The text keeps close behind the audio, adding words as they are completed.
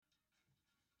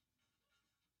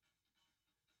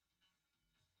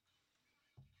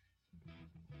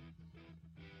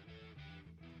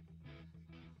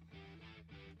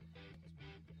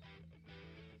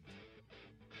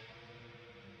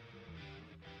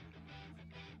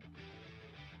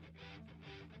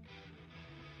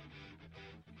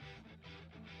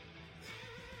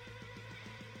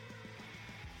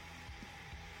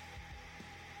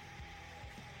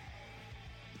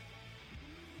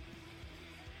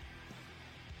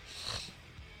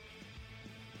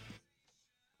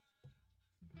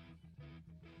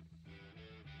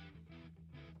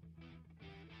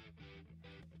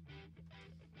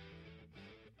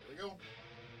There we go.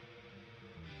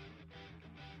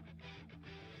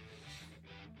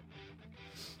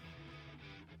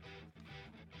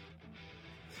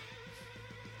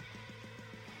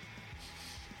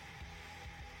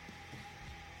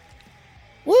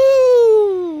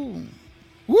 Woo!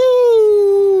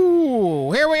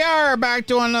 Woo! Here we are, back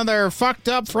to another fucked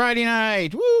up Friday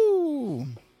night. Woo!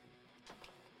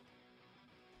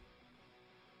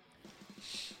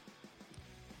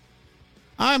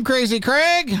 I'm Crazy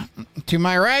Craig. To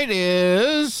my right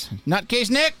is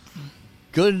Nutcase Nick.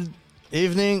 Good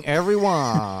evening,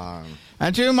 everyone.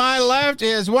 And to my left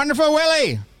is Wonderful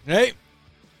Willie. Hey.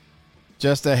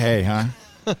 Just a hey, huh?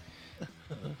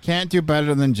 Can't do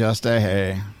better than just a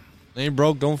hey. Ain't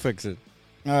broke, don't fix it.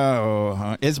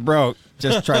 Oh, it's broke.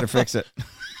 Just try to fix it.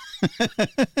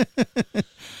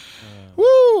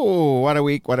 Woo! What a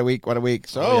week, what a week, what a week.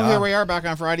 So here we are back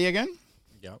on Friday again.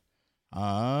 Yep.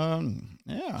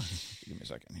 Yeah. Give me a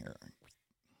second here.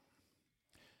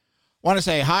 Want to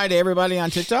say hi to everybody on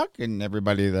TikTok and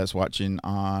everybody that's watching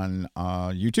on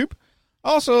YouTube.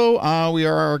 Also, we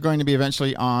are going to be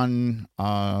eventually on,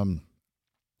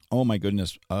 oh my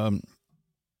goodness. My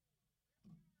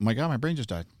God, my brain just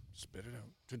died. Spit it out.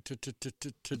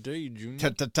 Today, Junior.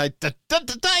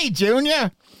 Today,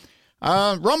 Junior.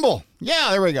 Rumble. Yeah,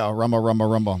 there we go.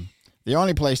 Rumble. The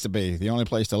only place to be, the only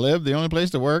place to live, the only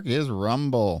place to work is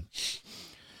Rumble.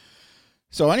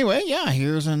 So anyway, yeah,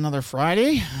 here's another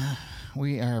Friday.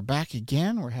 We are back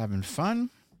again. We're having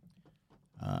fun.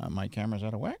 My camera's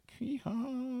out of whack. Oops.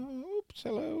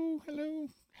 Hello,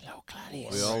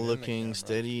 Clarice. We all looking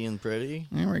steady and pretty.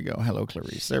 There we go. Hello,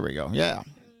 Clarice. There we go. Yeah.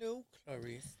 Hello,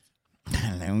 Clarice.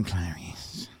 Hello,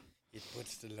 Clarice. It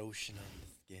puts the lotion on the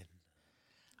skin.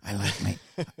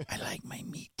 I like my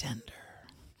meat tender.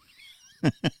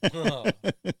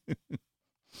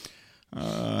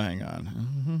 Hang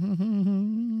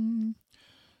on.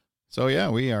 So yeah,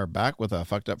 we are back with a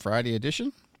Fucked Up Friday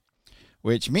edition,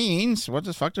 which means, what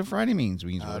does Fucked Up Friday means?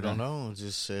 I don't know.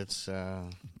 Just it's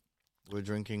we're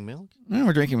drinking milk. Yeah,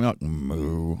 we're drinking milk.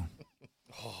 Moo.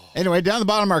 Anyway, down the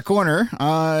bottom of our corner,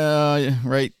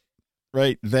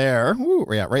 right there. Woo,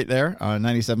 yeah, right there.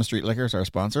 97th Street Liquor is our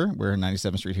sponsor. We're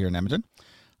 97th Street here in Edmonton.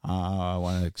 I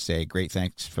want to say great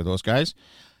thanks for those guys.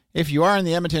 If you are in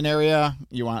the Edmonton area,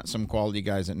 you want some quality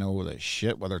guys that know the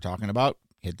shit what they're talking about,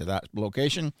 head to that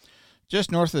location. Just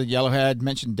north of the Yellowhead,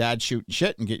 mention Dad Shooting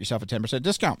Shit and get yourself a 10%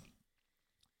 discount.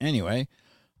 Anyway,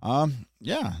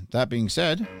 yeah, that being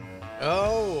said.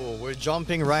 Oh, we're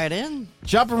jumping right in?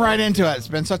 Jumping right into it. It's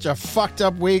been such a fucked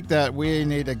up week that we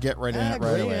need to get right in it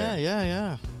right away.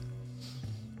 Yeah.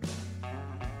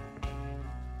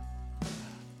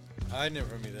 Hiding it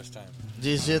from me this time.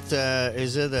 Is it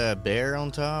a bear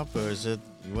on top, or is it,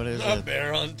 what is it? A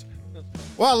bear hunt.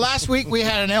 Well, last week we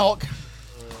had an elk.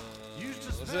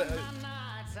 Was it?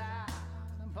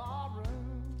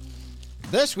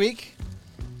 This week,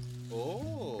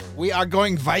 we are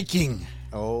going Viking.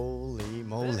 Holy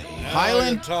moly.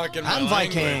 Highland. I'm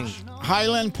Viking.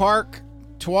 Highland Park,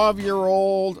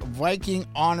 12-year-old Viking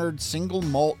honored single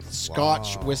malt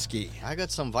Scotch whiskey. I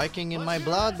got some Viking in my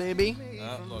blood, baby.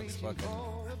 That looks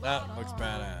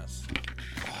badass.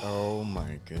 Oh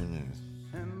my goodness.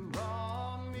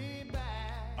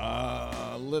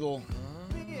 Little.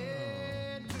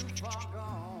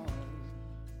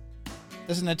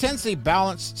 This is an intensely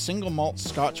balanced single malt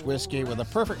Scotch whiskey with a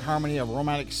perfect harmony of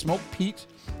aromatic smoked peat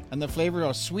and the flavor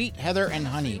of sweet heather and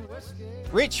honey.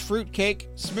 Rich fruit cake,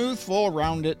 smooth, full,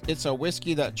 rounded. It's a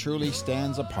whiskey that truly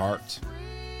stands apart.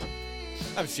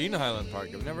 I've seen Highland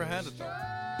Park. I've never had it though.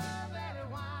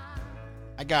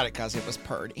 I got it because it was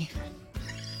purty.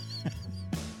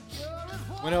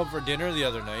 Went out for dinner the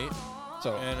other night,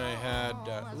 So and I had.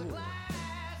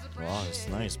 Wow, it's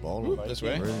nice bottle. this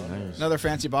way. Really nice. Another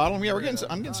fancy bottle. Yeah,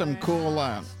 I'm getting some cool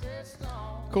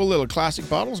little classic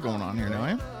bottles going on here now.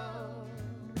 Eh?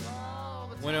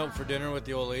 Went out for dinner with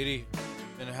the old lady,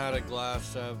 and had a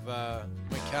glass of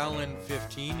Macallan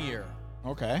 15 year.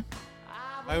 Okay.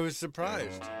 I was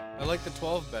surprised. I like the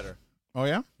 12 better. Oh,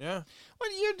 yeah? Yeah. Well,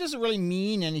 it doesn't really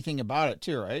mean anything about it,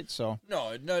 too, right? So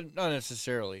No, not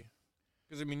necessarily.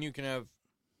 Because, I mean, you can have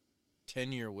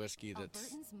 10-year whiskey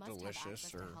that's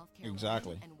delicious. Or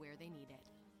Exactly.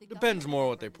 depends more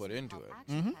what they put into it.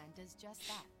 Mm-hmm.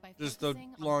 Just the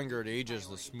longer it ages,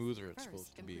 the smoother it's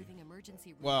supposed to be.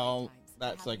 Well,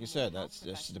 that's like you said. That's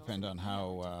just depend on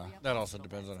how. That also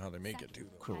depends on how they make it, too.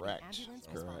 Correct.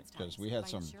 Because we had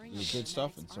some really good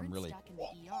stuff and some really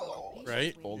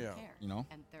Right? old, Yeah. you know.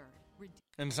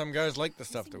 And some guys like the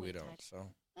stuff that we don't, so.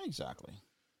 Exactly.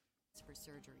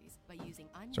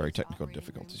 Sorry, technical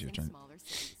difficulties. Your turn.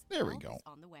 There we go.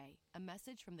 A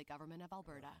message from the government of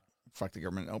Alberta. Fuck the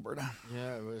government of Alberta.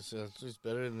 Yeah, it's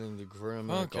better than the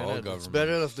government Oh, of Canada. It's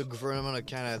better if the government of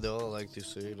Canada, I like to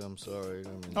say it. I'm sorry. I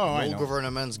mean, I no know.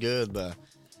 government's good, but...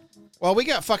 Well, we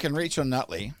got fucking Rachel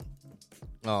Nutley,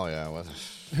 Oh, yeah. Well,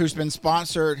 who's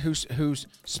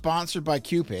sponsored by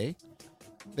QPay.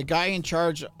 The guy in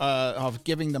charge of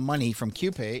giving the money from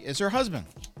QPay is her husband.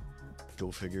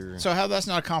 go figure. So how that's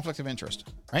not a conflict of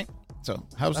interest, right? So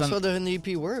how's That's that? how the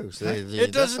NDP works.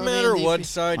 It doesn't matter what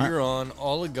side Right. you're on.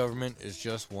 All the government is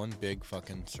just one big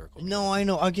fucking circle. No, I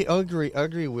know. I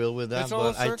agree, Will, with that. It's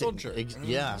all but a circle jerk.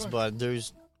 Yes, but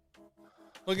there's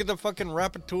Look at the fucking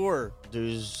Rappitor.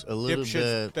 a little Dipshit's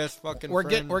bit. best fucking we're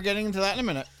friend. getting into that in a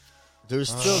minute. There's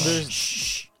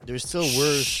still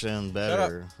worse and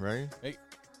better, right? Hey.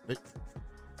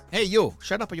 Hey, you!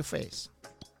 Shut up with your face.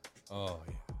 Oh,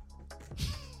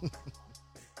 yeah.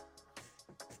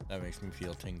 That makes me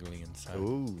feel tingly inside.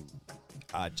 Ooh,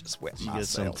 I just wet you get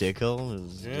myself. some tickle.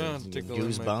 Yeah, the tickle in my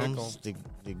goosebumps.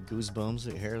 The goosebumps,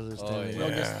 the hair that's Oh, standing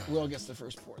yeah. up. Will gets the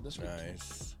first pour this week.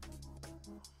 Nice.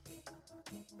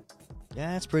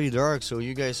 Yeah, it's pretty dark. So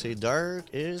you guys say dark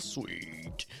is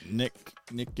sweet. Nick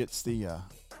gets the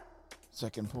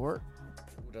second pour,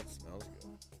 Ooh, that smells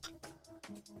good.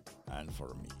 and for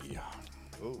me,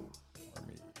 Ooh,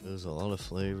 there's a lot of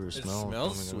flavor. It Smell.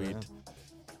 smells coming sweet. around.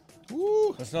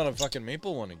 woo! That's not a fucking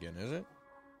maple one again, is it?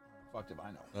 Fucked if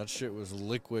I know. That shit was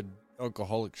liquid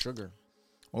alcoholic sugar.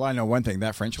 Well, I know one thing.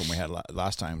 That French one we had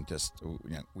last time, just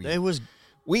It was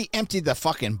we emptied the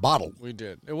fucking bottle. We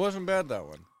did. It wasn't bad, that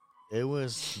one.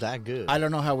 that good. I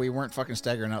don't know how we weren't fucking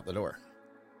staggering out the door.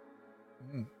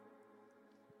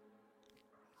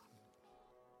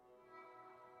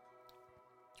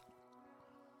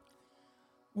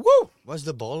 Woo! What's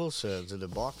the bottle said? To the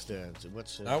box there?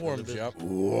 What's That warms you up.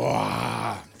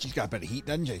 Wow. She's got a bit of heat,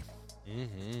 doesn't she?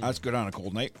 Mm-hmm. That's good on a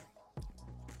cold night.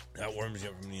 That warms you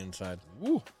up from the inside.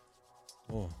 Woo!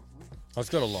 Oh, that's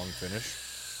got a long finish.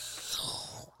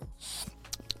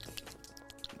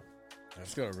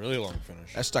 That's got a really long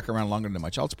finish. That stuck around longer than my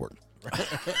child support.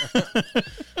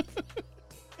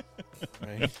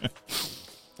 Right?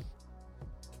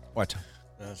 What?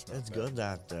 That's not It's bad. good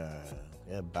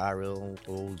that barrel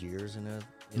old years in it.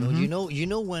 Mm-hmm. You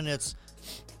know when it's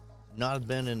not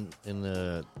been in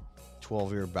the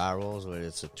 12-year barrels, or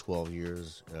it's a 12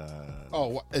 years.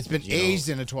 It's been you aged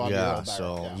know, in a 12-year-old yeah, barrel.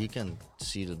 so yeah. you can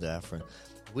see the difference.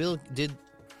 Will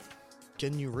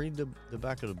can you read the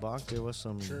back of the box? There was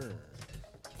some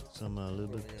a little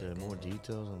bit more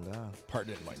details on that.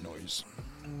 Pardon my noise.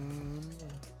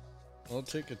 I'll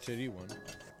take a titty one.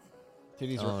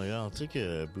 Titties Oh yeah, I'll take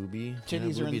a booby.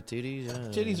 Titties yeah, are in- booby titties. Yeah,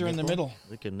 titties are in the nipple. middle.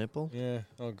 Like a nipple. Yeah,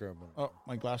 I'll grab one. Oh,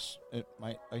 my glass.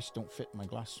 My ice don't fit in my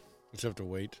glass. Just have to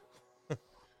wait.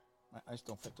 My ice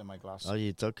don't fit in my glass. Oh,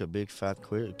 you took a big fat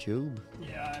cube.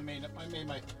 Yeah, I made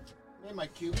my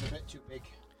cube a bit too big.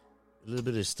 A little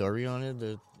bit of story on it.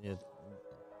 That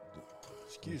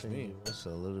Excuse I think me. give us a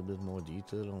little bit more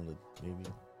detail on the maybe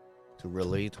to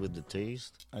relate with the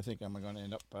taste. I think I'm going to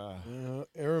end up.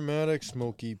 Aromatic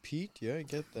smoky peat. Yeah, I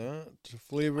get that.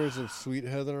 Flavors of sweet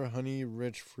heather, honey,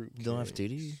 rich fruit. You don't have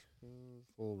cakes. titties?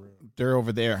 Full room. They're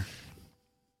over there.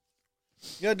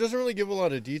 Yeah, it doesn't really give a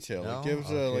lot of detail. No? It gives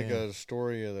like Okay. a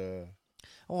story of the.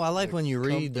 Oh, I like Like when you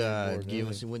read. company board, Give yeah.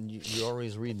 us when you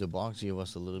always read the box. Give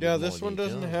us a little. Yeah, bit this more one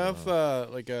doesn't detail. have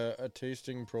like a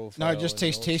tasting profile. No, just and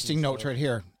taste notes tasting and notes stuff. right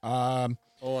here. Oh,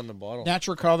 on the bottle.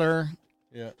 Natural color,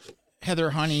 Yeah.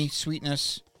 heather honey,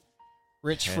 sweetness,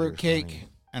 rich Heather fruit cake, honey.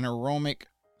 and aromatic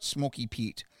smoky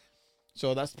peat.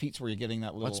 So that's peat's where you're getting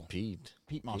that little What's peat?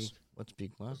 peat moss. What's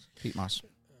peat moss? Peat moss.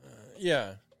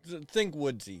 Yeah. Think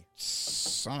woodsy.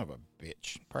 Son of a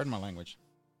bitch. Pardon my language.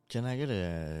 Can I get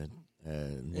a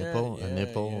nipple? yeah, a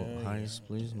nipple yeah, ice,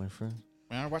 please, my friend.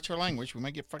 Well, watch our language. We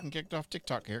might get fucking kicked off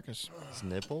TikTok here, because It's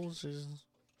nipples is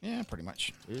pretty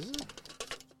much. it?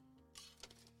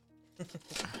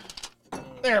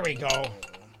 There we go.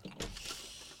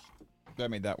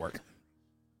 That made that work.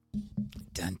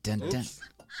 Dun dun dun. Oops.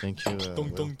 Thank you. Dunk, Will.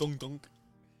 dunk, dunk, dunk.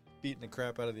 beating the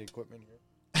crap out of the equipment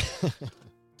here.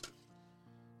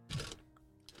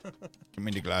 Give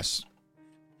me the glass.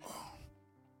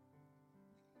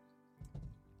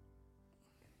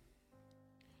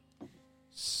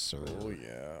 So, Oh,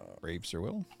 yeah. brave Sir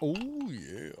Will. Oh,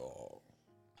 yeah.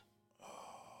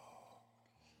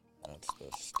 That's the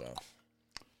stuff.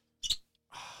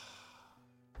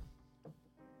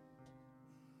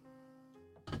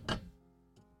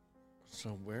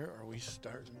 So where are we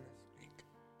starting this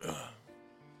week?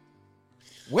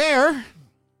 Where?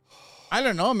 I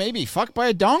don't know. Maybe fucked by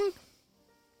a dong?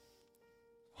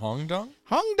 Hong Dong?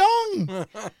 Hung dong.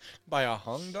 By a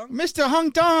Hong Dong? Mr. Hung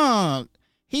dong.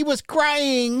 He was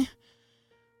crying.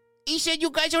 He said, you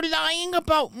guys are lying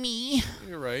about me.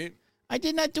 You're right. I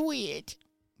did not do it.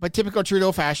 But typical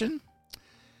Trudeau fashion.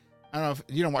 I don't know if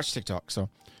you don't watch TikTok, so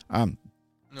No,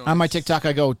 on my it's- TikTok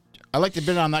I go, I like to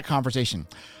bid on that conversation.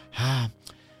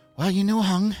 Well, you know,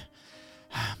 Hung,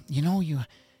 you know, you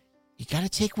got to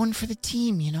take one for the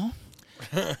team, you know.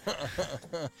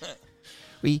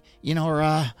 We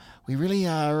really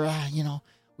are,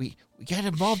 we got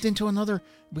involved into another.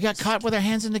 We got caught with our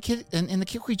hands in the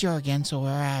cookie jar again. So,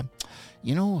 Hung,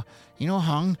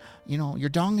 your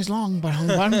dong is long, but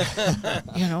Hung one,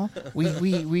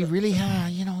 we really,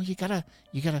 you gotta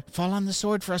fall on the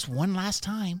sword for us one last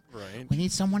time. Right. We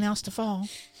need someone else to fall.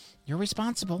 You're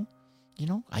responsible.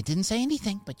 I didn't say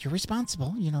anything, but you're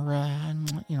responsible.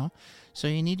 So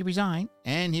you need to resign.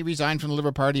 And he resigned from the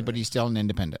Liberal Party, but he's still an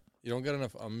independent. You don't got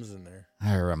enough ums in there.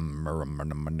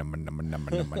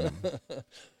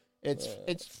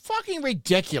 It's fucking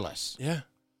ridiculous. Yeah.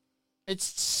 It's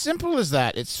simple as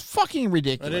that. It's fucking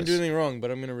ridiculous. I didn't do anything wrong,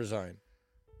 but I'm going to resign.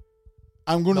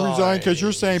 I'm going to resign because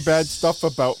you're saying bad stuff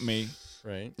about me.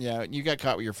 Right. Yeah, you got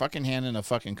caught with your fucking hand in a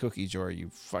fucking cookie jar, you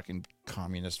fucking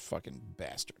communist fucking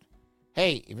bastard.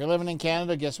 Hey, if you're living in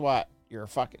Canada, guess what? You're a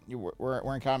fucking...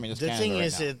 We're in communist The Canada thing right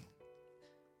is, now.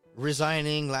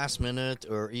 resigning last minute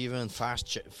or even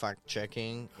fact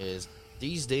checking is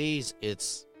these days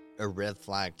it's a red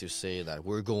flag to say that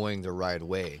we're going the right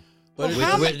way. But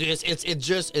how it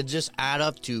just add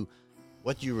up to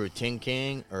what you were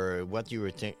thinking or what you were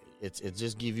thinking. It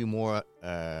just give you more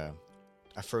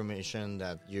affirmation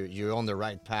that you're on the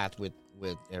right path with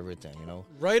everything,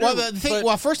 Right.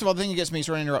 Well, first of all, the thing that gets me,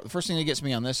 sorry to interrupt, the first thing that gets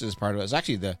me on this is part of it is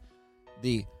actually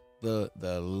the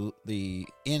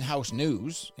in-house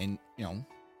news and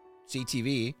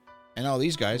CTV and all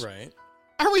these guys Right.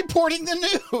 are reporting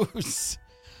the news.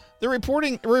 They're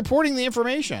reporting the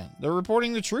information. They're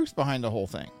reporting the truth behind the whole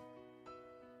thing.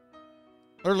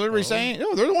 They're literally saying,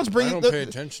 no, they're the ones bringing. I don't pay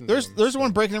attention to There's them, the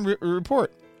one breaking the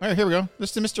report. All right, here we go.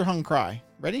 This is Mr. Hung cry.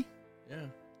 Ready? Yeah.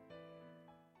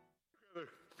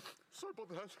 Sorry about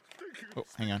that. Thank you. Oh,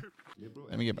 hang on.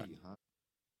 Let me get back.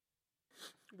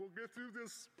 We'll get through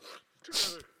this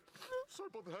together. Sorry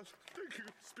about that. Thank you,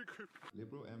 Speaker.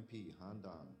 Liberal MP Han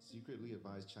Dong secretly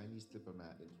advised Chinese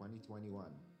diplomat in 2021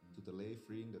 to delay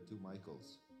freeing the two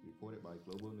Michaels, reported by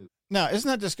Global News. Now, isn't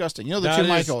that disgusting? You know the That two is-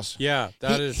 Michaels. Yeah,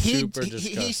 that is super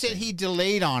disgusting. He said he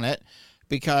delayed on it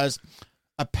because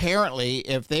apparently,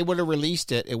 if they would have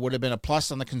released it, it would have been a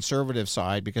plus on the conservative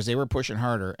side because they were pushing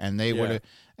harder, and they would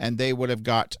have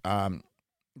got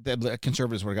the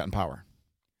conservatives would have gotten power.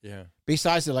 Yeah.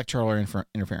 Besides the electoral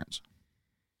interference.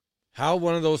 How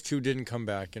one of those two didn't come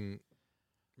back and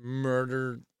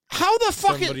murder How the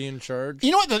fuck? somebody in charge?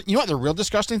 You know what the real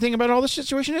disgusting thing about all this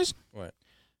situation is? What?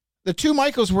 The two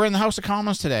Michaels were in the House of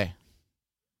Commons today.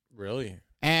 Really?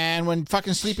 And when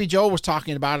fucking Sleepy Joe was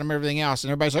talking about him and everything else,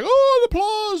 and everybody's like, oh, the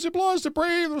applause, they're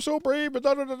brave, they're so brave, but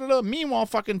da-da-da-da-da. Meanwhile,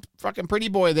 fucking pretty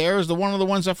boy there is one of the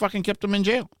ones that fucking kept him in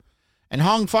jail. And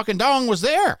Hong fucking Dong was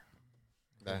there.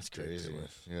 That's crazy.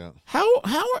 Yeah.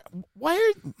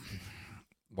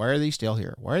 Why are they still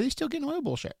here? Why are they still getting away with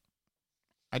bullshit?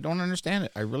 I don't understand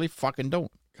it. I really fucking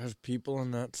don't. Because people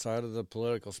on that side of the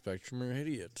political spectrum are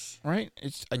idiots. Right?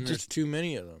 There's too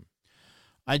many of them.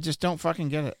 I just don't fucking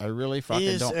get it. I really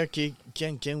fucking don't. Okay,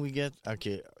 can we get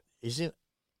is it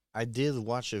I did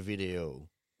watch a video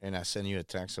and I sent you a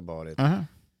text about it. Uh-huh.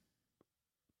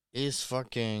 Is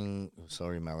fucking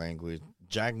sorry my language,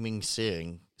 Jagmeet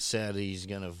Singh said he's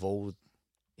gonna vote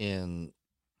in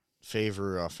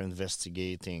favor of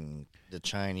investigating the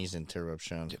Chinese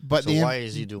interruption. But why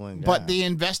is he doing that? But the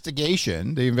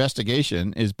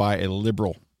investigation is by a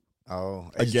liberal.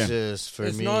 Oh, Again. it's just for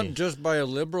It's me. not just by a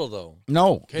liberal, though.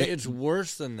 No. Okay, it's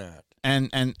worse than that. And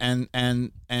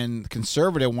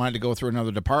conservative wanted to go through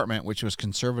another department, which was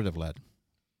conservative led.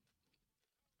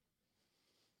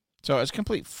 So it's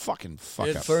complete fucking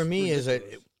fuck up. For me, is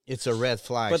It's a red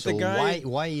flag. But so the guy-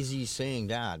 why is he saying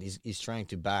that? He's trying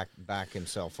to back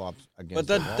himself up against.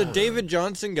 But the David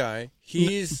Johnson guy,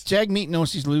 he's Jagmeet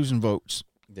knows he's losing votes.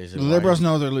 There's The Liberals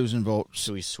know they're losing votes.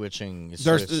 So he's switching.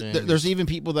 There's even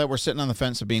people that were sitting on the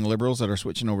fence of being Liberals that are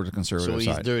switching over to the Conservative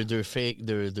side. They're fake.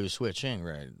 They're switching,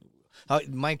 right?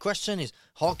 My question is,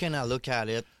 how can I look at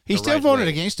it? He the still right voted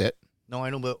way? against it. No, I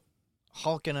know, but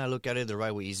how can I look at it the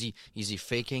right way? Is he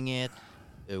faking it?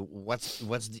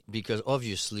 Because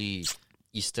obviously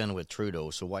he's standing with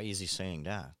Trudeau. So why is he saying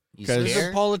that? He's he's a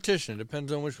scared. politician.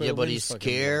 Depends on which way. Yeah, the but wind's he's fucking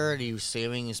scared. He's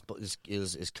saving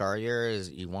his career.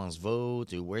 He wants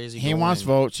vote. Where is he? He going? wants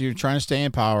votes. You're trying to stay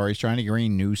in power. He's trying to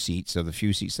gain new seats of the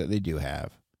few seats that they do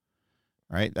have.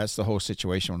 Right? That's the whole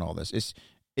situation with all this. It's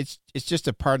just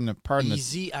a pardon.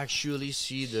 Does he actually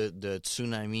see the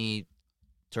tsunami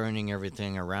turning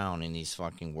everything around, and he's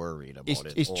fucking worried about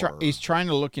it? He's trying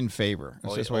to look in favor.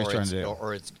 That's just what he's trying to do.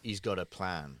 Or he's got a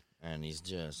plan, and he's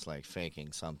just like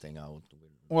faking something out.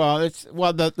 Well,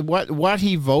 what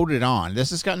he voted on. This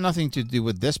has got nothing to do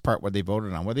with this part. What they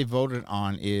voted on. What they voted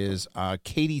on is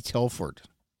Katie Telford.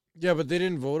 Yeah, but they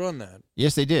didn't vote on that.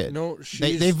 Yes, they did. No,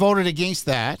 they voted against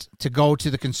that to go to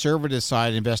the Conservative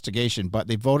side investigation, but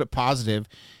they voted positive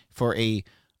for a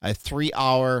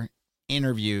 3-hour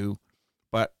interview,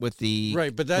 but with the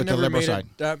right. But that with the never Liberal made side.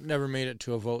 it. That never made it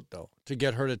to a vote, though. To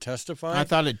get her to testify, I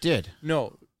thought it did.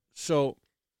 no. So,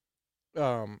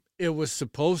 it was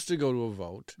supposed to go to a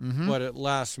vote, but at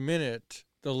last minute,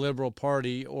 the Liberal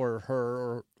Party or her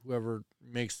or whoever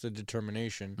makes the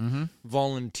determination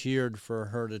volunteered for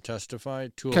her to testify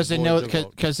to Because they know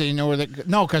that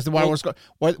no, because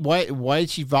why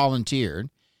she volunteered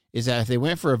is that if they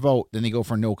went for a vote, then they go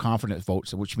for no confidence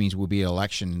votes, which means will be an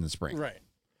election in the spring. Right.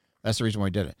 That's the reason why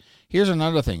I did it. Here's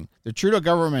another thing: the Trudeau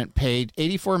government paid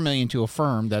 $84 million to a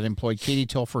firm that employed Katie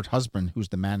Telford's husband, who's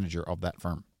the manager of that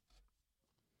firm.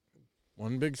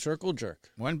 One big circle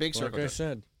jerk. One big circle. Like I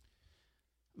said.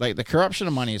 Like the corruption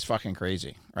of money is fucking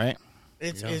crazy, right?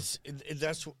 Let's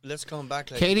come back.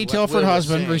 Like, Katie Telford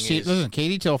husband received. Listen,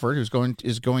 Katie Telford,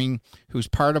 who's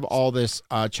part of all this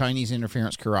Chinese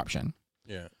interference corruption.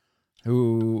 Yeah.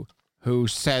 Who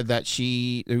said that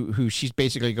she's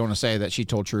basically going to say that she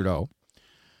told Trudeau.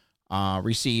 Her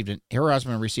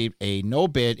husband received a no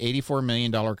bid $84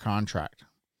 million contract.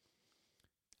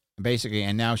 Basically,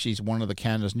 and now she's one of the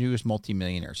Canada's newest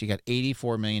multimillionaires. She got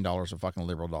 $84 million of fucking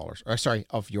Liberal dollars.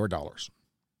 Of your dollars.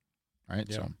 Right?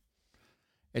 Yeah. So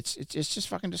it's just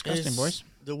fucking disgusting, boys.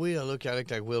 The way I look at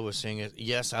it, like Will was saying, it.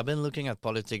 Yes, I've been looking at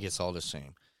politics. It's all the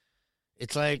same.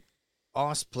 It's like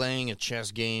us playing a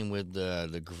chess game with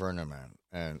the government,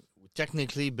 and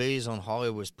technically, based on how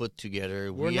it was put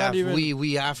together,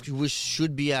 we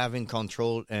should be having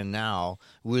control, and now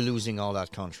we're losing all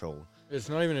that control. It's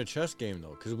not even a chess game, though,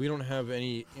 because we don't have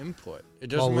any input. It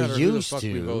doesn't matter who the fuck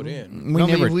we vote in.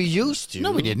 We used to.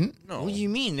 No, we didn't. No. What do you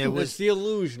mean? It's the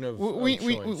illusion of choice.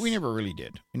 We never really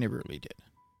did. We never really did.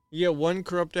 You get one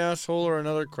corrupt asshole or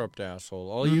another corrupt asshole.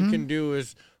 All you can do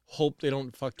is hope they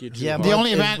don't fuck you too hard. The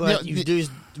only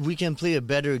we can play a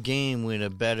better game with a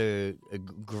better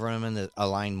government that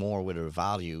align more with our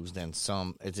values than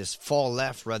some. It's just far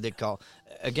left radical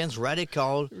against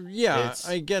radical. Yeah,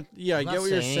 I get what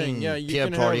you're saying. Yeah, you Pierre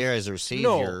can Poilievre have, as our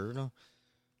savior. No,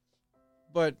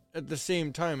 but at the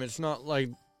same time, it's not like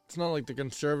the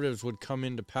Conservatives would come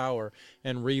into power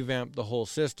and revamp the whole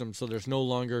system, so there's no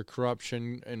longer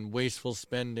corruption and wasteful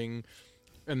spending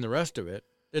and the rest of it.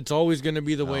 It's always going to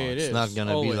be the way it is. It's not going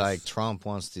to be Always. like Trump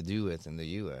wants to do it in the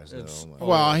U.S.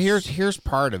 Well, here's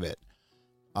part of it.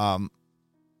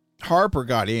 Harper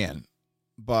got in,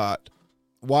 but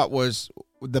what was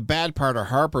the bad part of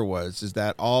Harper is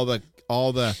that all the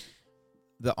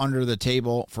under the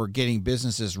table for getting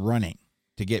businesses running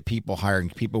to get people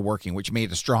hiring, people working, which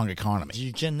made a strong economy.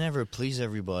 You can never please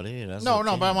everybody. No,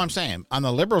 but what I'm saying, on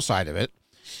the Liberal side of it,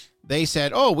 they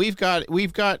said, "Oh, we've got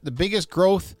the biggest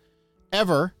growth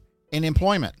ever in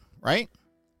employment," right?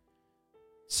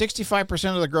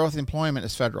 65% of the growth in employment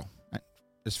is federal.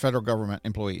 Is federal government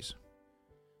employees.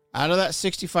 Out of that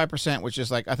 65%, which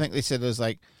is like, I think they said there's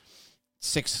like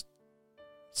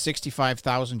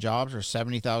 65,000 jobs or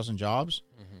 70,000 jobs.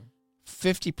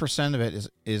 50% of it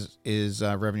is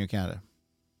Revenue Canada.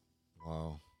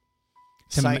 Wow.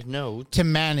 Side note, to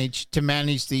manage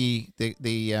the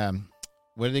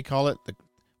what do they call it?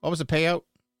 What was the payout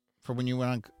for when you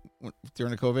went on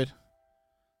during the COVID?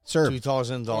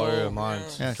 $2,000 a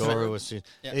month. Yeah.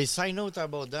 A side note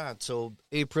about that. So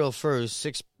April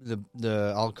 1st,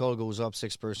 the alcohol goes up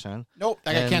 6%. Nope,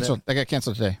 that got canceled. That got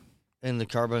canceled today. And the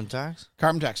carbon tax?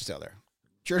 Carbon tax is still there.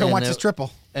 Trudeau wants his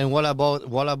triple. And what about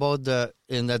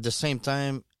at the same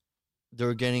time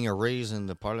they're getting a raise in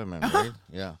the parliament, right?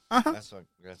 Yeah, that's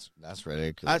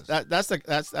ridiculous. That's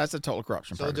the total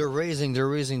corruption. So part they're of it.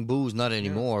 raising booze, not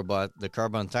anymore, but the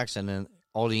carbon tax, and then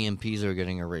all the MPs are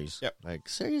getting a raise. Yep. Like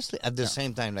seriously, at the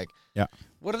same time, like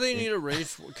What do they need a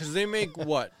raise for? Because they make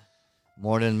what?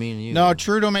 more than me and you. No,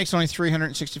 Trudeau makes only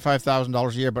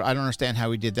 $365,000 a year, but I don't understand how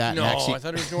he did that. No, and actually, I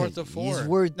thought it was north of he's 4.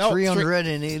 worth No,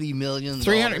 $380 million.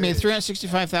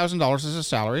 $365,000 is a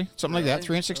salary, something like that.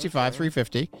 365,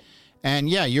 350, and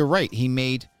yeah, you're right. He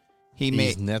made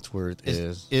His net worth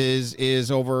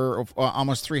is over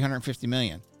almost $350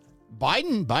 million.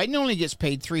 Biden only gets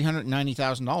paid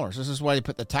 $390,000. This is why they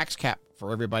put the tax cap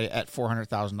for everybody at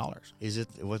 $400,000. Is it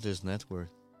what is net worth?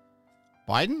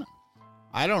 Biden,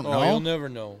 I don't know. You'll never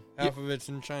know. Half of it's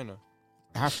in China.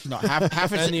 Half is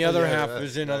And the other half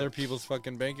is in other people's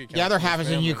fucking bank accounts. the other half is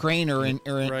in family. Ukraine or in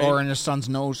Right. his son's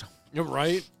nose. You're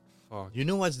right. Fuck. You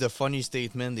know what's the funny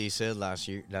statement they said last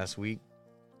week?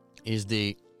 Is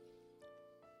they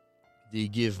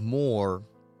give more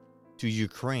to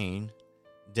Ukraine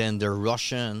than the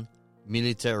Russian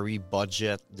military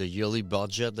budget, the yearly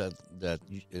budget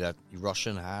that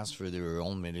Russian has for their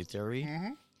own military.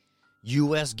 Mm-hmm.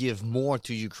 U.S. give more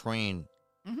to Ukraine,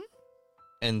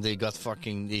 and they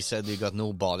said they got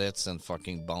no bullets and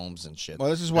fucking bombs and shit. Well,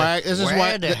 this is why.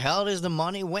 Where the hell is the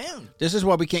money went? This is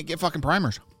why we can't get fucking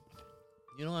primers.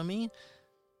 You know what I mean?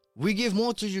 We give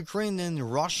more to Ukraine than the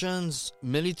Russians'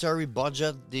 military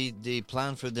budget they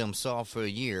plan for themselves for a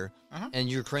year, and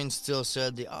Ukraine still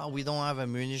said, we don't have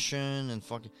ammunition and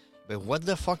fucking. But what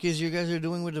the fuck is you guys are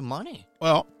doing with the money?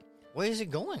 Well, Where is it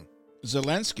going?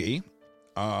 Zelensky.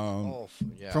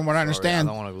 Yeah. From what I understand-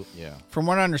 I don't want to. Yeah. From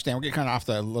what I understand, we're getting kind of off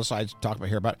the little side to talk about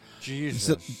here, but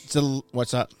Jesus.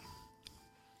 what's that?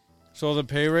 So the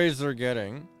pay raise they're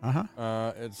getting,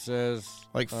 it says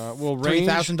will range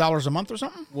 $3,000 a month or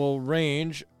something. will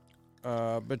range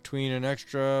between an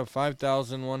extra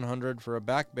 $5,100 for a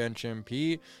backbench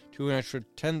MP to an extra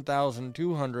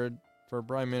 $10,200 for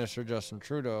Prime Minister Justin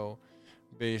Trudeau,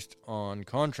 based on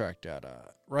contract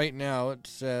data. Right now, it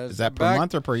says Is that per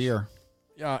month or per year?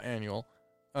 annual.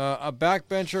 A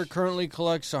backbencher currently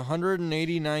collects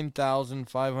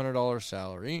 $189,500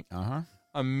 salary.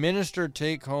 A minister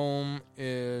take home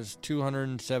is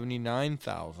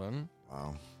 $279,000.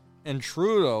 Wow. And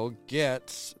Trudeau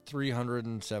gets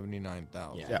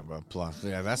 $379,000. Yeah, but plus,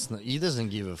 he doesn't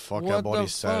give a fuck What about the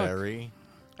his salary.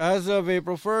 As of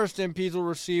April 1st, MPs will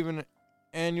receive an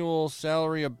annual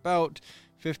salary about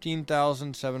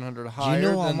 $15,700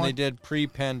 higher how than they much- did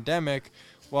pre-pandemic,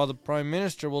 while the Prime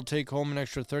Minister will take home an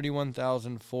extra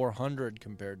 $31,400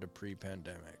 compared to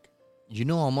pre-pandemic. You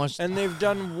know how much? And they've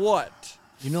done what?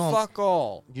 Fuck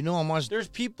all. You know how much? There's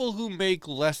people who make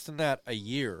less than that a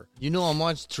year. You know how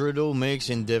much Trudeau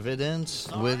makes in dividends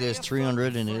with his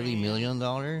 $380 million?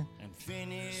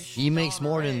 He makes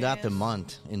more than that a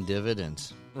month in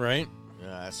dividends. Right? Yeah,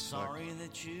 that's Sorry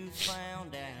that you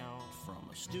found out from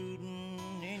a student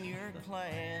in your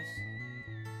class.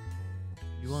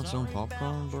 You want some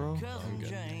popcorn, bro? I'm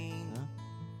good.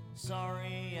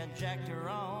 Sorry I jacked her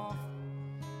off.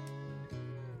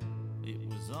 It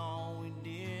was all we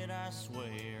did, I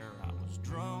swear. I was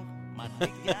drunk, my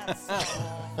dick got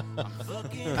soft. I'm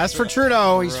fucking That's for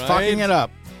Trudeau. He's Right? fucking it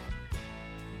up.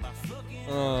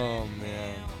 Oh,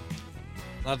 man.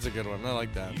 That's a good one. I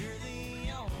like that.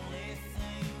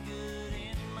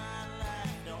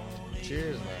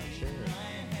 Cheers, man. Cheers.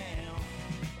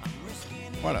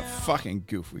 What a fucking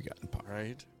goof we got in pot.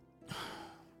 Right?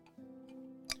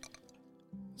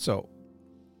 So,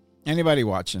 anybody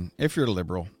watching, if you're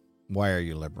liberal, why are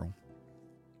you liberal?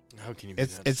 How can you be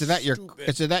It's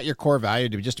that that your core value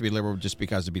to be liberal just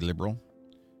because to be liberal?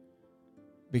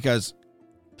 Because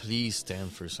Please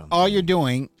stand for something. all you're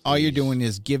doing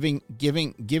is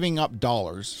giving up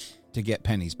dollars to get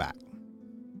pennies back.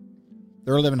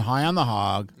 They're living high on the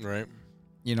hog. Right.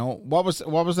 You know, what was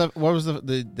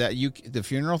the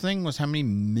funeral thing was how many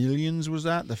millions was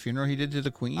that? The funeral he did to the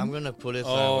Queen? I'm gonna put it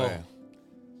Oh. that way.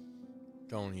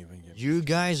 Don't even give You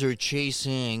guys are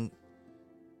chasing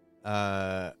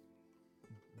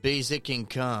basic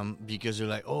income because you're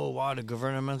like, oh wow, the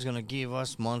government's gonna give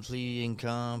us monthly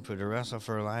income for the rest of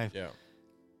our life. Yeah.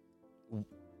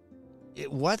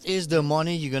 What is the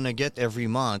money you're gonna get every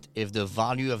month if the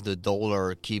value of the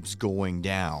dollar keeps going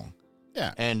down?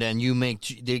 Yeah. And then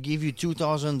they give you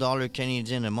 $2,000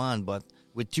 Canadian a month, but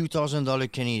with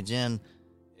 $2,000 Canadian,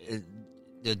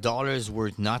 the dollar is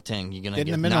worth nothing. You're gonna Didn't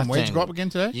get the minimum nothing. wage go up again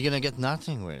today? You're gonna get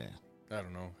nothing with it. I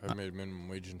don't know. I haven't made minimum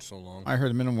wage in so long. I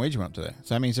heard the minimum wage went up today.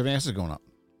 So that means everything else is going up.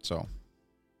 So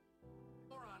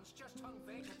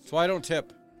So I don't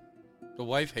tip. The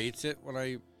wife hates it when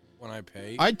I when I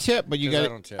pay. I tip, but you 'Cause I got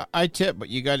don't tip. I tip, but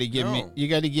you got to give me No. you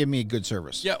got to give me a good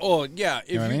service. Yeah. Oh, yeah.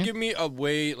 If know what I you mean? give me a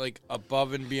way like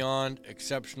above and beyond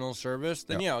exceptional service,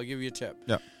 then I'll give you a tip.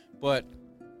 Yeah. But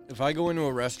if I go into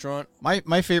a restaurant, My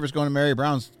favorite is going to Mary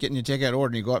Brown's, getting your takeout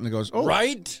order, and you go up and it goes, oh,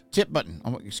 right? tip button.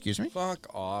 Oh, excuse me. Fuck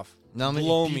off. No, I mean,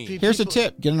 Blow pe- me. pe- Here's a people-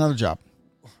 tip. Get another job.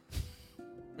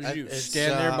 What did you do? It's,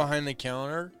 Stand there uh, behind the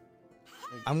counter?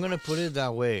 I'm gonna put it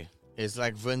that way. It's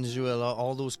like Venezuela,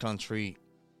 all those countries.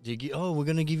 We're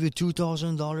gonna give you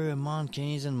 $2,000 a month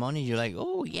Canadian money. You're like,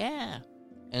 oh yeah,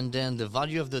 and then the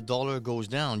value of the dollar goes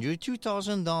down. Your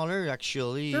 $2,000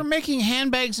 actually. They're making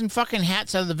handbags and fucking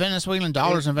hats out of the Venezuelan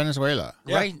dollars in Venezuela.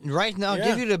 Yeah. Right now, Yeah.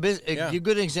 give you a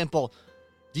good example.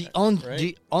 The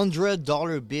Right.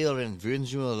 $100 bill in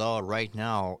Venezuela right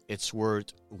now, it's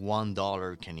worth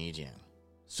 $1 Canadian.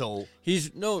 So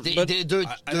He's no, they, but they, they're,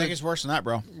 I think it's worse than that,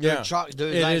 bro. yeah, they're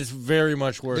it is very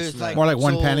much worse. there's Than that. More like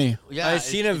one penny. Yeah, I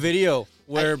seen a video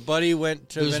where Buddy went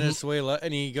to there's Venezuela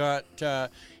and he got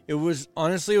it was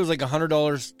like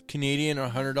 $100 Canadian or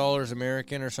 $100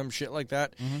 American or some shit like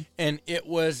that, and it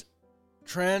was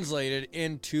translated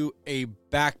into a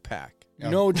backpack.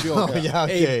 No joke. Oh, yeah,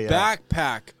 okay, a yeah.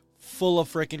 backpack full of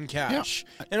freaking cash,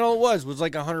 and all it was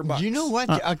like $100. You know what?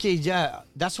 Okay, yeah,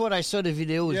 that's what I saw the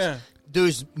video. Yeah.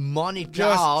 There's money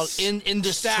pile Just in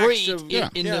the stacks street, of-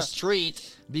 in yeah. the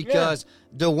street, because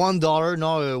the $1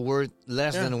 now are worth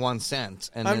less than 1 cent,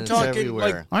 and then I'm it's talking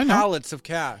everywhere. I like know. pallets of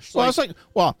cash. Well, it's like,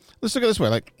 let's look at it this way,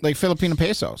 like Filipino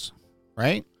pesos,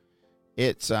 right?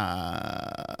 It's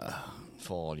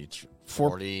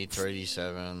 40,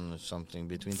 37, something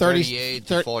between 30 38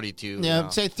 to 42. yeah,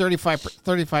 say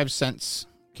 35 cents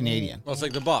Canadian. well, it's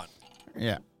like the bot.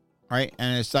 Yeah. Right?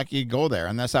 And it's like you go there,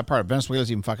 and that's that part of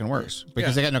Venezuela's even fucking worse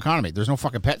because Yeah. they got no economy. There's no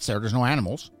fucking pets there. There's no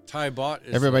animals. Thai bot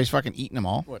is Everybody's fucking eating them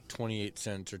all. what 28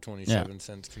 cents or 27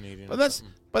 cents Canadian. But or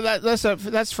that's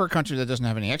something. that's for a country that doesn't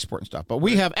have any export and stuff. But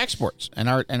we have exports, and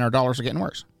our dollars are getting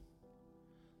worse.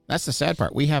 That's the sad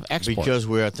part. We have exports. Because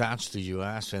we're attached to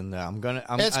U.S. and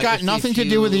It's got nothing to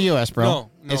do with the U.S., bro.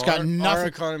 No, it's got our nothing.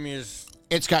 economy is.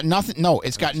 It's got nothing. No,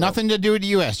 it's got nothing to do with the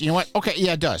U.S. You know what? Okay,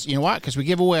 yeah, it does. You know what? Because we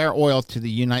give away our oil to the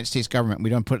United States government. We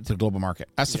don't put it to the global market.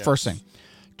 That's the first thing.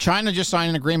 China just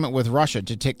signed an agreement with Russia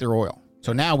to take their oil.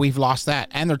 So now we've lost that,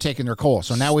 and they're taking their coal.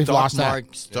 So now we've lost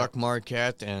that. Stock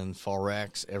market and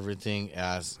forex, everything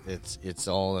as it's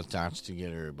all attached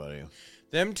together, buddy.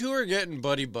 Them two are getting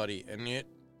buddy, and it.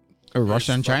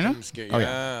 Russia and China? Scary. Oh,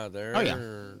 yeah, they're. Oh, yeah.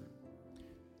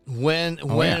 When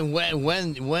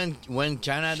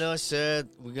Canada said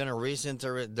we're gonna raise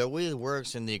interest, the way it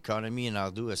works in the economy, and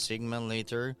I'll do a segment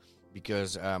later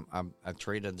because I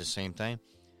trade at the same time.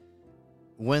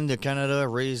 When the Canada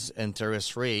raise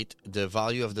interest rate, the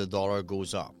value of the dollar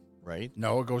goes up, right?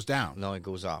 No, it goes down. No, it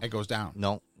goes up. It goes down.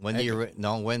 No, when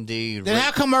they Then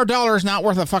how come our dollar is not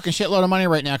worth a fucking shitload of money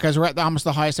right now? Because we're at almost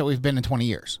the highest that we've been in 20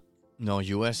 years. no,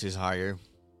 U.S. is higher.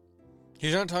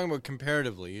 He's not talking about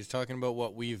comparatively. He's talking about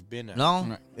what we've been at. No,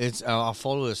 Right. it's I'll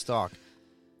follow the stock.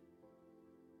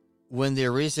 When they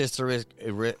raise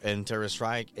interest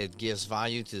rate, it gives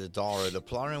value to the dollar. The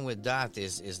problem with that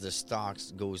is the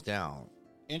stocks goes down.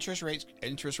 Interest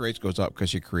rates goes up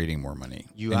because you're creating more money.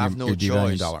 You And have you're no devaluing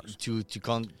choice dollars.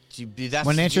 to be. That's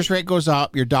When the interest rate goes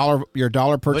up, your dollar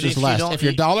purchases if you less. don't- If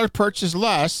your dollar purchases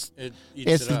less, It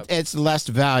eats it up. it's less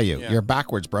value. Yeah. You're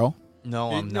backwards, bro.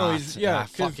 No, I'm No, not. he's- yeah, Ah,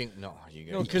 'cause- fucking no. You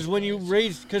No, guys-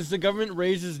 because because the government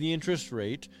raises the interest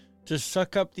rate to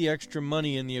suck up the extra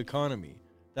money in the economy.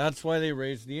 That's why they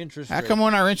raise the interest How rate. come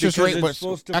when our interest Because rate it's was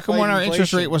supposed to how come fight when our interest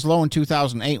inflation. rate was low in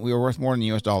 2008, we were worth more than the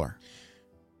US dollar?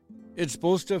 It's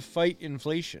supposed to fight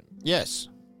inflation. Yes.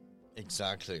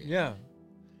 exactly. Yeah.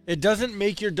 It doesn't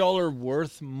make your dollar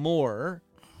worth more.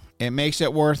 It makes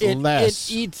it worth It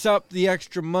less. eats up the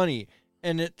extra money.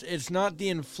 And it's not the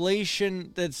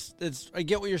inflation that's I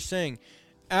get what you're saying.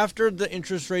 After the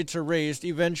interest rates are raised,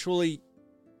 eventually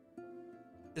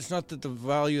it's not that the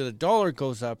value of the dollar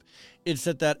goes up, it's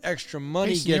that extra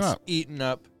money Pacing you gets up. eaten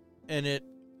up and it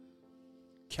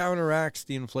counteracts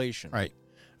the inflation. Right.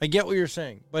 I get what you're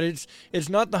saying, but it's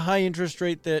not the high interest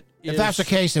rate that If is- that's the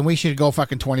case, then we should go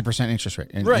fucking 20% interest rate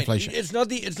in right. inflation. It's not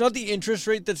the interest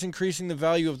rate that's increasing the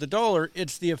value of the dollar.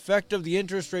 It's the effect of the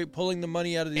interest rate pulling the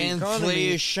money out of the economy.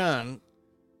 Inflation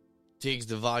takes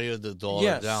the value of the dollar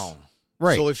Yes. down.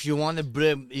 Right. So if you want to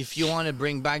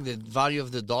bring back the value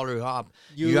of the dollar up,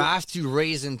 you have to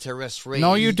raise interest rates.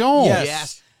 No, you don't.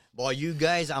 Yes. Well, you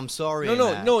guys, I'm sorry.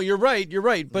 No, you're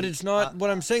right. But it's not.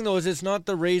 What I'm saying though is it's not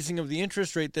the raising of the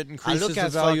interest rate that I increases look the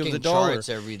at value of fucking the dollar. charts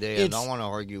every day. I It's- don't want to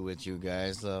argue with you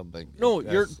guys, but No,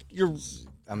 that's- you're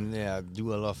I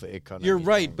do a lot of economy. You're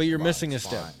right, things, but you're missing a it's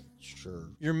step. fine. Sure.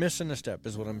 You're missing a step,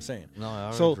 is what I'm saying. No,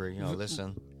 I So, agree.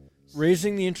 Listen.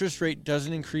 Raising the interest rate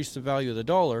doesn't increase the value of the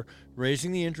dollar.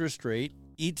 Raising the interest rate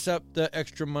eats up the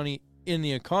extra money in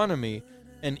the economy,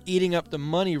 and eating up the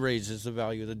money raises the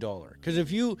value of the dollar. Because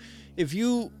if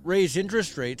you raise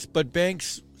interest rates, but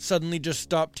banks suddenly just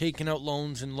stop taking out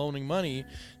loans and loaning money,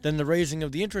 then the raising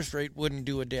of the interest rate wouldn't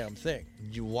do a damn thing.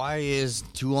 Why is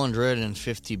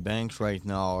 250 banks right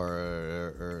now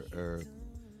are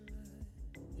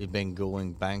they've been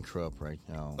going bankrupt right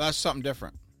now? That's something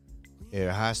different. It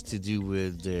has to do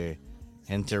with the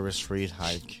interest rate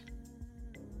hike.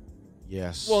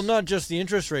 Yes. Well, not just the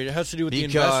interest rate. It has to do with the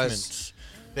Because investments.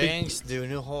 banks, do you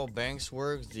know how banks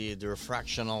work? They're a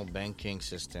fractional banking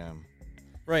system.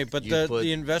 Right, but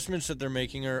the investments that they're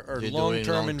making are They're doing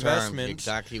long-term long-term, investments.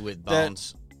 exactly, with that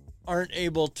bonds. aren't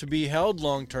able to be held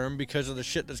long-term because of the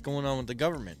shit that's going on with the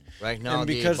government. Right now, and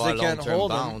they because buy they can't long-term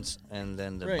hold them. bonds, and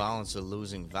then the Right. bonds are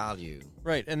losing value.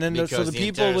 Right, and then Because the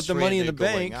people with the money in the they're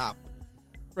going bank, up,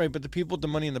 right, but the people with the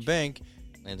money in the bank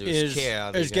and they're is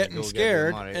scared. They're gonna getting go get their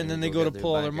scared, money, and then they're they gonna go to get pull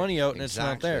all their their money out, and it's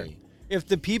not there. Exactly. If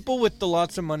the people with the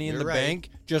lots of money in You're the right. bank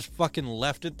just fucking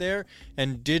left it there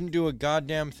and didn't do a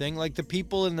goddamn thing, like the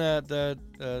people in the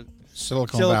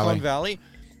Silicon Valley,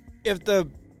 if the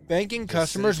banking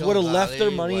customers Silicon would have left their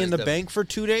Valley money in was the the- bank for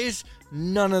 2 days,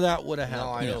 none of that would have No,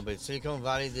 happened. I know, but Silicon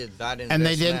Valley did bad And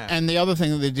investment. they didn't. And the other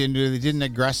thing that they didn't do, they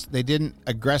didn't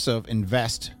aggressive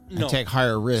invest and No. take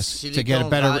higher risks to Silicon get a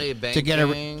better Valley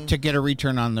to get a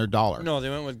return on their dollar. No, they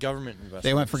went with government investment.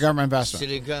 They went for government investment.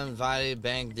 Silicon Valley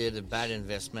Bank did a bad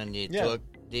investment. Yeah.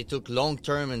 They took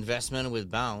long-term investment with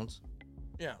bonds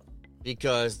Yeah.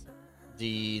 because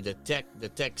the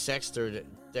tech sector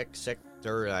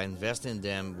invest in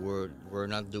them were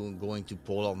not going to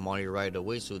pull out money right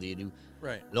away, so they do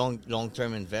Right.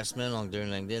 long-term investment on their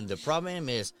LinkedIn. The problem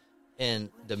is, and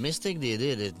the mistake they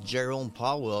did is Jerome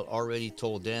Powell already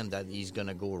told them that he's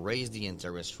gonna go raise the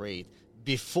interest rate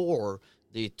before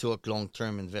they took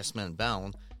long-term investment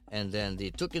bond, and then they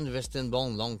took investment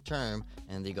bond long-term,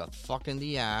 and they got fucked in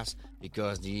the ass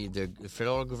because the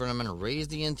federal government raised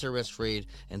the interest rate,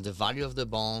 and the value of the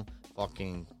bond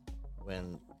fucking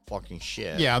went fucking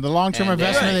shit. Yeah, the long-term And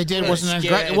investment they did it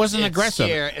wasn't aggressive.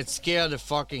 It scared the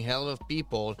fucking hell of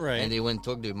people, Right. and they went and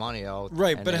took their money out.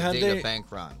 Right, and but then had did they- a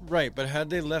bank run. Right, but had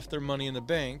they left their money in the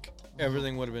bank,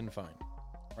 everything would have been fine.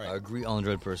 I agree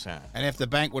 100%. And if the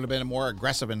bank would have been more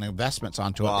aggressive in investments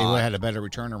onto it, they Wow. would have had a better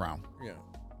return around. Yeah.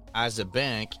 As a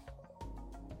bank,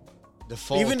 the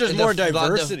fault Even just the- more but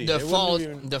diversity, The they fault,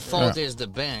 wouldn't even- the fault is the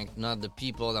bank, not the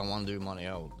people that want their money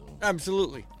out.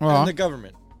 Absolutely. Well- and the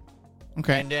government.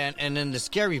 Okay. And then the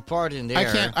scary part in there.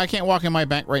 I can't walk in my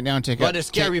bank right now and take But out. the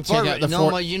scary take part, out the no,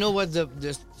 four- but you know what?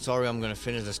 Sorry, I'm gonna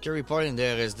finish. The scary part in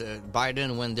there is that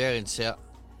Biden went there and said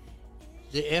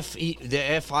the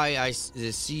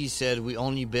FIC said we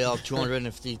only bail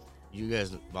 250. You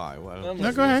guys, bye. Well,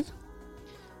 No, go ahead.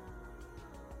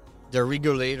 the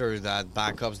regulator that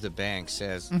backups the bank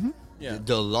says Yeah.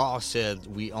 the law said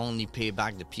we only pay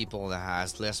back the people that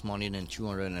has less money than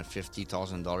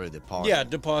 $250,000 deposit. Yeah,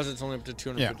 deposits only up to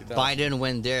 $250,000. Biden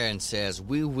went there and says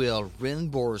we will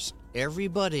reimburse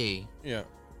everybody Yeah.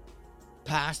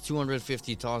 past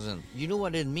 250,000. You know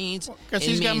what it means? Because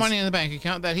he's got money in the bank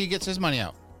account that he gets his money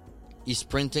out. He's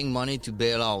printing money to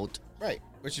bail out. Right.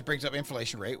 Which brings up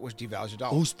inflation rate, which devalues your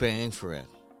dollar. Who's paying for it?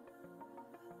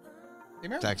 The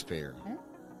American. Taxpayer.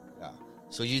 Yeah.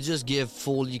 So you just give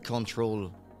fully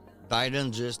control.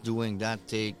 Biden just doing that,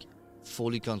 take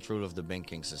fully control of the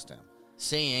banking system.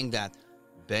 Saying that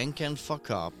bank can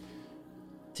fuck up,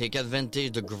 take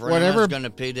advantage, the government's going to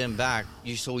pay them back.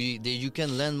 You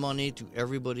can lend money to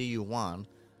everybody you want,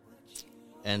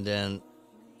 and then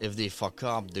if they fuck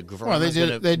up, the government.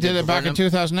 Well, they did it back in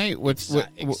 2008 with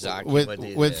Exactly what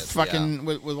they did, fucking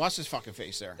with what's his fucking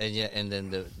face there, and then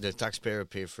the taxpayer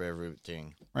pay for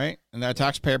everything. right? And the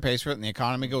taxpayer pays for it, and the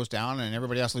economy goes down, and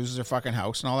everybody else loses their fucking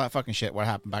house and all that fucking shit. What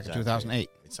happened back in 2008?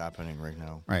 It's happening right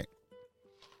now. Right.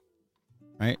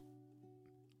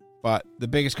 But the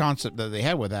biggest concept that they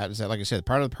had with that is that, like I said,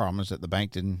 part of the problem is that the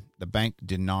bank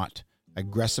did not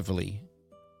aggressively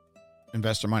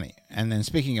invest their money. And then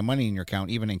speaking of money in your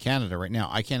account, even in Canada right now,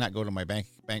 I cannot go to my bank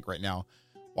right now,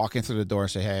 walk in through the door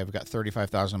and say, hey, I've got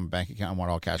 $35,000 in my bank account. I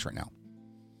want all cash right now.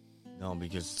 No,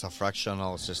 because it's a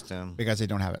fractional system. Because they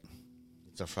don't have it.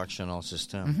 It's a fractional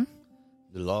system. Mm-hmm.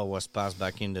 The law was passed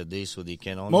back in the day, so they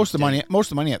can only Most of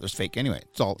the money out there's fake anyway.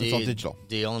 It's all digital.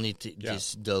 They only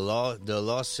the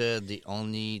law said they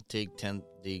only take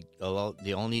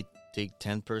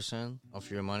 10%.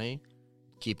 of your money,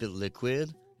 keep it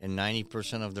liquid, and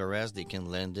 90% of the rest they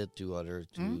can lend it to others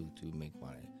to make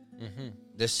money. Mm-hmm.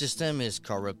 The system is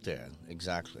corrupted.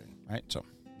 Exactly. Right? So,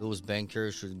 Those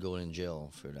bankers should go in jail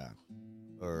for that.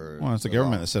 Or well, it's the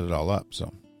government that set it all up.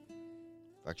 So,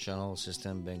 fractional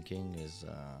system banking is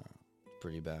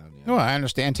pretty bad. Yeah. no, I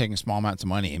understand taking small amounts of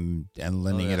money and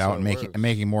lending it that's out how and it making works. and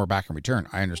making more back in return.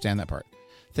 I understand that part.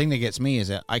 Thing that gets me is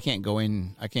that I can't go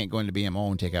into BMO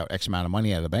and take out X amount of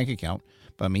money out of the bank account.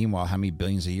 But meanwhile, how many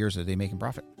billions of years are they making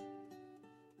profit?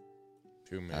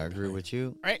 Too many. I agree with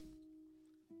you. Right.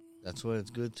 That's why it's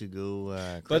good to go.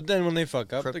 But then when they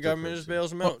fuck up, the government just cryptocurrency. bails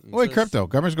them out. and Wait, says- crypto.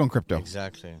 Government's going crypto.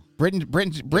 Exactly. Britain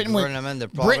went. The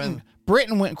problem.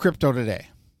 Britain went crypto today.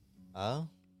 Huh?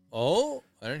 Oh,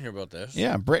 I didn't hear about this.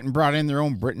 Yeah, Britain brought in their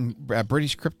own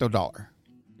British crypto dollar,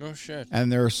 No shit.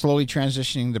 and they're slowly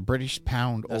transitioning the British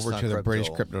pound That's over not to the crypto. British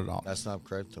crypto dollar. That's not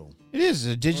crypto. It is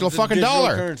a digital It's a fucking digital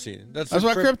dollar. currency. That's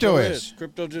what crypto is.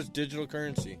 Crypto just digital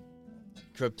currency.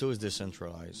 Crypto is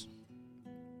decentralized.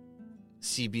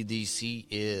 CBDC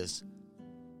is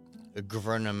a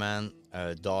government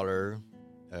dollar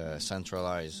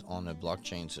centralized on a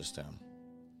blockchain system.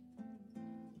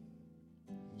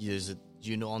 Do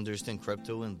you know understand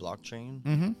crypto and blockchain?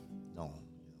 Mm-hmm. No.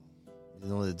 You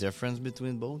know the difference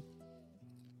between both?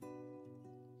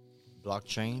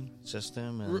 Blockchain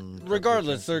system and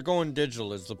Regardless, cryptocurrency? they're going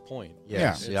digital is the point.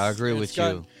 Yes, Yeah. yeah, I agree with you.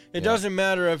 It Yeah. doesn't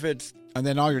matter if it's And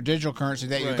then all your digital currency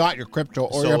that you Right. got, your crypto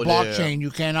or So your the- blockchain,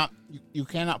 you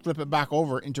cannot flip it back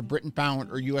over into Britain pound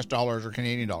or U.S. dollars or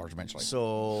Canadian dollars eventually.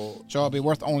 So So it'll be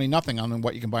worth only nothing on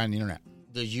what you can buy on the internet.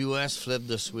 the U.S. flipped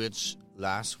the switch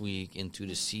last week into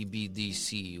the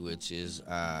CBDC, which is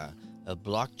a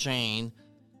blockchain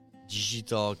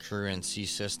digital currency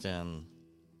system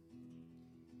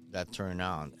that turned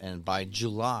on. And by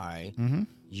July, Mm-hmm.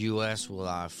 U.S. will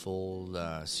have full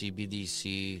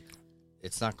CBDC.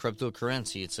 It's not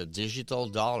cryptocurrency. It's a digital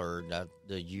dollar that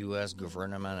the U.S.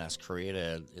 government has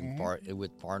created in part. It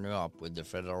would partner up with the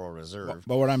Federal Reserve.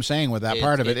 But what I'm saying with that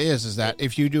part of it is that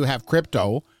if you do have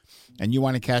crypto and you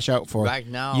want to cash out for Right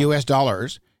now, U.S.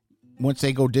 dollars, once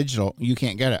they go digital, you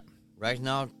can't get it. Right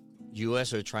now,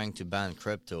 U.S. are trying to ban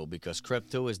crypto because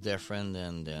crypto is different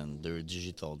than their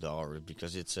digital dollar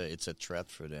because it's a threat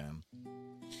for them.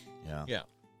 Yeah.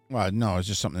 Well, no, it's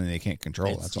just something they can't control.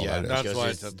 It's- That's all yeah, that is. That's because why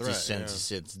it's a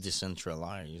threat, It's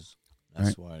decentralized.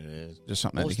 That's why it is. Just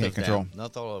something that Most they can't of them, control.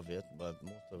 not all of it, but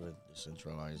most of it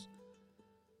decentralized.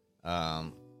 Yeah,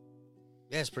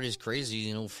 it's pretty crazy.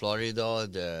 You know, Florida,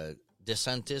 the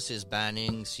DeSantis is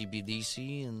banning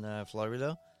CBDC in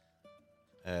Florida.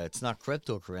 It's not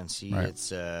cryptocurrency. Right.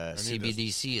 It's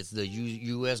CBDC. It's the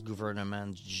U.S.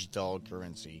 government digital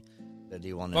currency that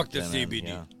they want to fuck the implement. CBD.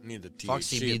 Yeah. I need the THC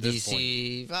Fuck at this point.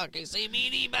 CBDC. Fucking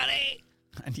CBD, buddy.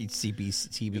 I need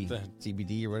Get that.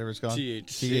 CBD or whatever it's called.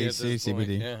 THC at this point,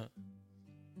 CBD. Yeah.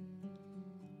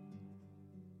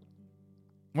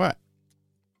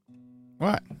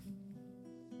 What?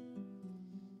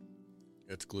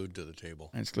 It's glued to the table.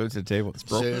 It's glued to the table. It's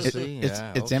broken. Seriously? It's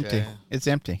Yeah, empty. okay. It's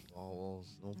empty. Oh, well,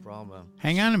 no problem.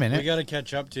 Hang on a We minute. got to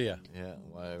catch up to you. Yeah,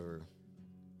 whatever.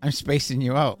 I'm spacing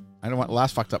you out. I don't want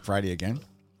last fucked up Friday again.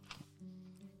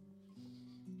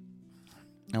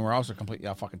 And we're also completely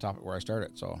off fucking topic where I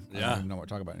started, so I Yeah. don't even know what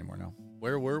to talk about anymore now.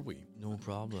 Where were we? No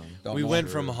problem. Don't We know. went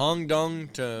from Hong Dong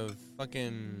to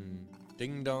fucking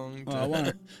Ding Dong.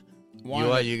 To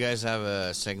You guys have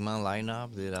a segment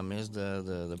lineup? Did I miss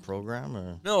the program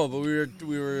or? No, but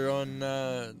we were on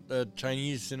the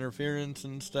Chinese interference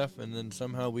and stuff, and then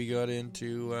somehow we got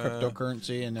into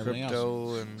cryptocurrency and everything else.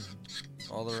 crypto and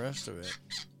all the rest of it.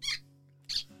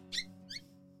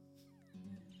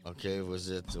 Okay, was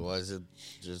it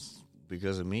just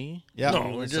because of me? Yeah.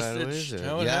 No, we're just Sideways, it's or-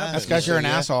 how it Yeah, happens. That's because you're an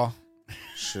Yeah. asshole.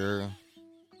 Sure.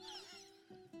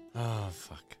 Oh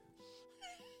fuck.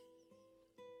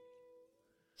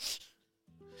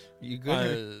 You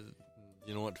good?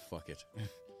 You know what? Fuck it.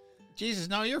 Jesus,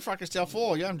 no, you're fucking still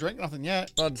full. You haven't drank nothing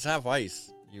yet. Oh, it's half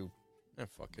ice. You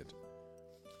Fuck it.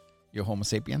 Homo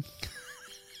sapien.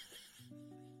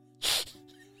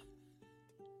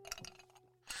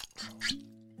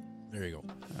 There you go.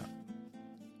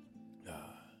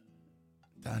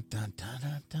 Dun, dun, dun,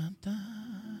 dun, dun,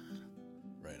 dun.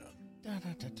 Right on. Dun,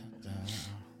 dun, dun, dun,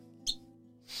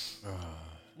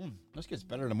 dun. This gets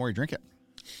better the more you drink it.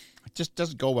 It just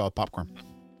doesn't go well with popcorn.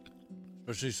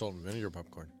 Especially salt and vinegar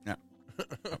popcorn. Yeah.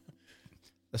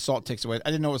 The salt takes away. I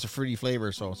didn't know it was a fruity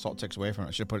flavor, so salt takes away from it.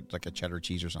 I should have put like a cheddar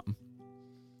cheese or something.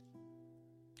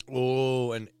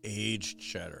 Oh, an aged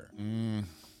cheddar. Mm.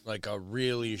 Like a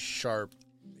really sharp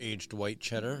aged white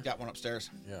cheddar. Got one upstairs.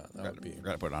 Yeah, that would be.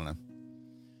 Got to put it on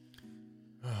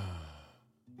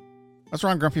What's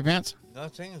wrong, Grumpy Pants?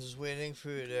 Nothing. I'm just waiting for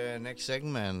the next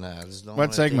segment. Just don't What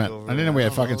wanna segment? take over. I didn't know we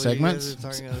had I don't fucking know, you guys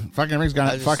segments. are talking- Fucking ring's got I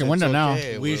a just- fucking it's window now.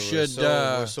 okay. We should,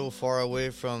 We're so far away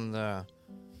from the.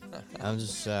 I'm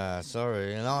just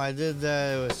sorry. I did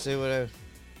say what I.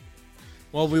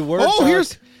 Well, we were.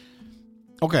 Here's.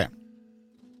 Okay.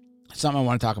 Something I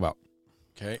want to talk about.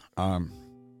 Okay. You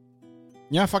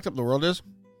know how fucked up the world is?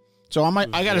 So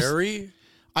I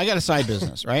got a side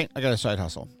business, right? I got a side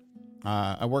hustle.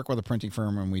 I work with a printing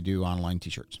firm and we do online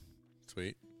t-shirts.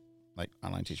 Sweet. Like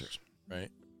online t-shirts. Right.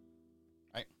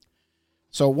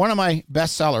 So one of my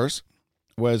best sellers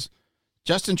was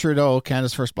Justin Trudeau,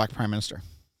 Canada's first black prime minister.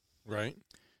 Right.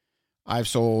 I've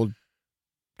sold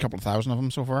a couple of thousand of them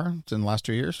so far. It's in the last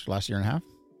 2 years, last year and a half.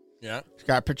 Yeah. It's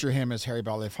got a picture of him as Harry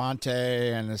Belafonte,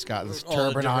 and it's got this All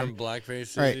turban the on. different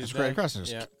blackfaces. Right, he's it's great done. across.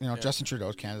 It's, Yeah. Justin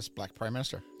Trudeau, Canada's black prime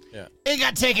minister. Yeah. He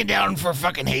got taken down for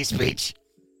fucking hate speech.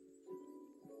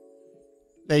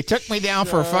 They took me down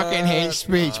for fucking hate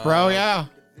speech, bro. Yeah.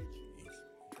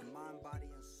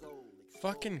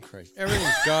 Fucking Christ.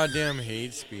 Everything's goddamn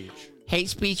hate speech. Hate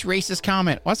speech, racist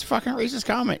comment. What's fucking racist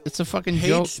comment? It's a fucking Hate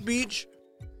joke. speech?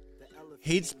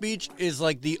 Hate speech is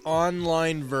like the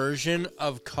online version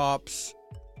of cops'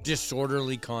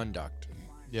 disorderly conduct.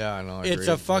 Yeah, I know. It's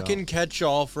a fucking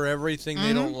catch-all for everything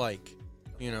they don't like.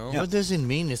 You know? What does it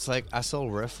mean? It's like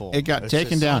assault rifle. It got It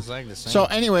taken just down. sounds like the same. So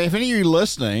anyway, if any of you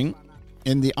listening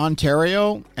in the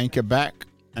Ontario and Quebec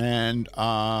and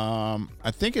I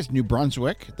think it's New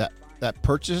Brunswick that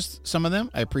purchased some of them,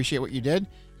 I appreciate what you did.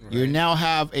 Right. You now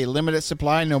have a limited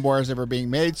supply. No more is ever being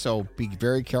made, so be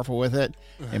very careful with it.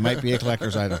 It might be a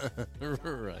collector's item.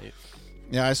 Right.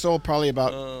 Yeah, I sold probably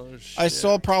about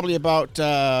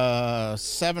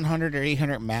 700 or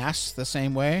 800 masks the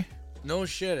same way. No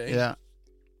shit, eh? Yeah.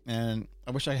 And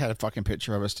I wish I had a fucking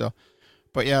picture of it still.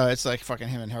 But yeah, it's like fucking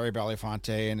him and Harry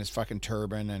Belafonte and his fucking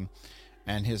turban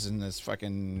and his in this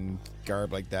fucking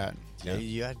garb like that. Yeah,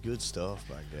 you had good stuff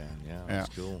back then. Yeah, that's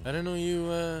cool. I didn't know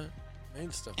you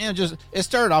made stuff. And it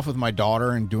started off with my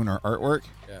daughter and doing her artwork.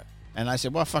 Yeah. And I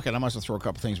said, well, fuck it, I might as well throw a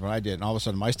couple things when I did. And all of a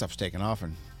sudden, my stuff's taken off.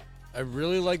 And I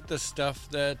really like the stuff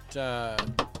that.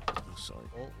 Sorry.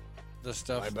 The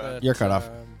stuff that. You're cut off.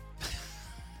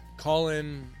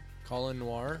 Colin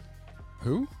Noir.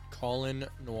 Who? Colin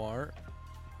Noir.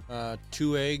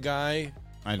 2A guy.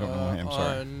 I don't know him.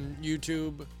 Sorry. On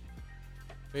YouTube,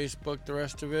 Facebook, the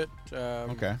rest of it.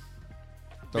 Okay.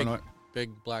 Don't know it. Big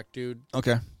black dude.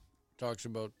 Okay. Talks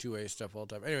about 2A stuff all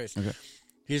the time. Anyways, Okay.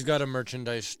 He's got a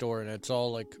merchandise store, and it's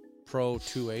all like pro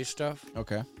 2A stuff.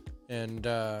 Okay. And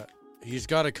he's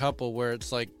got a couple where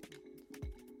it's like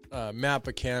map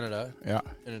of Canada. Yeah.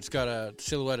 And it's got a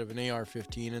silhouette of an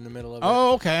AR-15 in the middle of it.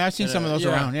 Oh, okay. I've seen And some of those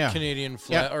around. Yeah. Canadian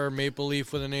flag or maple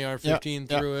leaf with an AR-15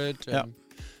 through it. Yeah. And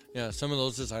yeah, some of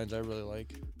those designs I really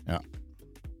like. Yeah.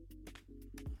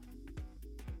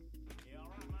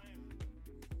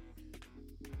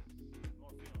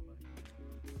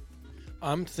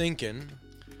 I'm thinking,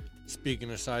 speaking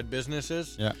of side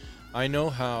businesses, Yeah. I know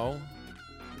how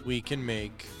we can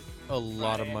make a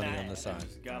lot of money on the side.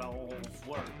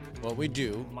 What we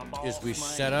do is we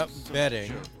set up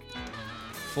betting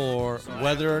for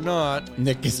whether or not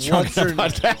Nick is drunk what's on her- the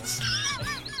podcast.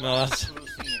 No,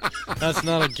 that's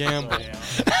not a gamble. What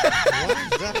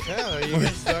is that hell? Are you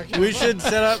guys talking We about? should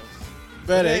set up What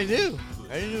did I betting do?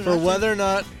 I didn't do for nothing. whether or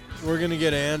not we're gonna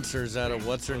get answers out of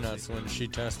what's her nuts when she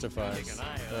testifies.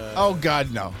 Oh,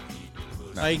 God, no.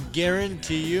 I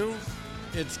guarantee you,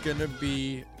 it's gonna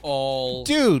be all.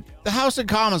 Dude, the House of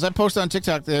Commons, I posted on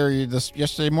TikTok there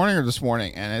yesterday morning or this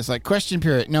morning, and it's like question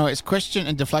period. No, it's question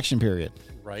and deflection period.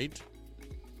 Right.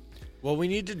 What we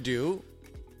need to do,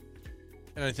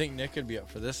 and I think Nick could be up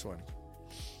for this one.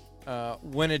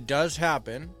 When it does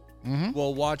happen,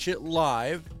 we'll watch it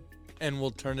live, and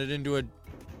we'll turn it into a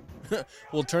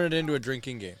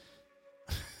drinking game.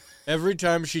 Every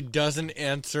time she doesn't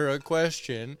answer a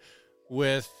question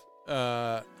with,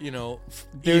 Dude,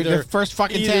 the first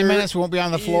fucking 10 minutes won't be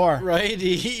on the floor. Right?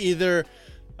 Either,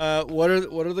 what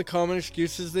are the common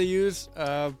excuses they use?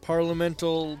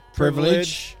 Parliamental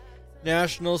privilege,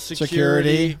 national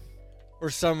security, or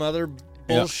some other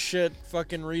bullshit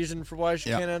fucking reason for why she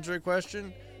can't answer a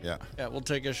question. Yeah. Yeah, we'll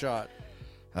take a shot.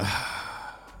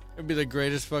 It'd be the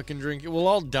greatest fucking drink. We'll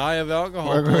all die of alcohol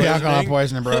We're going to be alcohol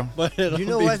poisoning, bro. But it'll You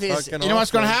know be what is- fucking You know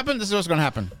what's going to awesome. happen? This is what's going to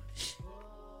happen.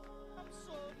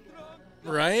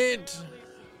 Right?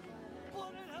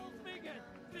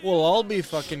 We'll all be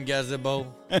fucking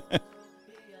gazebo.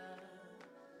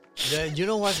 You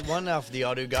know what? One of the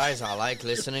other guys I like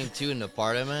listening to in the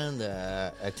parliament,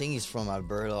 I think he's from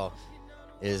Alberta.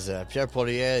 is Pierre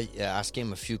Poilievre asked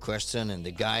him a few questions, and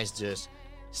the guys just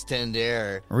stand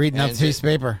there Reading out his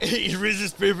paper. He reads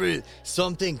his paper.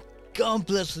 Something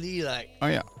completely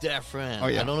different. Oh,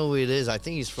 yeah. I don't know who it is. I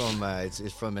think he's from it's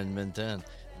from Edmonton.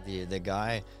 The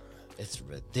guy, it's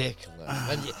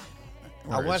ridiculous.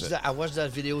 But I watched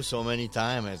that video so many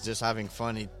times. It's just having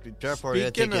fun. Pierre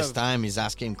Poilievre take his time. He's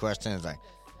asking questions. Like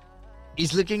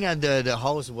he's looking at the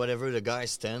house, whatever the guy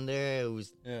stand there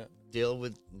who's deal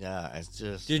with. Yeah, it's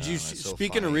just. Did you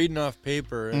speaking of reading off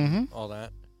paper and all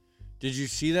that? Did you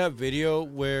see that video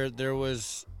where there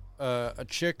was a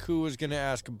chick who was going to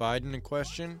ask Biden a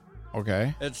question?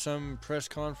 Okay. At some press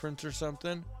conference or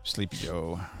something. Sleepy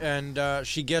Joe. And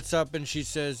she gets up and she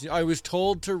says, I was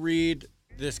told to read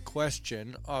this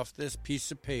question off this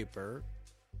piece of paper,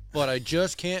 but I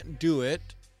just can't do it.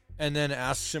 And then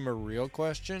asks him a real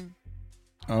question.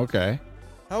 Okay.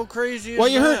 How crazy is well,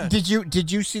 you that? heard?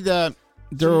 Did you see the?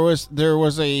 There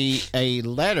was a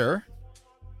letter.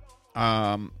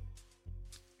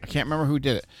 I can't remember who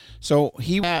did it. So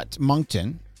he was at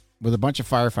Moncton with a bunch of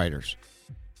firefighters,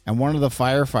 and one of the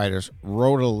firefighters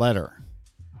wrote a letter.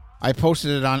 I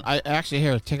posted it on. I actually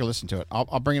here take a listen to it.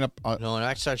 I'll bring it up. No,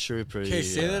 that's actually pretty. Okay,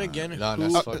 say that again.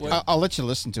 I'll let you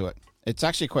listen to it. It's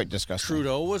actually quite disgusting.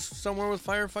 Trudeau was somewhere with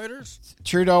firefighters?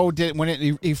 Trudeau did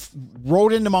when he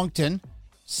rode into Moncton,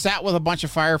 sat with a bunch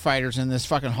of firefighters in this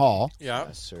fucking hall.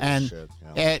 Yeah. And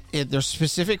there's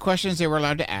specific questions they were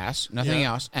allowed to ask, nothing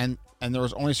else, and there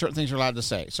was only certain things you're allowed to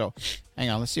say. So,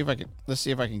 hang on, let's see if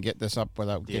I can get this up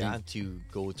without they getting. had to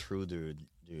go through the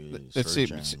let's see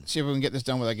if we can get this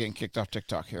done without getting kicked off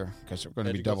TikTok here because we're going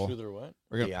to be double. Go through their what?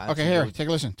 We're gonna, okay, here, take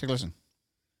a listen.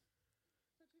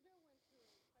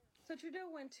 So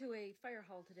Trudeau went to a fire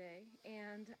hall today,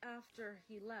 and after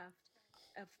he left,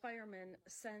 a fireman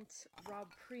sent Rob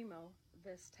Primo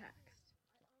this text.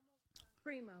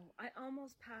 Primo, I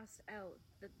almost passed out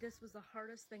that this was the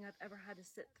hardest thing I've ever had to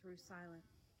sit through silent.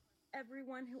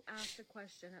 Everyone who asked a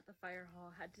question at the fire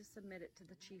hall had to submit it to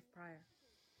the chief prior.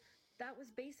 That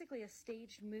was basically a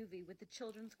staged movie with the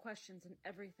children's questions and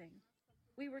everything.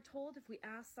 We were told if we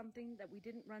asked something that we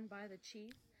didn't run by the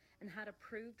chief and had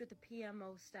approved with the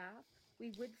PMO staff,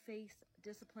 we would face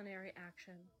disciplinary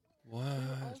action. What? We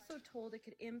were also told it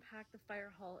could impact the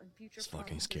fire hall and future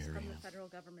promises from the federal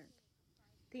government.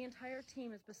 The entire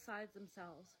team is besides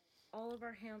themselves. All of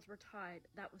our hands were tied.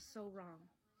 That was so wrong.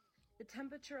 The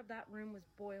temperature of that room was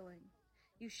boiling.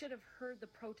 You should have heard the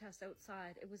protest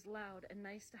outside. It was loud and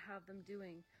nice to have them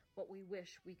doing what we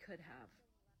wish we could have.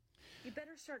 You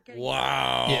better start getting...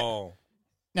 Wow.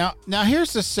 Yeah. Now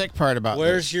here's the sick part about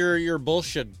Where's this. your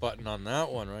bullshit button on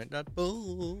that one, right? That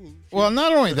bullshit. Well,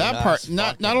 not only that part,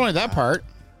 not only that part.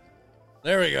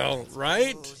 There we go,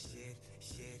 right?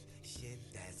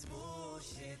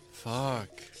 Fuck.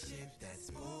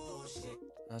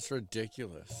 That's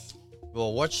ridiculous.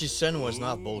 Well, what she said was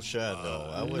not bullshit,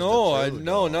 though. That was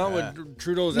not with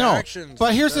Trudeau's actions.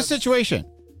 But here's the situation.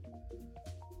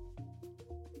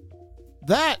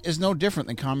 That is no different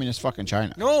than communist fucking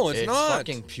China. No, it's not.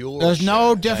 Fucking pure. There's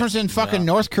no difference in fucking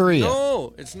North Korea.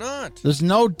 No, it's not. There's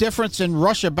no difference in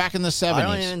Russia back in the 70s. I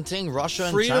don't even think Russia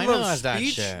and Freedom China of has that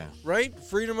speech, shit. right?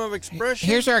 Freedom of expression.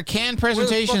 Here's our canned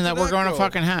presentation that we're going to go?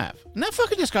 fucking have. Isn't that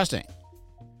fucking disgusting?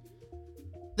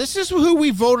 This is who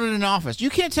we voted in office. You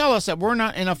can't tell us that we're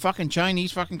not in a fucking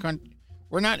Chinese fucking country.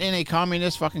 We're not in a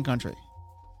communist fucking country.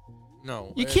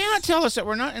 No. You cannot tell us that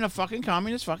we're not in a fucking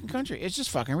communist fucking country. It's just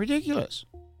fucking ridiculous.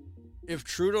 If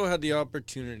Trudeau had the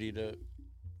opportunity to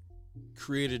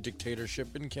create a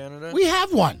dictatorship in Canada, We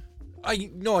have one. I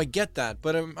get that,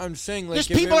 but I'm saying like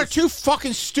Just if people it are was- too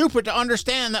fucking stupid to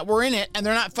understand that we're in it and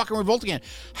they're not fucking revolting it.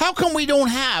 How come we don't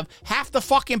have half the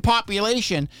fucking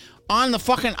population on the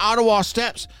fucking Ottawa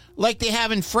steps like they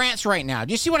have in France right now?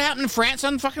 Do you see what happened in France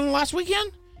on fucking last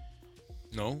weekend?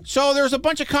 No. So there's a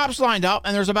bunch of cops lined up,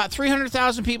 and there's about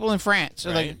 300,000 people in France,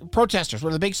 Right. like protesters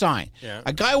with a big sign. Yeah.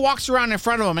 A guy walks around in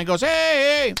front of them and goes,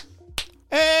 "Hey,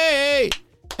 hey, hey,"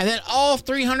 and then all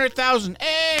 300,000,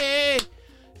 "Hey,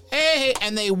 hey,"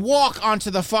 and they walk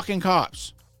onto the fucking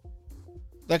cops.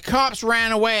 The cops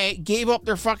ran away, gave up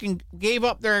their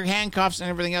handcuffs and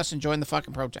everything else, and joined the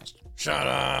fucking protest. Shut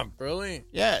up. Really?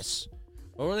 Yes.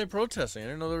 What were they protesting? I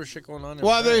didn't know there was shit going on in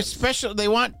Well, France. they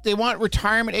want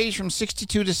retirement age from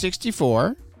 62 to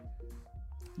 64.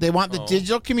 They want the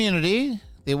digital community.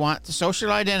 They want the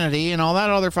social identity and all that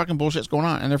other fucking bullshit's going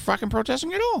on, and they're fucking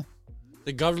protesting it all.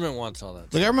 The government wants all that.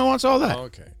 The government wants all that. Oh,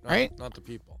 okay. Right? Not the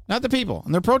people. Not the people,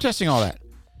 and they're protesting all that.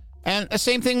 And the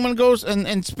same thing when it goes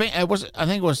in Spain. I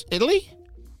think it was Italy.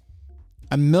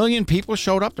 1 million people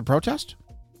showed up to protest,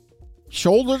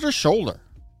 shoulder to shoulder.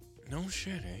 No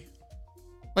shit, eh?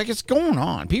 Like, it's going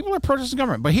on. People are protesting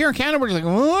government. But here in Canada, we're just like,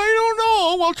 well, I don't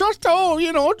know. Well,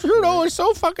 Trudeau, Trudeau is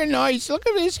so fucking nice. Look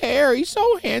at his hair. He's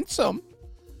so handsome.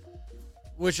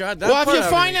 If you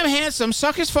find him handsome,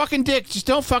 suck his fucking dick. Just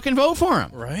don't fucking vote for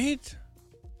him. Right?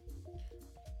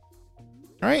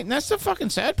 Right? And that's the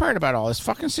fucking sad part about all this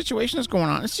fucking situation that's going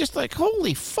on. It's just like,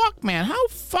 holy fuck, man. How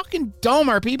fucking dumb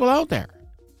are people out there?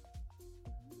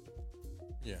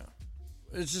 Yeah.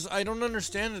 It's just, I don't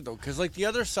understand it, though. Because, like, the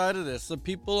other side of this, the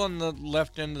people on the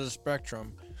left end of the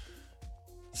spectrum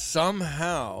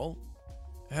somehow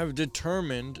have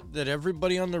determined that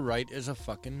everybody on the right is a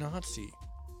fucking Nazi.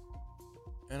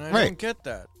 And I don't get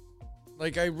that.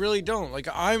 Like, I really don't. Like,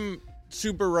 I'm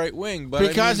super right-wing, but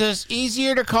because it's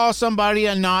easier to call somebody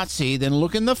a Nazi than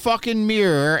look in the fucking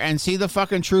mirror and see the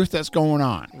fucking truth that's going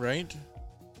on. Right?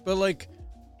 But, like,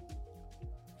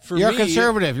 you're a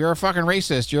conservative. You're a fucking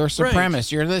racist. You're a supremacist.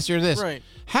 Right. You're this. You're this. Right.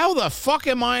 How the fuck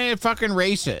am I a fucking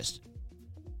racist?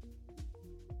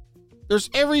 There's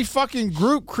every fucking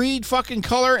group, creed, fucking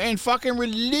color, and fucking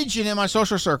religion in my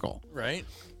social circle. Right.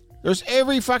 There's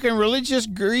every fucking religious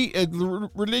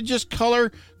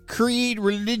color, creed,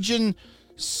 religion,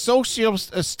 social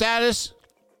status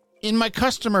in my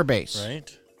customer base.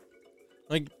 Right.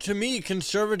 Like, to me,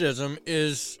 conservatism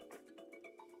is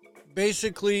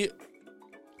basically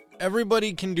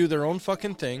everybody can do their own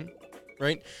fucking thing,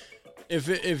 right?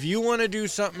 If you want to do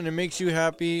something that makes you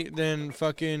happy, then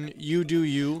fucking you do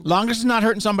you. Long as it's not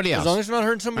hurting somebody else. As long as it's not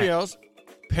hurting somebody else.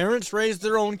 Parents raise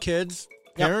their own kids.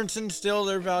 Parents instill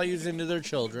their values into their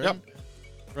children. Yep.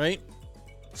 Right?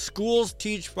 Schools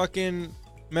teach fucking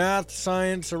math,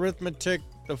 science, arithmetic,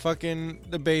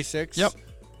 the basics. Yep.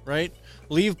 Right?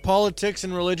 Leave politics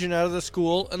and religion out of the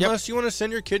school unless you want to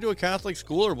send your kid to a Catholic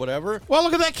school or whatever. Well,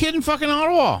 look at that kid in fucking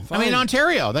Ottawa. Fine. I mean,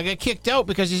 Ontario. They got kicked out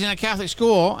because he's in a Catholic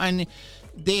school and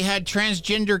they had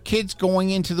transgender kids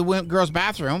going into the girls'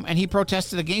 bathroom and he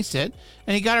protested against it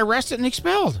and he got arrested and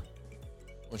expelled.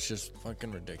 Which is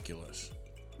fucking ridiculous.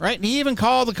 Right? And he even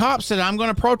called the cops, said, I'm going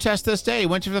to protest this day. He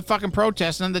went to the fucking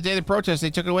protest, and on the day of the protest,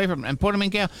 they took it away from him and put him in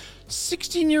jail.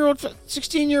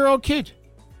 16-year-old kid.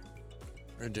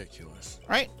 Ridiculous.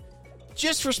 Right?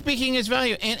 Just for speaking his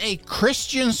value in a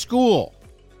Christian school.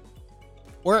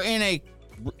 Or in a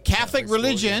Catholic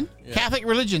religion. School, yeah. Catholic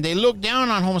religion. They look down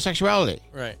on homosexuality.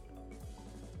 Right.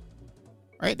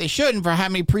 Right? They shouldn't for how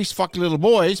many priests fuck little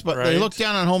boys, but they look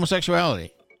down on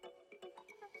homosexuality.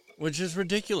 Which is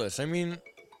ridiculous. I mean,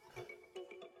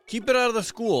 keep it out of the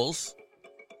schools,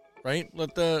 right?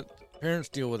 Let the parents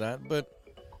deal with that. But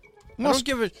I don't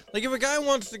give a... Like, if a guy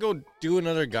wants to go do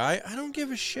another guy, I don't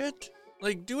give a shit.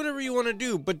 Like, do whatever you want to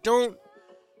do, but don't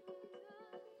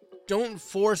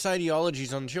force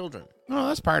ideologies on children. No,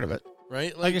 that's part of it.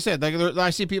 Right? Like I said, I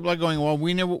see people like going, well,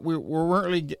 we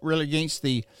weren't really against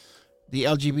the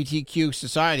LGBTQ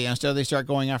society. Instead, they start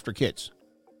going after kids.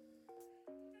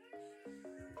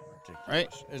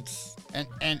 Right? It's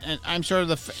and I'm sort of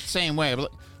the same way.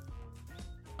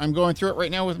 I'm going through it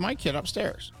right now with my kid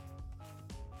upstairs.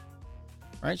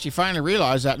 Right? She finally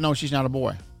realized that, no, she's not a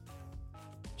boy.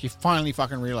 She finally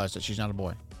fucking realized that she's not a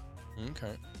boy.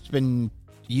 Okay. It's been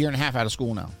a year and a half out of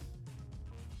school now.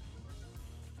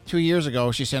 2 years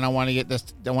ago, she said, I want to get this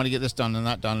done and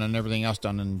that done and everything else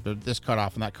done and this cut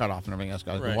off and that cut off and everything else.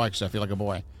 Right. Why? Because I feel like a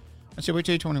boy. I said, wait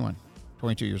till you're 21,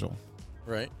 22 years old.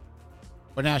 Right.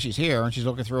 But now she's here and she's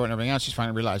looking through it and everything else. She's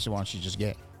finally realized she's just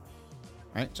gay.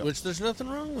 Right? So, which there's nothing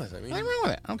wrong with. I mean, nothing wrong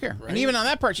with it. I don't care. Right? And even on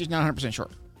that part, she's not 100% sure.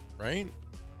 Right.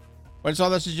 But it's all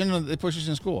this agenda that they push us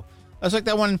in school. That's like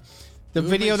that one, the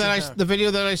video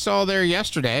that I saw there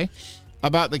yesterday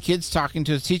about the kids talking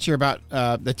to the teacher about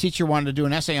the teacher wanted to do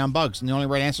an essay on bugs and the only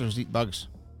right answer was eat bugs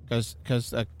because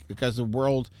the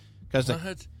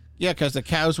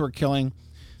cows were killing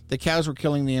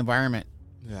the environment.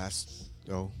 Yes.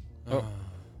 Go. Oh.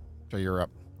 So you're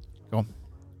up. Go.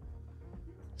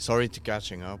 Sorry to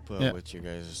catching up with you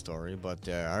guys' story, but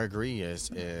I agree.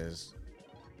 Is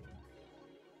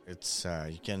it's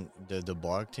you can the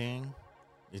bug thing.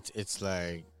 It's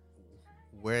like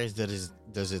where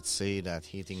does it say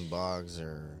that eating bugs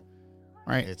or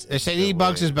right? They say eating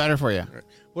bugs is better for you. Right.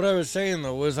 What I was saying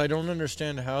though was I don't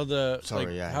understand how the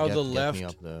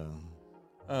left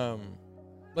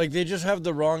like they just have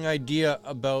the wrong idea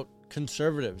about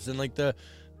conservatives and like the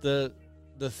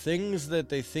things that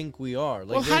they think we are.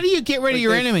 Like, well, how do you get rid of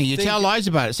your enemy? You tell lies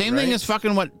about it. Same thing as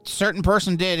fucking what certain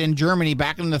person did in Germany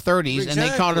back in the 30s, and they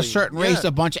called a certain race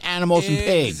a bunch of animals and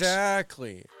pigs.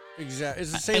 Exactly. It's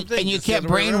the same thing. And you kept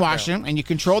brainwashing them, and you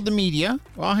controlled the media.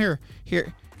 Well, here.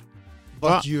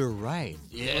 But you're right.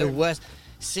 It was.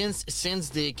 since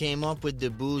they came up with the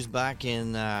booze back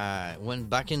in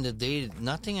back in the day,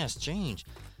 nothing has changed.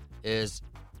 Is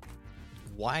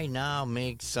why now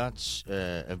make such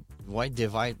why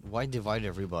divide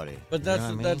everybody? But You know what I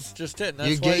mean? that's just it. That's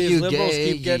You why gay, these you liberals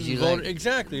gay, keep getting you voted. like-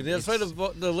 Exactly. That's why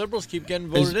the liberals keep getting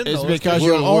voted in. It's though. because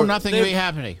we're- you own we're- nothing to be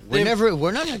happening.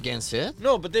 We're not against it.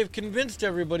 No, but they've convinced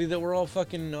everybody that we're all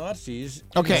fucking Nazis.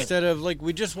 Okay. Instead of like,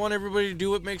 we just want everybody to do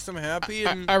what makes them happy.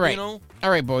 And All right. you know, All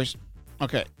right, boys.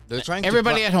 Okay. They're trying to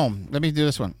Everybody at home. Let me do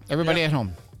this one. Everybody Yeah. at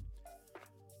home.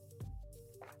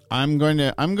 I'm going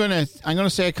to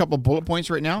say a couple bullet points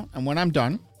right now, and when I'm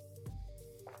done,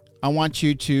 I want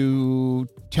you to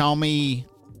tell me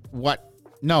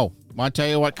I'll tell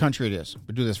you what country it is.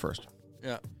 But do this first.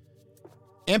 yeah,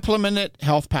 Implemented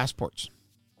health passports.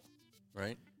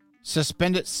 right.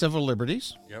 Suspended civil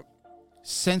liberties. Yep,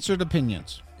 Censored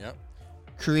opinions. yep,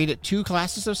 Created two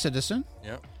classes of citizen.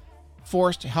 yep,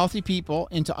 Forced healthy people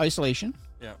into isolation.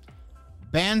 yep,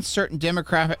 Banned certain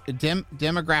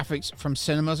demographics from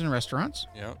cinemas and restaurants.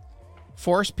 yep,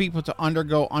 Forced people to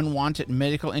undergo unwanted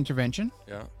medical intervention.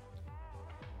 yep,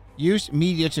 Used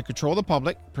media to control the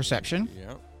public perception.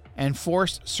 yep. And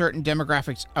forced certain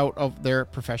demographics out of their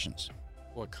professions.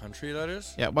 What country that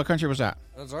is? Yeah, what country was that?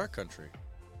 That's our country.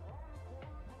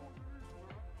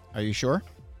 Are you sure?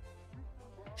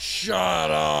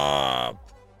 Shut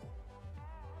up!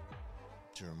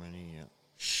 Germany. Yeah.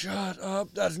 Shut up!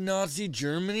 That's Nazi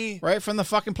Germany. Right from the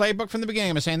fucking playbook from the beginning.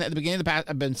 I've been saying that at the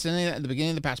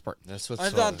beginning of the passport. That's what I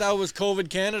thought that was COVID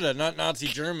Canada, not Nazi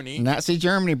Germany. Nazi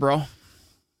Germany, bro.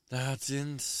 That's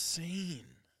insane.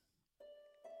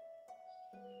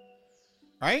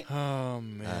 Right? Oh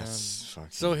man. That's fucking.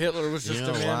 So Hitler was just You a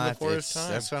know man what? before his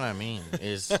time. That's what I mean.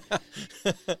 Is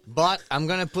but I'm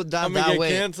gonna put that I'm gonna that get way.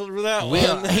 canceled for that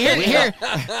Will, one. Here.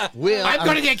 Will, I'm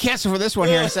going to get canceled for this one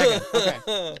here in a second.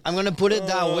 Okay. I'm gonna put it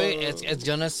that way.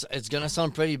 It's gonna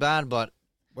sound pretty bad, but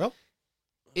Well,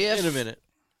 if In a minute.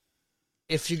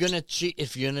 if you're gonna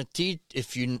if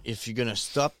you're gonna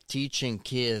stop teaching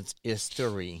kids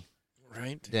history,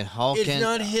 Right? then how It's can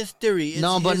not history. It's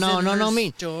No, but his no, and no, her no,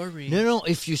 me. story. No,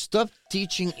 if you stop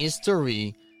teaching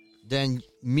history, then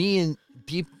me and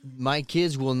my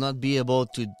kids will not be able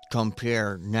to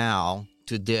compare now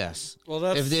to this. Well,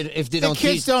 that's If they the don't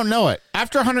kids teach, don't know it.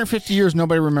 After 150 years,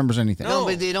 nobody remembers anything. no,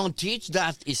 but they don't teach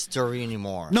that history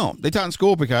anymore. No, they taught in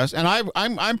school because, and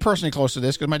I'm personally close to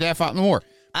this because my dad fought in the war.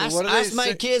 Ask, what do they ask my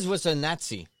say- kids what's a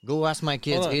Nazi. Go ask my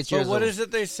kids. Hold on. 8 But years what old. is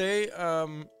it they say?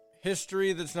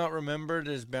 History that's not remembered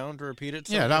is bound to repeat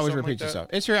itself. Yeah, it or always something repeats like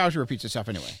itself. History always repeats itself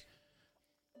anyway.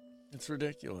 that? It's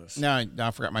ridiculous. No,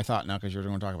 I forgot my thought now because you were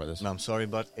going to talk about this. No, I'm sorry,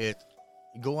 but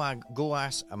go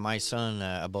ask my son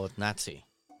about Nazi,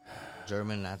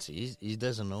 German Nazi. He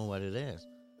doesn't know what it is,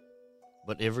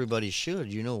 but everybody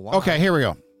should. You know why? Okay, here we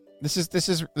go. This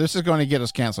is going to get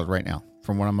us canceled right now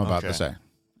from what I'm about to Okay. say.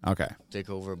 Okay, Take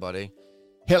over, buddy.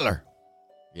 Hitler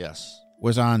Yes.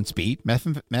 was on speed,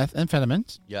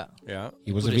 methamphetamines. Yeah. Yeah.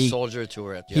 He was Put a a vegan. soldier to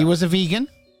it. Yeah. He was a vegan,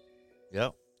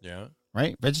 Yep. Yeah.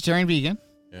 right? Vegetarian vegan,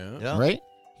 Yeah. Yeah. right?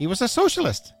 He was a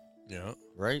socialist, Yeah.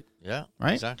 Right. Yeah.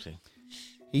 Right? Exactly.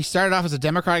 He started off as a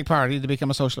Democratic Party to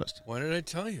become a socialist Why did I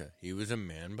tell you? He was a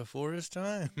man before his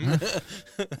time.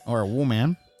 or a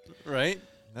woman. Right?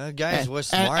 That guy was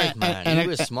smart, man. He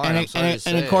was smart. I'm sorry to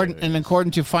say.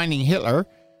 According to finding Hitler,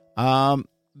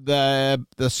 the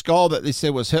skull that they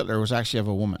said was Hitler was actually of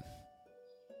a woman.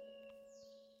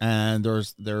 And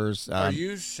there's Are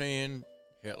you saying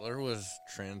Hitler was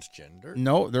transgender?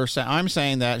 no, I'm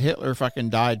saying that Hitler fucking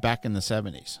died back in the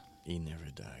 70s. He never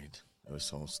died. It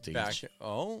was all staged.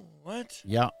 Oh, what?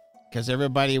 Yeah, because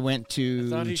everybody went I to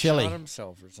thought he Chile. shot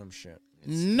himself or some shit.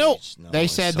 No, staged. No, they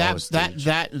it's said all that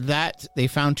staged. they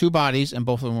found two bodies and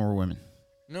both of them were women.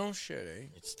 No shit, eh?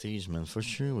 It's staged, man. For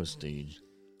sure it was staged.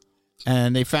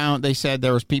 And they said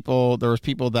there was people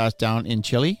that's down in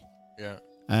Chile Yeah.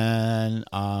 and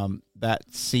that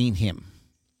seen him.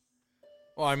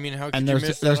 Well, I mean, how could And you there's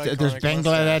miss there's that there's iconic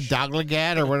Bangladesh, mustache?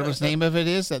 Daglagad, or whatever the name of it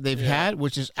is that they've had,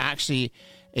 which is actually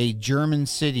a German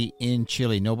city in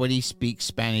Chile. Nobody speaks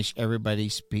Spanish. Everybody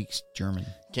speaks German.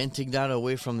 Can't take that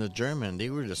away from the German. They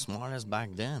were the smartest back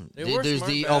then. They were There's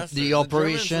smart the bastards. the Germans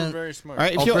operation were very smart. All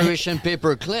right, if you- Operation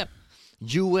Paperclip.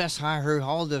 U.S. hired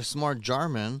all the smart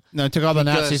German. No, it took all the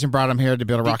Because- Nazis and brought them here to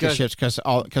build rocket because- ships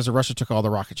because Russia took all the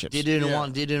rocket ships. They didn't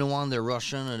want the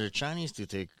Russian or the Chinese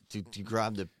to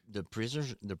grab The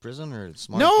prisoner.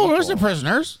 Smart No, people. it was the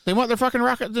prisoners. They want their fucking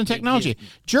rockets and technology.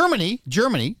 Germany,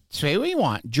 say what you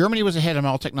want. Germany was ahead of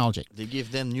all technology. They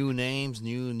give them new names,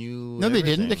 new. No, they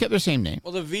didn't. They kept their same name.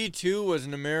 Well, the V2 was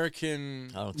an American.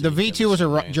 The V2 was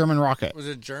a German rocket. Was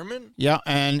it German? Yeah,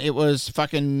 and it was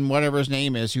fucking whatever his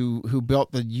name is who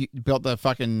built the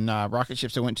fucking rocket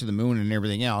ships that went to the moon and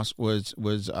everything else was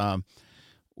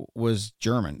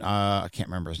German. I can't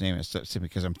remember his name. It's simply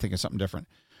because I'm thinking something different.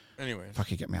 Anyway, fuck,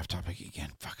 you get me off topic again.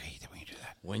 Fuck, I hate it when you do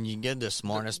that. When you get the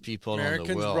smartest people Americans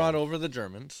on the world, brought over the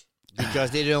Germans because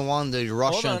they didn't want the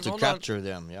Russians to capture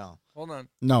them. Yeah. Hold on.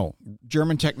 No,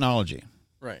 German technology.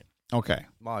 Right. Okay.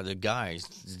 Wow, the guys,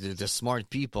 the smart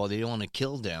people, they don't want to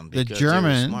kill them. The Because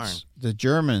they're smart. The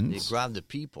Germans. They grab the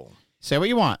people. Say what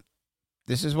you want.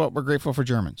 This is what we're grateful for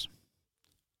Germans.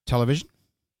 Television,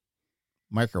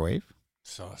 microwave,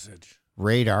 sausage,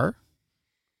 radar,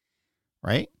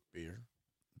 right?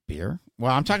 Beer.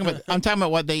 Well, I'm talking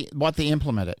about what they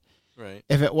implemented. Right.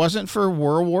 If it wasn't for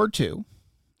World War II,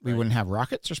 we wouldn't have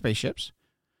rockets or spaceships.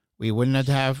 We wouldn't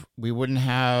have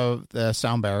the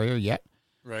sound barrier yet.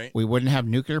 Right. We wouldn't have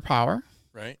nuclear power.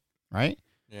 Right. Right.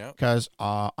 Yeah. Because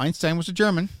Einstein was a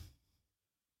German.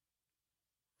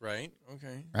 Right.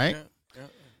 Okay. Right.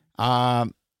 Yeah.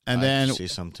 And then say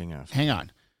something else. Hang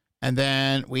on. And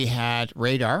then we had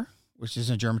radar, which is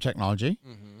a German technology.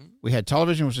 Mm-hmm. We had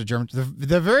television, which was German.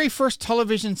 The very first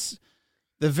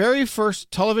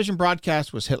television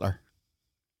broadcast was Hitler.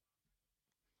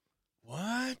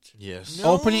 What? Yes.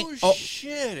 No Opening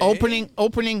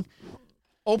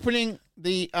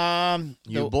the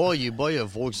You buy a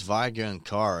Volkswagen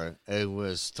car. It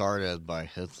was started by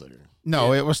Hitler.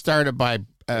 No, it was started by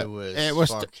started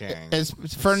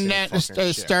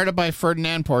by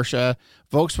Ferdinand Porsche.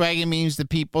 Volkswagen means the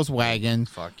people's wagon.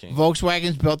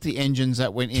 Volkswagens built the engines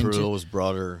that went into Trudeau's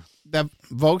brother. The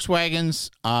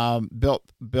Volkswagens built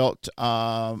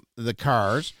the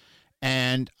cars,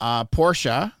 and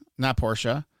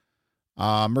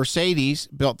Mercedes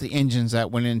built the engines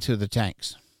that went into the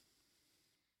tanks.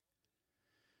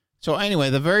 So anyway,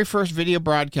 the very first video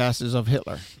broadcast is of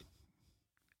Hitler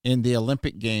in the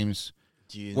Olympic Games,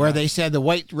 where they said the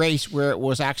white race, where it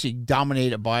was actually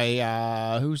dominated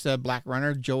by who's the black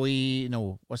runner? Joey?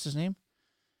 No, what's his name?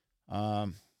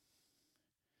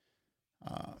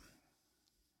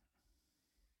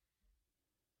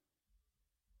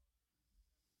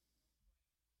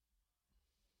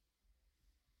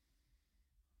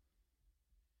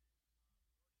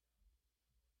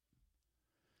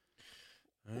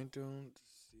 I don't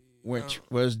see. Which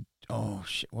was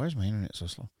shit? Why is my internet so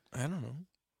slow? I don't know.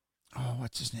 Oh,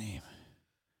 what's his name?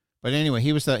 But anyway,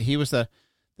 he was the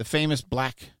famous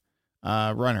black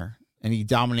runner, and he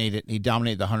dominated the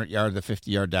 100-yard, the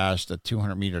 50-yard dash, the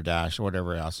 200-meter dash, or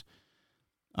whatever else.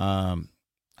 I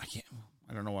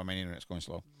don't know why my internet's going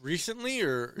slow. Recently,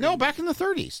 or no, back in the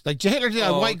 30s. Like Hitler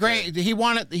did white gray. He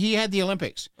wanted. He had the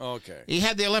Olympics. Okay. He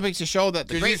had the Olympics to show that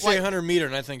the great. You say 100-meter,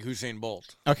 and I think Usain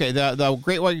Bolt. Okay, the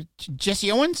great white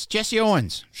Jesse Owens.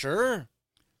 Sure,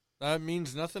 that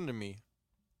means nothing to me.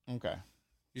 Okay.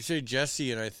 You say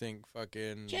Jesse, and I think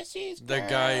fucking Jesse's the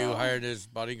guy who hired his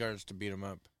bodyguards to beat him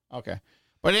up. Okay,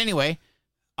 but anyway,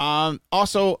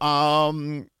 also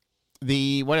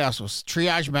the what else was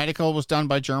Triage Medical was done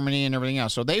by Germany and everything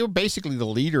else. So they were basically the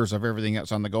leaders of everything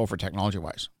that's on the go for technology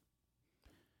wise.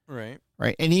 Right.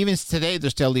 Right. And even today they're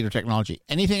still leader technology.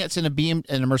 Anything that's in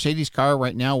a Mercedes car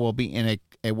right now will be in a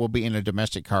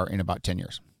domestic car in about 10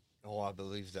 years. Oh, I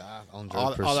believe that.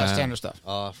 100%. All that standard stuff.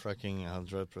 Freaking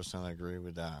 100% agree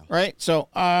with that. Right. So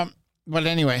but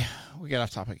anyway, we get off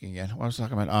topic again. What was I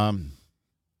talking about?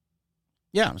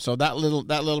 Yeah, so that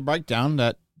little breakdown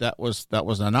that was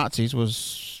the Nazis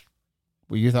was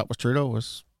what you thought was Trudeau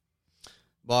was.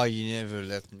 Well, you never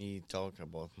let me talk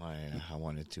about I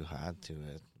wanted to add to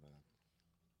it.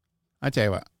 I tell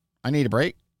you what, I need a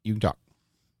break. You can talk.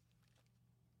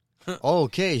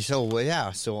 Okay, so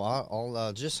yeah, so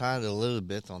I'll just add a little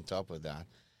bit on top of that.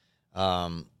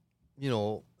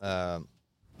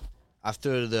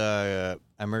 After the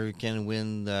American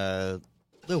win the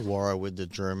war with the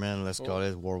German, let's call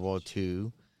it World War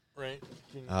II. Right.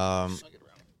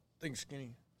 Think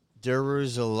skinny. There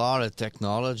was a lot of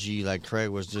technology, like Craig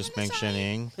was just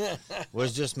mentioning. A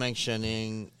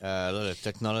lot of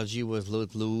technology was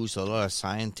let loose. A lot of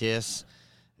scientists,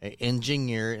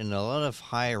 engineer, and a lot of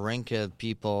high-ranked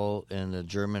people in the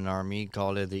German army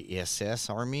called it the SS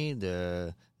army,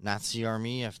 the Nazi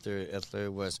army. After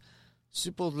Hitler was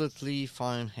supposedly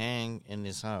found hanged in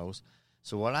his house.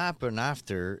 So what happened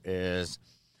after is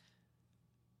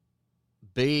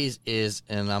base is,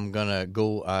 and I'm gonna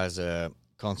go as a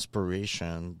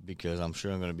conspiration, because I'm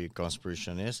sure I'm going to be a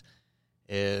conspirationist,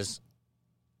 is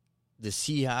the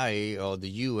CIA or the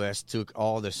U.S. took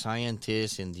all the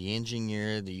scientists and the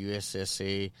engineer, the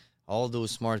USSA, all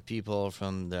those smart people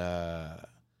from the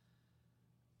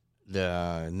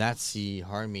Nazi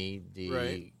army.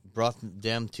 They brought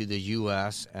them to the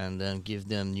U.S. and then give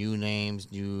them new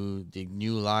names,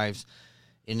 new lives,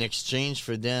 in exchange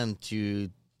for them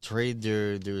to trade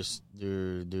their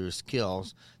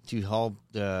skills to help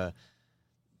the.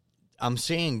 I'm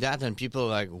saying that, and people are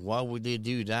like, why would they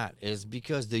do that? It's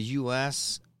because the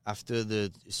U.S. after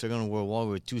the Second World War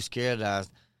were too scared that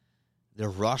the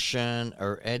Russian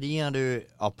or any other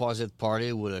opposite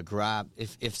party would have grabbed.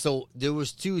 If so, there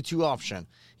was two options.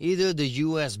 Either the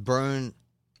U.S.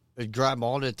 grab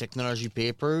all the technology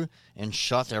paper and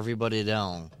shut everybody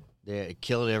down. They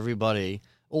killed everybody.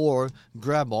 Or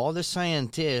grab all the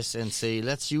scientists and say,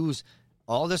 let's use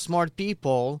all the smart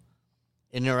people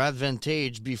in their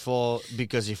advantage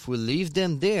because if we leave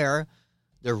them there,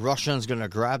 the Russians going to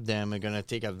grab them and going to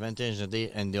take advantage of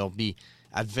it, and they'll be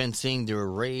advancing their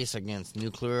race against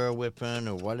nuclear weapon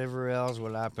or whatever else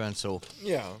will happen. So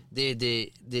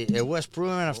it was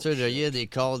proven after the year they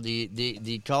called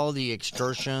the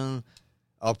excursion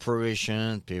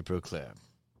operation paperclip.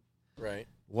 Right.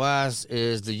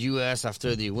 Is the U.S.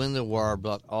 after they win the war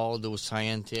brought all those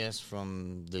scientists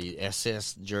from the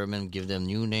SS German, give them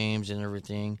new names and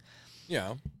everything.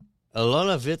 Yeah. A lot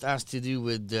of it has to do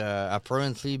with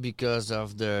apparently because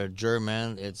of the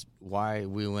German. It's why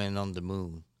we went on the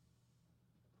moon.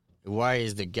 Why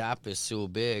is the gap is so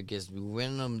big? Is we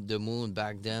went on the moon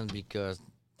back then because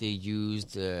they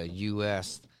used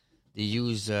U.S. They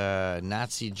used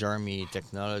Nazi Germany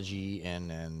technology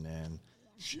and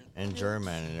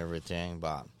German and everything,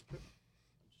 but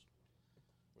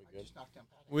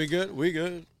we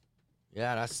good.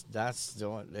 Yeah, that's the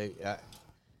one.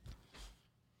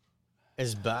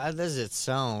 As bad as it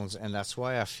sounds, and that's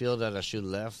why I feel that I should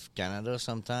left Canada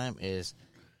sometime. Is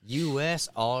U.S.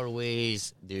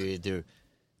 always they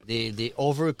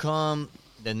overcome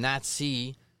the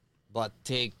Nazi, but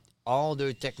take all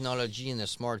their technology and the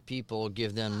smart people,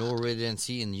 give them no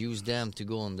redundancy, and use them to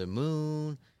go on the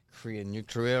moon. Create a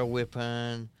nuclear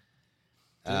weapon.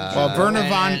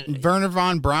 Werner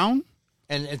von Braun.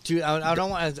 And I don't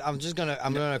want.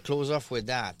 I'm gonna close off with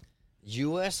that.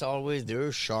 U.S. always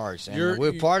they're sharks, and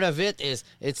we're part of it.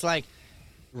 It's like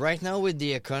right now with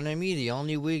the economy, the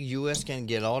only way U.S. can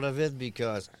get out of it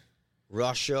because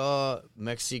Russia,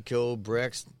 Mexico,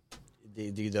 BRICS,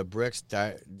 the BRICS,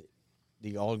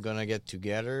 they all gonna get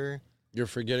together. You're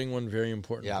forgetting one very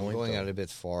important point. Yeah, I'm going a little bit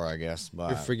far, I guess. But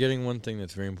you're forgetting one thing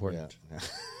that's very important. Yeah.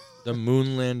 The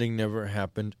moon landing never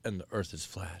happened, and the Earth is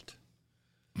flat.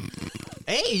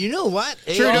 Hey, you know what?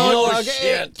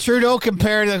 Trudeau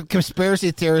compared the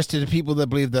conspiracy theorists to the people that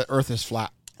believe the Earth is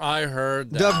flat. I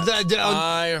heard that.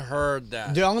 I heard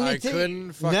that. The only I thing,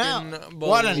 couldn't fucking believe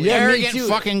what an arrogant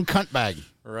fucking cuntbag.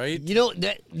 Right? You know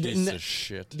that piece of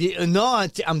shit.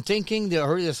 I'm thinking the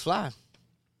Earth is flat.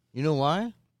 You know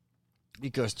why?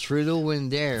 Because Trudeau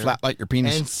went there flat like your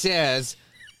penis and says,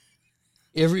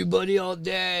 everybody out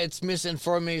there, it's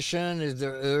misinformation, is the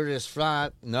Earth is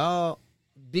flat. No,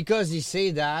 because he say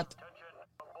that,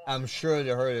 I'm sure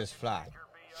the Earth is flat.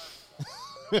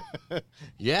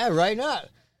 Yeah, right now.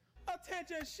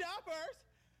 Attention shoppers,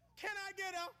 can I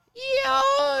get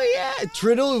a... Yeah.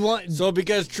 Trudeau want. So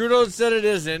because Trudeau said it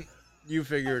isn't, you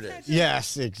figure it is.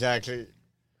 Yes, exactly.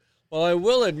 Well, I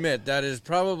will admit that is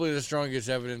probably the strongest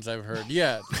evidence I've heard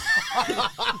yet.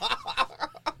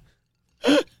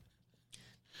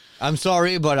 I'm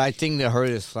sorry, but I think the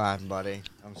Earth is flat, buddy.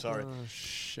 I'm sorry. Oh,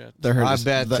 shit. I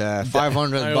bet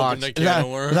 $500 bucks.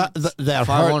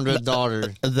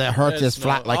 $500. The Earth is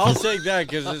flat like I'll his... take that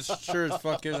because it's sure as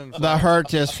fuck isn't flat. The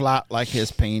Earth is flat like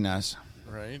his penis.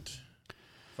 Right?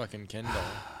 Fucking Kendall.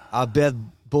 I bet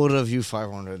both of you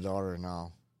 $500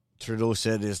 now. Trudeau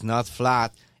said it's not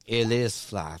flat. It is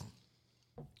flat.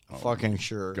 Fucking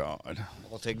sure. God.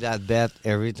 I'll take that bet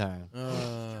every time.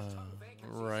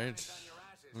 Right.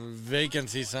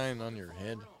 Vacancy sign on your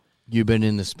head. You been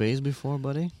in the space before,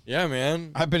 buddy? Yeah,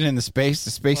 man. I've been in the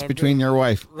space between your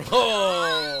wife.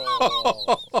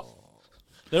 Oh.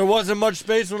 There wasn't much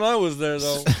space when I was there,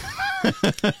 though.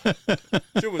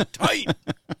 It was tight.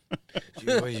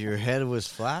 Your head was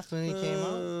flat when he came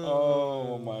out?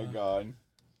 Oh, my God.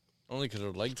 Only because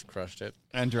her legs crushed it.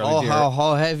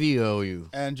 How heavy are you?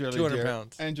 200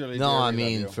 pounds. No, I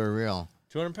mean, for real.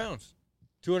 200 pounds.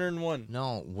 201.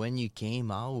 No, when you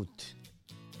came out.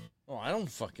 Oh, I don't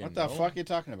fucking know. What the fuck are you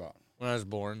talking about? When I was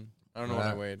born. I don't know what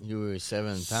I weighed. You were 7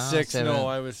 pounds? 6, seven. no,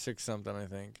 I was 6 something, I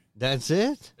think. That's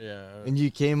it? Yeah. And you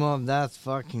came off that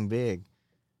fucking big.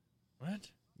 What?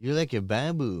 You're like a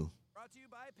bamboo.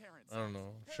 I don't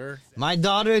know. Sure. My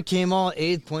daughter came out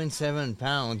 8.7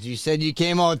 pounds. You said you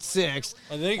came out 6.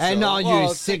 I think and so. now Well,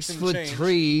 you're it's 6 and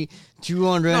 6'3", No,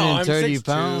 230 I'm 6'2"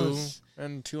 pounds.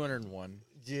 and 201.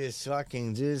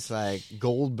 Just like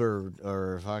Goldberg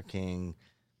or fucking.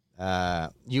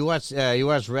 You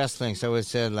watch wrestling, so it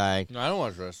said like. No, I don't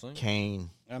watch wrestling. Kane.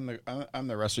 I'm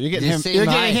the wrestler. You're getting Just him. say You're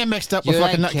Mike. getting him mixed up with You're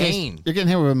fucking like nutcase. Kane. You're getting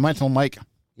him with mental Mike.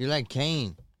 You're like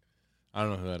Kane. I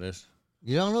don't know who that is.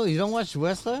 You don't know? You don't watch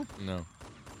wrestler? No. No.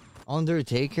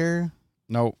 Undertaker?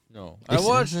 No.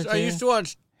 I used to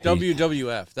watch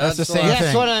WWF. That's the same thing.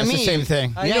 That's what I mean. That's the same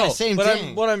thing. I Yeah, know, same but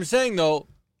thing. what I'm saying, though,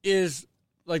 is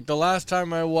like the last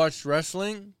time I watched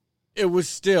wrestling, it was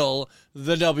still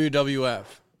the WWF.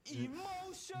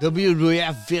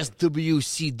 WWF vs.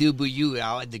 WCW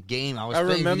out at the game. I was I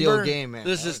playing remember. video game, man.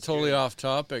 This is totally off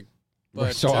topic. We're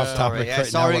But, so off topic. Yeah, right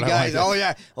sorry, now, but I guys. like it. Oh,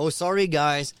 yeah. Oh, sorry,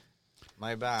 guys.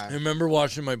 My I bad. remember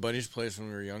watching my buddy's place when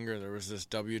we were younger. There was this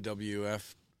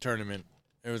WWF tournament.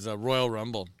 It was a Royal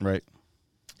Rumble. Right.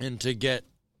 And to get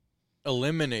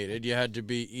eliminated, you had to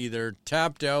be either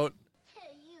tapped out,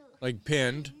 like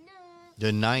pinned,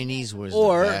 The 90s was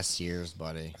Or- the best years,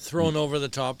 buddy. thrown over the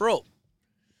top rope.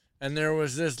 And there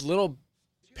was this little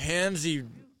pansy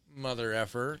mother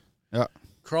effer, Yeah.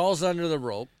 crawls under the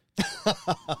rope,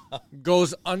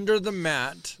 goes under the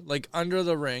mat, like under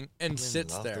the ring, and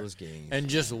sits love there those games, and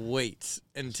just waits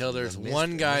until there's missed-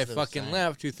 one I guy missed those fucking times.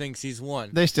 left who thinks he's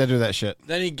won. They still do that shit.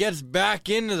 Then he gets back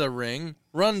into the ring,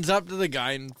 runs up to the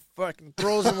guy, and fucking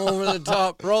throws him over the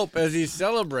top rope as he's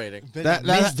celebrating.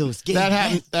 Miss those games.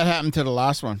 That happened to the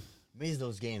last one. Miss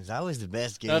those games. That was the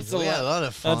best games. That's the We had a lot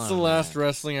of fun. That's the last man.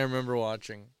 wrestling I remember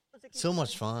watching. So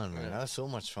much fun, man. That was so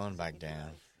much fun back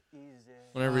then.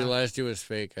 When I realized it was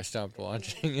fake, I stopped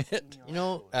watching it. You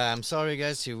know, I'm sorry,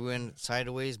 guys, if we went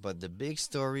sideways, but the big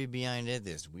story behind it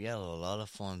is we had a lot of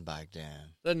fun back then.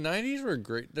 The 90s were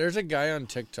great. There's a guy on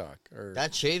TikTok.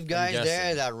 That shaved guy guessing.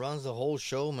 there that runs the whole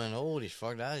show, man. Holy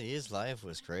fuck, his life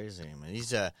was crazy, man.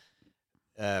 He's a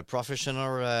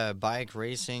professional bike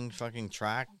racing fucking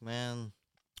track, man.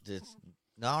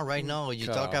 Right now, you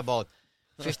talk about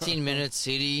 15-minute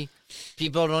city.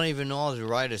 People don't even know how to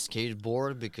ride a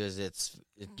skateboard because it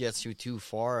gets you too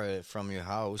far from your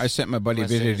house. I sent my buddy a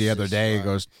Unless video it's the other just, day. He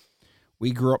goes,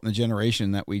 "We grew up in the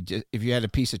generation that if you had a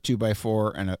piece of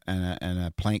 2x4 and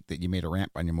a plank that you made a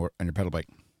ramp on your pedal bike."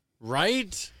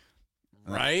 Right?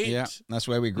 Right? Yeah, that's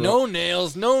why we grew No up.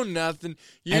 nails, no nothing.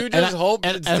 You And just I- hope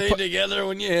and- it and I stayed put- together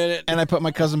when you hit it. And I put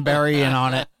my cousin Barry in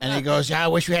on it, and he goes, "Yeah, I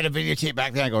wish we had a videotape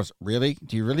back then." I goes, "Really?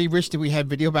 Do you really wish that we had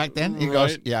video back then?" He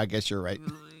goes, Right. "Yeah, I guess you're right."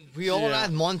 We all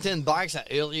had mountain bikes at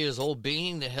 8 years old,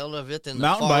 beating the hell of it in the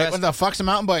Mountain forest. bike? What the fuck's a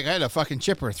mountain bike? I had a fucking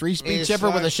chipper, 3-speed It's chipper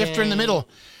with a shifter in the fucking- middle.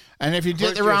 And if you did it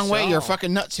Hurt the wrong way, your yourself.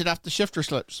 fucking nuts hit off the shifter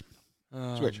slips.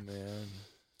 Oh, Switch. man.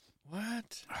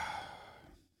 What?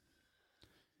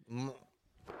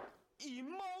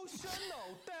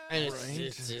 And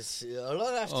it's a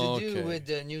lot has to do with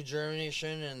the new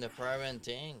generation and the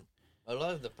parenting. A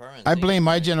lot of the parenting. I blame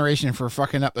my generation for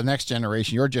fucking up the next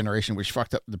generation, your generation, which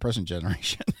fucked up the present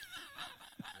generation.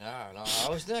 No, I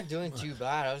was not doing too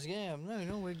bad. I was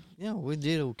we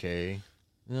did okay.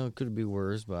 It could be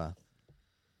worse, but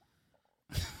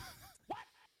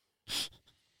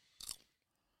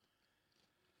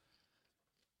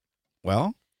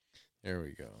Well, There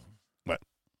we go. What?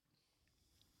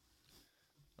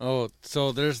 Oh,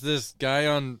 so there's this guy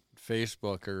on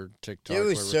Facebook or TikTok. It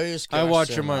was whatever. serious I watch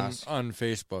question him on, last- on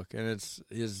Facebook, and it's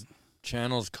his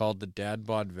channel's called the Dad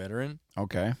Bod Veteran,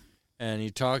 okay. and he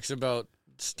talks about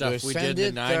stuff we Send did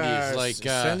in the 90s, like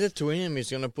send it to him. He's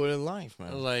gonna put it live,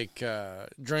 man. like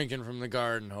drinking from the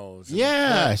garden hose. and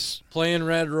Yes. playing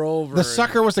Red Rover. The and-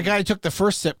 sucker was the guy who took the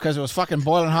first sip because it was fucking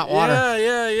boiling hot water.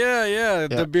 Yeah.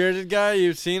 The bearded guy,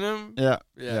 you've seen him? Yeah.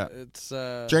 Yeah. It's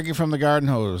Drinking from the garden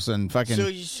hose and fucking.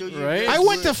 Right? I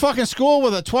went to fucking school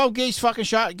with a 12 gauge fucking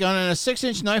shotgun and a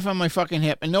 6-inch knife on my fucking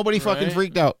hip, and nobody fucking Right.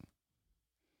 freaked out.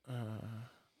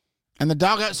 And the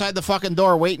dog outside the fucking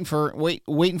door waiting for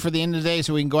the end of the day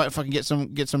so we can go out and fucking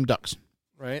get some ducks.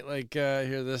 Right? Like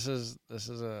here, this is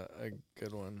a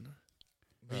good one.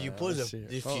 You put let's the, see here.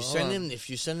 if Hold- you hold send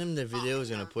on. him the video, he's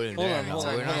gonna put it Hold there. on, hold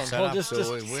on, We're hold not on. set Hold- up, just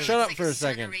we're- shut up for a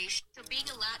second. So being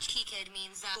a latchkey kid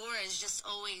means that door is just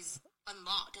always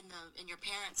unlocked and your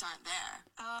parents aren't there.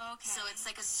 Oh, okay. So it's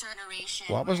like a certain generation.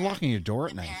 What was where locking your door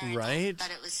at the night? parents Right?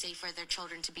 thought it was safe for their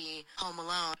children to be home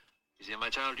alone. You see, my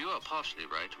child, you are partially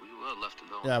right. We were left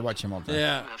alone. Yeah, I watch him all the time.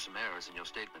 Yeah. You have some errors in your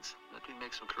statements. Let me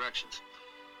make some corrections.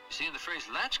 You see, in the phrase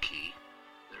latchkey,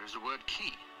 there is the word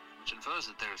key, which infers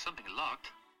that there is something locked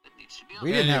that needs to be We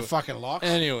unlocked. didn't have fucking locks.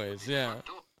 Anyways, yeah.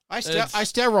 I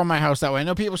still run my house that way. I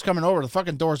know people's coming over. The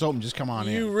fucking door's open. Just come on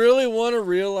in. You really want to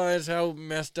realize how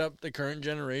messed up the current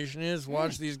generation is?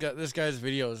 Watch this guy's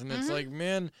videos, and it's like,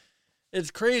 man, it's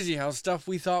crazy how stuff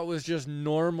we thought was just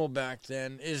normal back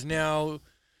then is now.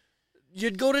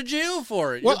 You'd go to jail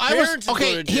for it. Well, Your parents would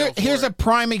go to jail here's for a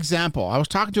prime example. I was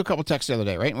talking to a couple texts the other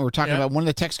day, right? And we were talking about one of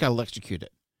the texts got electrocuted.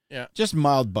 Yeah. Just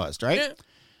mild buzzed, right? Yeah.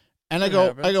 And I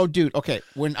go, dude, okay,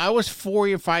 when I was 4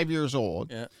 or 5 years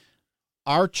old,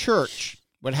 our church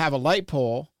would have a light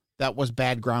pole that was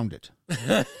bad grounded.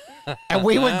 And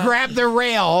we would grab the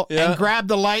rail and grab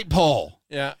the light pole.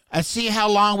 Yeah. And see how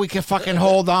long we could fucking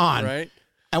hold on. Right.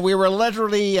 And we were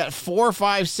literally at 4,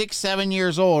 5, 6, 7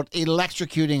 years old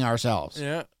electrocuting ourselves.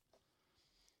 Yeah.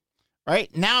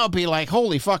 Right? Now it'd be like,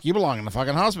 holy fuck, you belong in the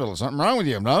fucking hospital. Something wrong with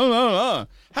you. No.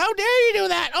 How dare you do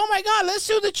that? Oh my God, let's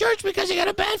sue the church because you got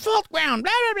a bad fault ground.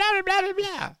 Blah, blah, blah, blah, blah,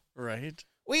 blah. Right.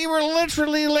 We were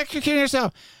literally electrocuting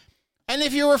ourselves. And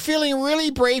if you were feeling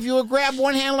really brave, you would grab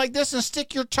one hand like this and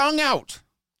stick your tongue out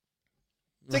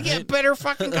to get better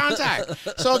fucking contact.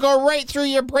 So it'll go right through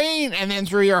your brain and then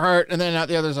through your heart and then out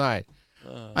the other side.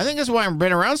 I think that's why I've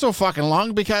been around so fucking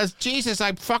long, because, Jesus,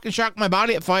 I fucking shocked my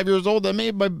body at 5 years old. That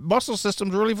made my muscle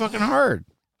systems really fucking hard.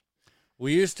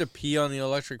 We used to pee on the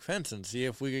electric fence and see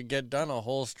if we could get done a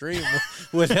whole stream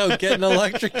without getting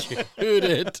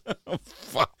electrocuted. Oh,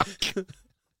 fuck.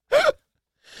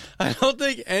 I don't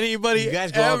think anybody You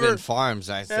guys grow up in farms,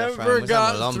 I said. ever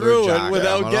got through it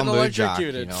without getting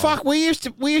electrocuted. You know? Fuck, we used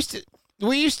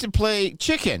to play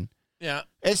chicken. Yeah.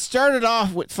 It started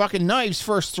off with fucking knives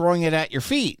first, throwing it at your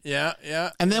feet. Yeah.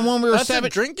 And then when we were That's a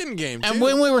drinking game, too. And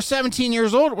when we were 17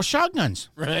 years old, it was shotguns.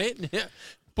 Right? Yeah.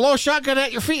 Blow a shotgun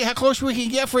at your feet. How close we can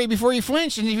get for you before you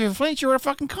flinch. And if you flinch, you're a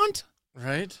fucking cunt.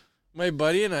 Right? My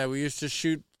buddy and I, we used to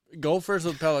shoot gophers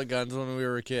with pellet guns when we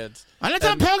were kids. I'm not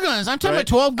talking pellet guns. I'm talking about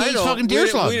 12 gauge fucking deer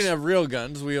slugs. We didn't have real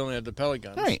guns. We only had the pellet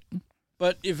guns. Right.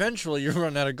 But eventually you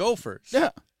run out of gophers.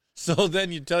 Yeah. So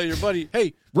then you tell your buddy,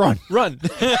 hey, run.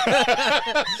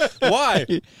 Why?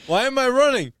 Why am I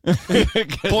running?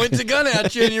 Points a gun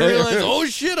at you and you realize, oh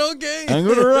shit, okay. I'm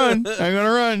going to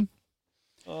run.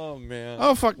 Oh, man.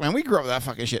 Oh, fuck, man. We grew up with that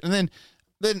fucking shit. And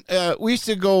then we used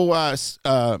to go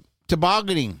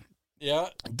tobogganing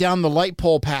down the light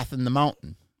pole path in the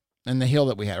mountain and the hill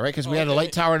that we had, right? Because we had a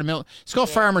light tower in the middle. It's called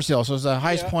Farmer's Hill. So it was the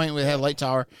highest point. We had a light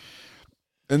tower.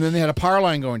 And then they had a power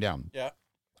line going down. Yeah.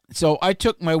 So I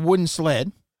took my wooden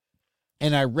sled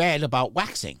and I read about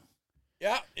waxing.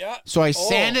 Yeah. So I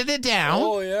sanded it down.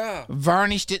 Oh, yeah.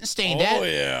 Varnished it and stained it. Oh,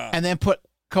 yeah. And then put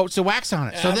coats of wax on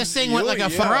it. So this thing went like a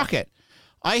fucking rocket.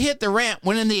 I hit the ramp,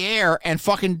 went in the air, and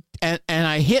fucking and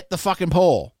I hit the fucking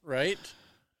pole. Right.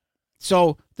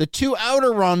 So the two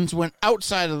outer runs went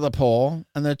outside of the pole,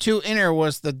 and the two inner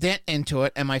was the dent into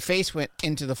it, and my face went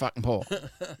into the fucking pole.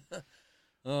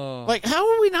 Oh. Like,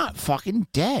 how are we not fucking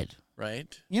dead?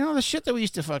 Right. You know, the shit that we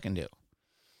used to fucking do.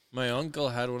 My uncle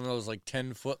had one of those like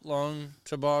 10-foot long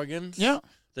toboggans. Yeah.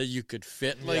 That you could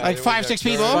fit like 5, 6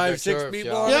 people. 5, 6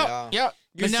 people. Yeah.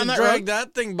 Used to drag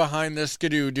that thing behind the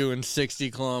skidoo doing 60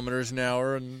 kilometers an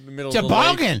hour in the middle of the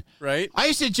toboggan. lake. Right. I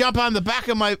used to jump on the back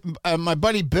of my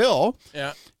buddy Bill.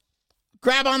 Yeah.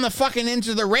 Grab on the fucking end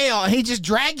of the rail, and he just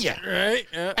dragged you. Right.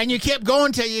 Yeah. And you kept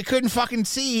going till you couldn't fucking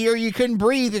see or you couldn't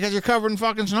breathe because you're covered in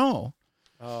fucking snow.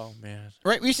 Oh, man.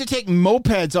 Right? We used to take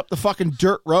mopeds up the fucking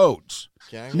dirt roads.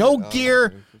 No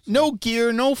gear,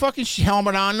 no fucking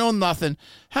helmet on, no nothing.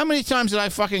 How many times did I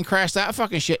fucking crash that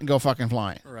fucking shit and go fucking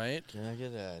flying? Right. Can I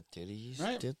get titties?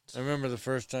 Right. Tits? I remember the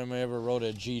first time I ever rode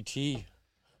a GT.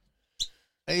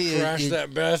 Hey, Crashed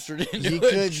that bastard into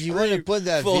it. You want to put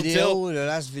that Full video, tilt. the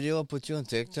last video I put you on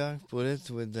TikTok? Put it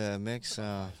with the mix.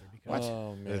 What?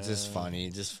 Oh, man. It's just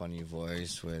funny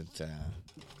voice with.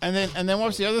 And then what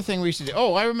was the other thing we used to do?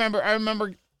 Oh, I remember I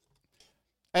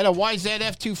had a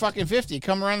YZF 250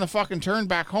 come around the fucking turn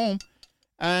back home,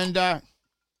 and there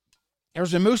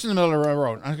was a moose in the middle of the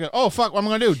road. I go, oh fuck, what am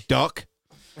I gonna do? Duck.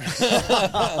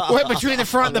 Went between the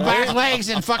front and the back legs,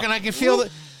 and fucking I could feel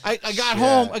that. I got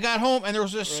home, and there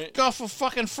was a scuff of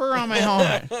fucking fur on my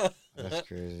helmet. That's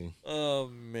crazy. Oh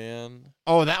man.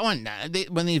 Oh, that one.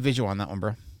 We need a visual on that one,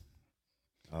 bro.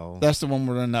 Oh, that's the one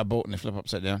we're in that boat and they flip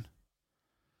upside down.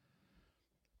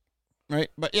 Right,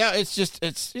 but yeah, it's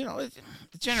the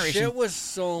generation. Shit was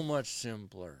so much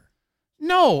simpler.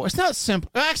 No, it's not simple.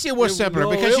 Actually, it was simpler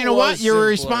because you know what? You're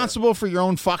responsible for your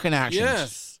own fucking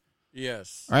actions.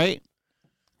 Yes. Right?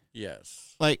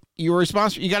 Yes. Like, you were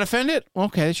responsible. You got offended?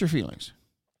 Okay, that's your feelings.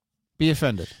 Be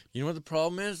offended. You know what the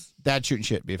problem is? Dad shooting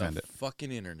shit. Be offended. The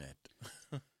fucking internet.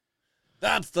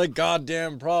 That's the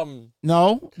goddamn problem.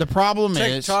 No, the problem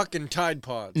is TikTok and Tide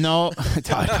Pods. No,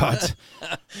 Tide Pods.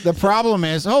 The problem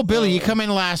is, Billy, you come in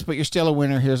last, but you're still a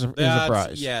winner. Here's a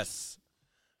prize. Yes.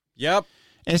 Yep.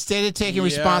 Instead of taking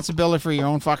responsibility for your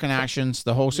own fucking actions,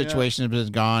 the whole situation has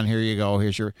gone. Here you go.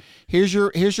 Here's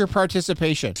your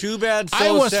participation. Too bad.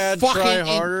 So sad. Try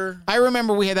harder. I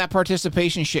remember we had that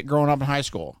participation shit growing up in high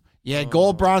school. You had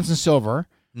gold, bronze, and silver,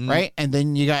 right? And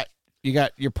then you got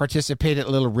your participated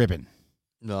little ribbon.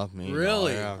 Not me.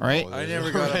 Really? No, right? I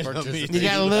never got a participation. You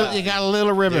got a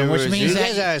little ribbon, which means you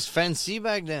guys was fancy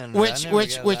back then.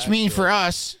 Which means for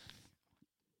us,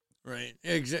 right?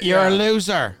 Exactly. You're a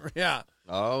loser. Yeah.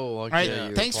 Oh, okay.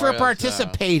 Right. Thanks for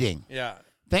participating. Yeah.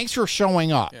 Thanks for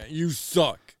showing up. Yeah, you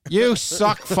suck. You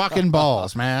suck fucking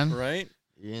balls, man. Right?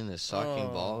 You're in the sucking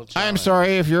ball. I am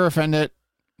sorry if you're offended.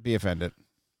 Be offended.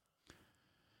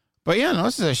 But yeah, no,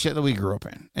 this is a shit that we grew up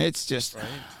in. It's just,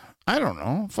 I don't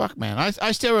know. Fuck, man.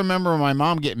 I still remember my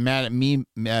mom getting mad at me.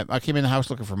 I came in the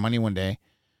house looking for money one day,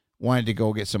 wanted to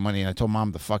go get some money, and I told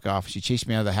Mom to fuck off. She chased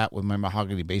me out of the hat with my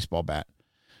mahogany baseball bat.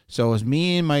 So it was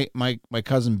me and my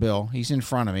cousin Bill. He's in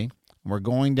front of me. We're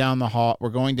going down the hall. We're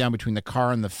going down between the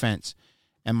car and the fence.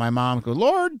 And my mom goes,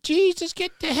 Lord Jesus,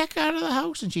 get the heck out of the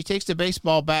house. And she takes the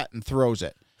baseball bat and throws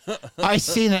it. I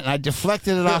seen it, and I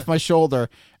deflected it off my shoulder,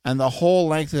 and the whole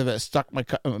length of it stuck my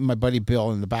buddy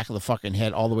Bill in the back of the fucking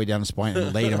head all the way down the spine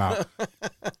and laid him out.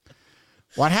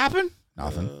 What happened?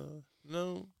 Nothing.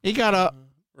 No. He got up.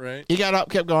 Right. He got up,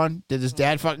 kept going. Did his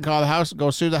dad fucking call the house, go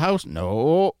sue the house?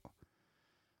 No.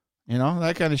 You know,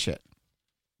 that kind of shit.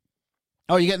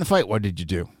 Oh, you get in the fight. What did you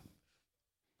do?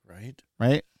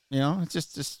 Right? You know, it's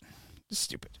just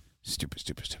stupid. Stupid.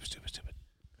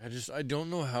 I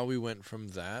don't know how we went from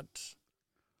that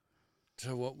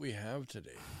to what we have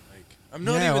today. Like, I'm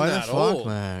not even that old.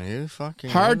 Man. You fucking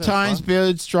hard times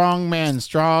build strong men.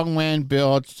 Strong men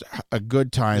build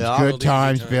good times. Yeah, good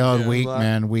times build weak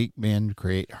men. Weak men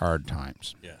create hard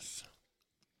times. Yes.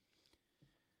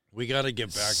 We got to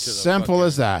get back to the simple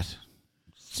as that.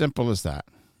 Simple as that.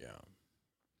 Yeah.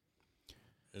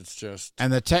 It's just,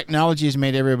 and the technology has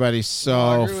made everybody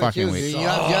so fucking weak. Will, you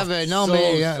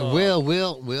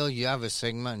have a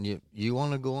segment. You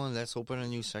want to go on? Let's open a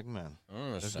new segment.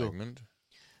 Oh, a segment. Go.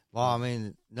 Well, I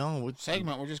mean, no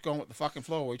segment. We're just going with the fucking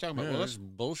flow. What are you talking about? This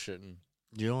bullshitting.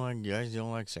 You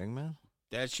don't like segment?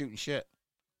 Dad's shooting shit.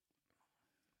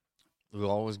 We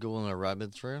always go on a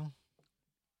rabbit trail.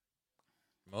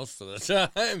 Most of the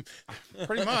time.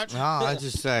 Pretty much. No, I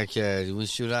just like we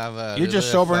should have a... You're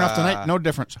just sober enough tonight? No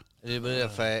difference. A little bit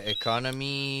of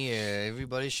economy.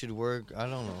 Everybody should work. I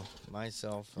don't know.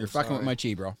 Myself. You're fucking with my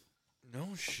chi, bro. No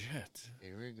shit.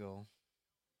 Here we go.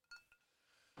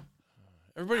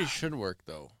 Everybody should work,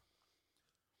 though.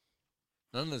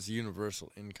 None of this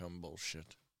universal income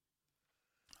bullshit.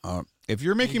 If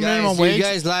you're making minimum wage... You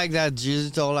guys like that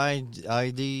digital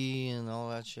ID and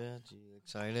all that shit? You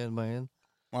excited by it?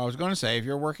 Well, I was going to say, if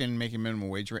you're making minimum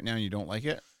wage right now and you don't like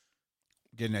it,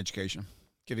 get an education.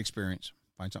 Get experience.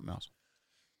 Find something else.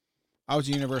 I was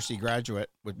a university graduate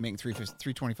with making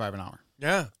 $3.25 an hour.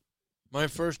 Yeah. My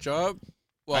first job,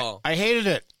 well... I hated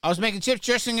it. I was making chips,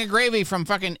 dressing, and gravy from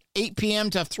fucking 8 p.m.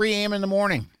 to 3 a.m. in the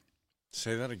morning.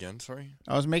 Say that again, sorry?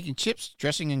 I was making chips,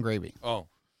 dressing, and gravy. Oh.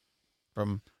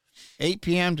 From 8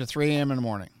 p.m. to 3 a.m. in the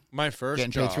morning. My first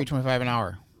Getting job. paid $3.25 an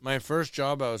hour. My first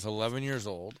job, I was 11 years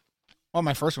old. Well,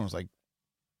 my first one was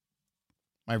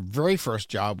my very first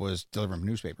job was delivering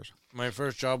newspapers. My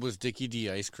first job was Dickie D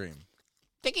ice cream.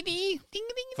 Dickie D, ding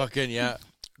ding. Fucking, yeah.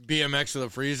 BMX with a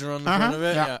freezer on the front of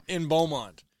it. Yeah. In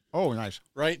Beaumont. Oh, nice.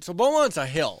 Right? So Beaumont's a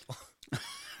hill.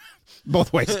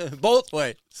 Both ways. Both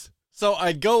ways. So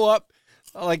I'd go up,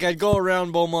 I'd go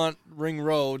around Beaumont Ring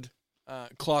Road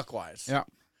clockwise. Yeah.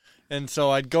 And so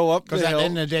I'd go up the hill. Because at the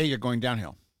end of the day, you're going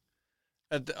downhill.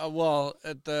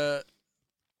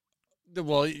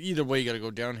 Either way, you got to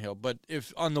go downhill. But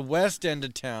if on the west end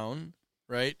of town,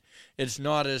 right, it's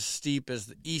not as steep as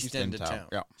the east end of town.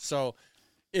 Yeah. So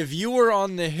if you were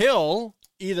on the hill,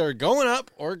 either going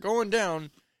up or going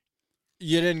down,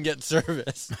 you didn't get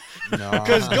service. No.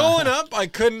 Because going up, I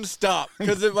couldn't stop.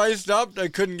 Because if I stopped, I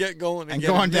couldn't get going again. And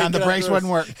going down, the brakes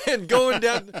wouldn't work. And going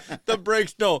down, the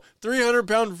brakes, no.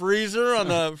 300-pound freezer on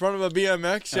the front of a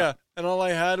BMX, yeah. And all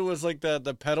I had was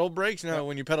the pedal brakes. Now,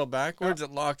 when you pedal backwards, it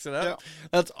locks it up. Yeah.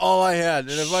 That's all I had.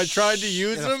 And if I tried to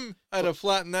use them, I'd have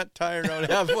flattened that tire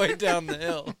out halfway down the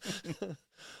hill.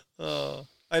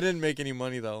 I didn't make any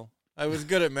money, though. I was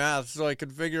good at math, so I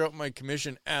could figure out my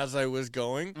commission as I was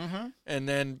going. Mm-hmm. And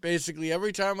then basically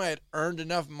every time I had earned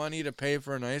enough money to pay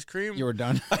for an ice cream, You were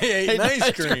done. I ate an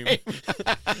ice cream.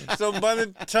 So by the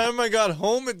time I got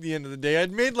home at the end of the day,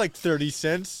 I'd made like 30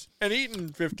 cents and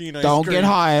eaten 15 ice Don't cream. get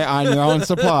high on your own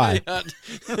supply.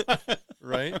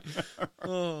 Right?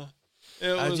 Oh,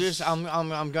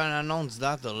 I'm gonna announce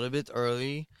that a little bit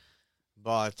early,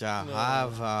 but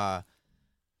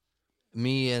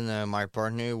me and my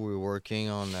partner, we're working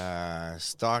on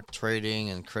stock trading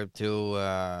and crypto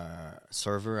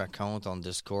server account on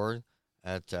Discord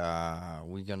that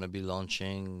we're going to be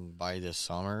launching by this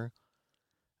summer.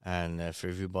 And if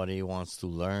everybody wants to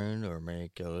learn or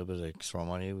make a little bit of extra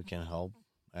money, we can help.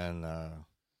 And I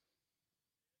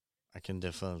can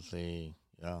definitely,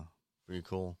 pretty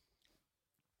cool.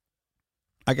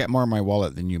 I got more in my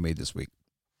wallet than you made this week.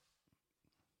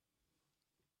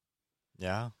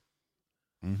 Yeah.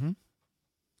 Mm-hmm.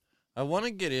 I want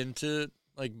to get into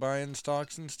like buying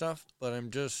stocks and stuff, but I'm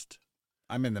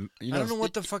in the. I don't know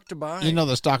what the fuck to buy. You know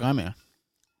the stock I'm in.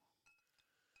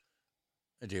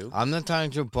 I do. I'm not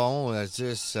trying to promote. It's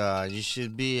just you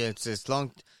should be. It's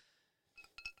long.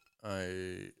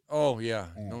 Oh yeah.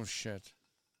 No shit.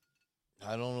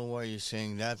 I don't know why you're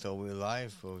saying that over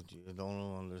life, or you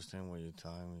don't understand what you're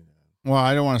telling me. Well,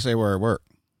 I don't want to say where I work.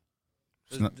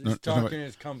 He's talking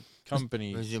his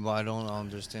company. I don't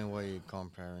understand why you're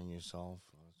comparing yourself.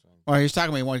 Well, he's talking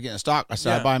to me. He wants to get in stock. I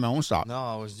said I buy my own stock. No,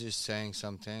 I was just saying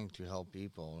something to help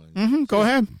people. Go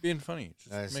ahead. Being funny.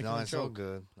 It's all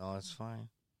good. No, it's fine.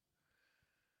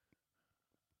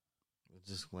 It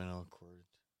just went awkward.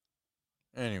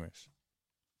 Anyways.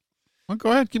 Well,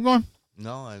 go ahead. Keep going.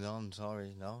 No, I don't. I'm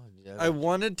sorry. No. Yeah, I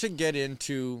wanted to get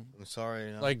into I'm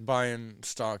sorry. No. like buying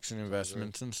stocks and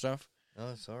investments and stuff.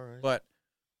 No, it's all right. But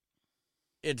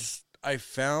I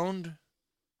found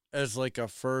as like a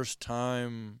first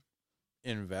time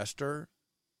investor,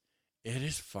 it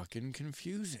is fucking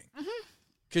confusing.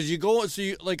 Because you go, so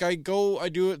you, like I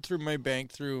do it through my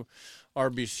bank, through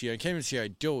RBC. I can't even say I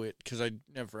do it because I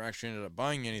never actually ended up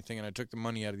buying anything, and I took the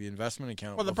money out of the investment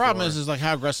account. Well, the problem is like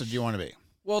how aggressive do you want to be?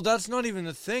 Well, that's not even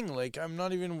the thing. Like, I'm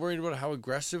not even worried about how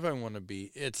aggressive I want to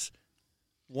be. It's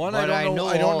one, I don't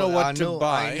know what to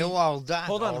buy. I know all that.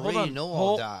 Hold on.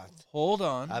 All that. Hold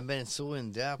on. I've been so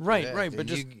in depth. Right. But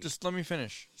just let me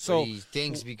finish. So he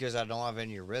thinks because I don't have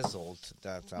any result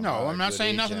that I'm not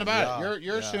saying nothing about it.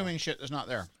 You're Yeah. assuming shit that's not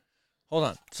there. Hold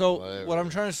on. So Whatever. what I'm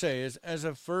trying to say is, as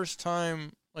a first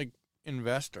time like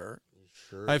investor,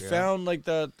 Sure, I found like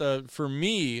the for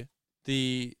me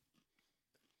the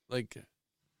like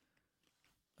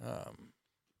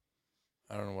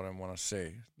I don't know what I want to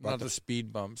say. Not the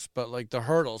speed bumps, but like the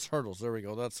hurdles. There we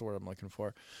go. That's the word I'm looking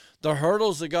for. The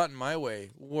hurdles that got in my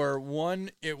way were, one,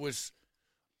 it was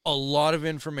a lot of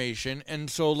information. And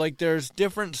so like there's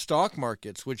different stock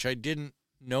markets, which I didn't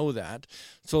know that.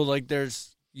 So like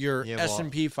there's your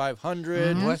S&P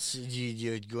 500.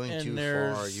 You're going too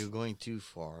far. You're going too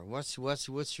far. What's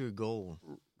your goal?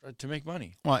 To make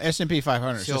money. Well, S&P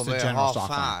 500 is just a general stock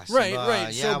fast,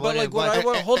 right. So, but like what I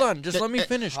want, hold on, just let me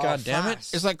finish. God damn it!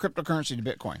 It's like cryptocurrency to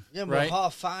Bitcoin. Yeah, but right? how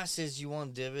fast is you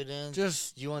want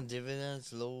dividends? You want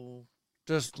dividends low.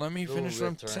 Just let me finish what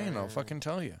I'm saying. I'll return. fucking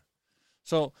tell you.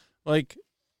 So, like,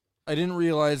 I didn't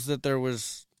realize that there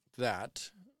was that,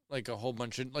 like, a whole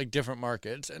bunch of like different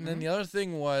markets, and then the other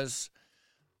thing was,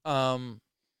 I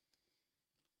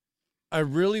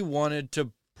really wanted to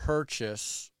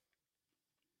purchase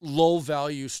low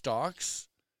value stocks,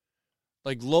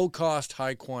 like low cost,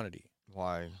 high quantity.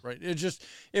 Why? Right.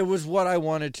 It was what I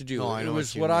wanted to do. No, I it know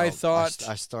was you what know. I thought.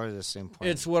 I started the same point.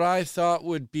 It's what I thought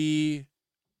would be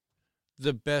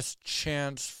the best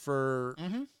chance for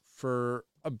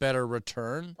a better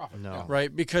return. No.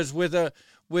 Right. Because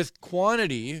with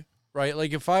quantity, right?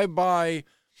 Like if I buy,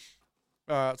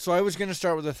 so I was going to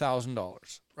start with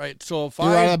 $1,000, right? So if You'd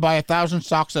rather buy 1,000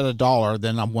 stocks at $1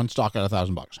 than one stock at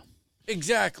 $1,000.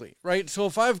 Exactly, right? So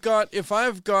if I've got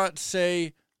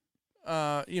say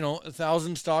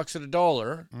 1,000 stocks at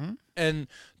 $1 and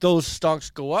those stocks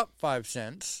go up 5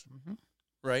 cents,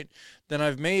 right? Then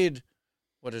I've made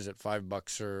what is it,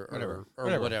 $5 or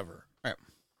whatever.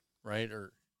 Right?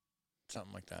 Or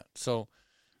something like that. So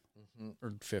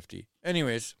or 50.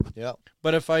 Anyways, yeah.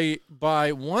 But if I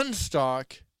buy one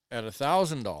stock at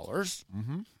 $1,000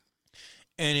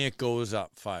 and it goes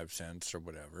up 5 cents or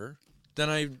whatever, then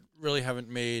I really haven't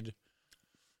made.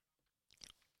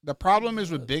 The problem is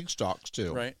with big stocks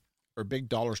too, right? Or big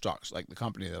dollar stocks, like the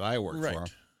company that I work for,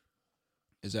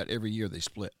 is that every year they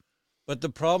split. But the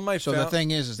problem I So found... the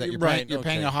thing is that you're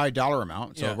paying a high dollar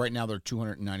amount. So right now they're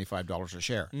 $295 a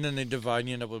share. And then they divide and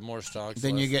you end up with more stocks.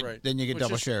 Then you get Which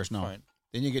double is shares. No, fine.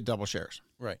 then you get double shares.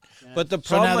 Right. But the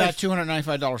problem so now that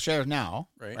 $295 shares now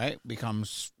Right.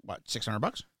 becomes what,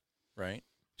 $600? Right.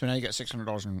 So now you got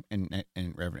 $600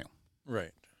 in revenue.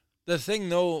 Right. The thing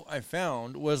though I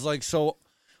found was like, so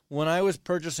when I was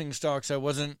purchasing stocks, I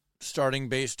wasn't starting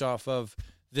based off of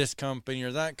this company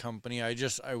or that company. I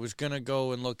was going to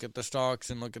go and look at the stocks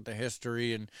and look at the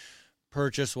history and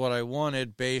purchase what I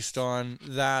wanted based on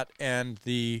that and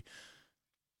the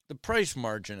price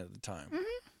margin at the time.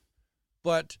 Mm-hmm.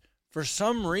 But for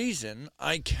some reason,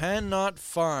 I cannot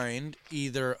find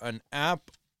either an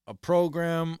app, a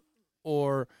program,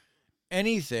 or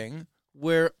anything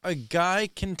where a guy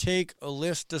can take a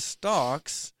list of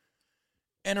stocks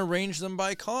and arrange them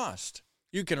by cost.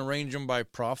 You can arrange them by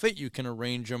profit. You can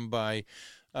arrange them by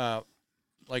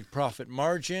like profit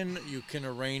margin. You can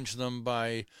arrange them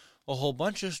by a whole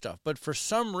bunch of stuff. But for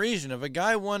some reason, if a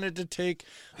guy wanted to take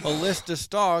a list of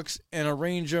stocks and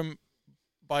arrange them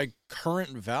by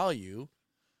current value,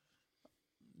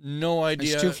 no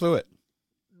idea. It's too fluid.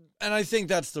 And I think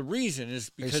that's the reason, is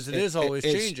because it is always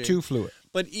changing. It's too fluid.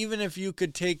 But even if you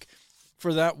could take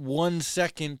for that 1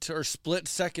 second or split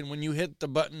second when you hit the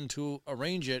button to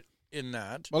arrange it in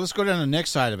that. Well, let's go down to the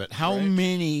next side of it. How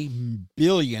many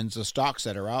billions of stocks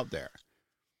that are out there?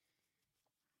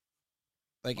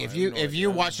 Like if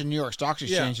you watch the New York Stock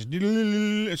Exchange,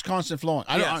 it's constant flowing.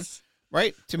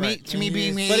 Right? To me,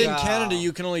 being me. But in Canada,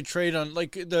 you can only trade on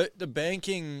like the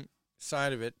banking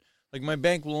side of it. Like my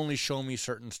bank will only show me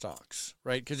certain stocks,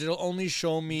 right? Because it'll only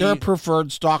show me their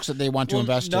preferred stocks that they want to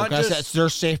invest in. Because that's their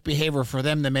safe behavior for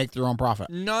them to make their own profit.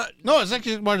 No, it's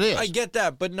actually what it is. I get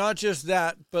that, but not just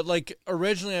that. But like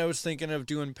originally, I was thinking of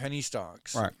doing penny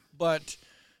stocks, right? But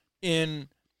in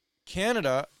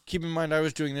Canada, keep in mind, I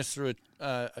was doing this through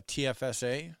a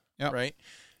TFSA, right?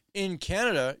 In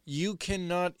Canada, you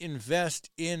cannot invest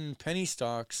in penny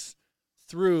stocks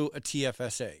through a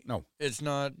TFSA. No. It's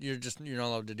not, you're not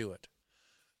allowed to do it.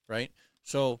 Right?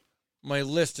 So my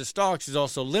list of stocks is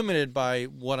also limited by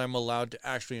what I'm allowed to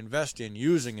actually invest in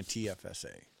using a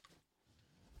TFSA.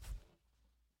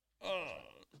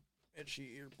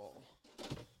 Itchy earball.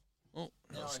 Oh,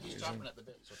 no, he's chopping at the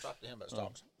bit, so talk to him about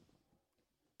stocks.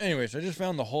 Anyways, I just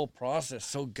found the whole process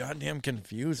so goddamn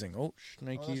confusing. Oh,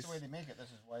 shnikes. Well, that's the way they make it.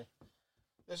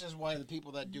 This is why the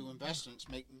people that do investments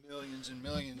make millions and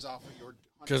millions off of your...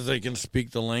 Because they can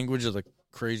speak the language of the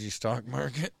crazy stock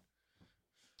market.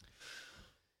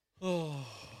 Oh,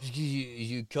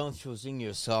 you confusing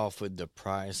yourself with the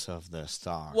price of the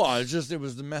stock. Well, it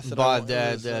was the method. But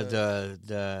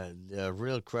the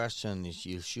real question is,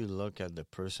 you should look at the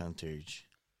percentage,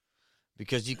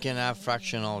 because you can have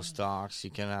fractional stocks.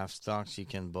 You can have stocks you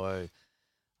can buy.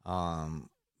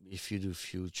 If you do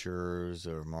futures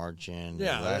or margin,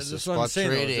 that's spot what I'm saying,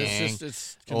 trading,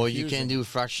 it's or you can do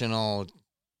fractional.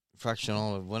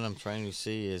 What I'm trying to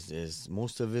say is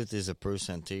most of it is a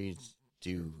percentage.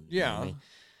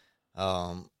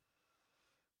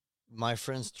 My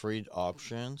friends trade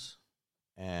options,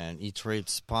 and he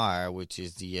trades SPY, which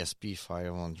is the SP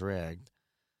 500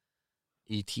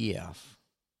 ETF,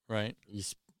 right?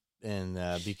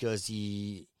 Because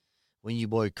when you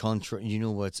buy contract, you know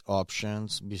what's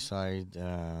options beside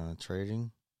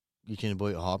trading. You can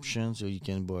buy options, or you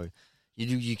can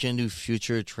do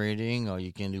future trading, or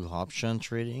you can do option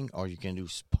trading, or you can do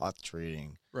spot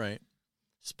trading. Right.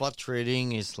 Spot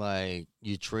trading is like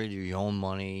you trade your own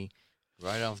money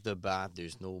right off the bat.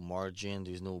 There's no margin,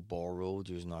 there's no borrow,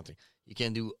 there's nothing. You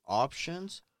can do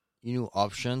options. You know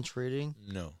option trading?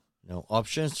 No.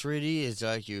 Options trading is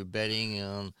like you're betting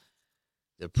on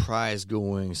the price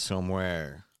going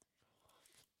somewhere.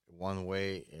 One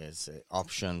way is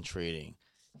option trading.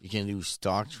 You can do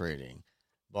stock trading.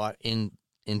 But in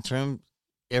term,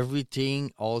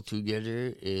 everything all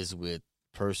together is with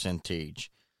percentage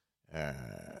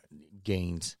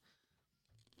gains.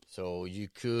 So you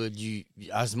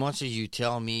as much as you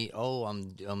tell me, oh,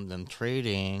 I'm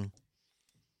trading,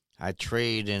 I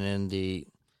trade, and then they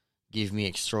give me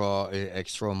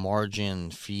extra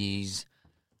margin fees.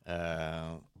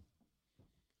 The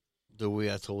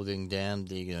way I told them, they're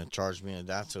gonna charge me on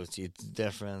that, so it's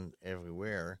different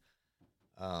everywhere.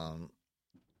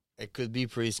 It could be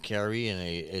pretty scary, and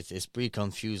it's pretty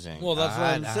confusing. Well, that's what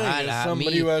I'm saying. As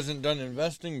somebody who hasn't done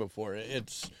investing before,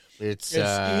 it's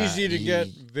easy to get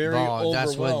very overwhelmed.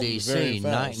 That's what they say.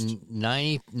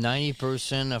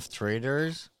 90% of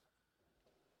traders,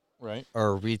 right,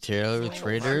 are retail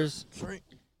traders. Sorry.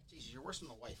 Jesus, you're worse than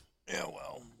the wife. Yeah,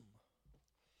 well,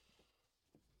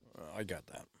 I got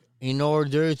that. in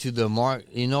order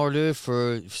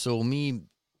for me,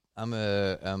 I'm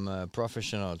a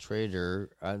professional trader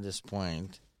at this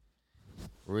point,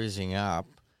 raising up.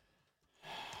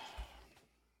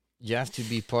 You have to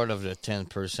be part of the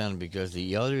 10% because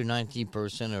the other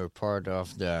 90% are part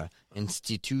of the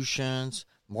institutions,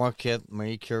 market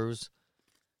makers,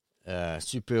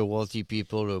 super wealthy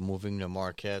people who are moving the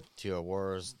market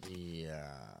towards the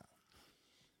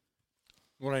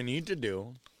What I need to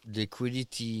do,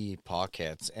 liquidity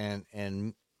pockets, and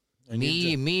I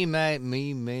me need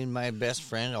and my best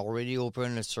friend already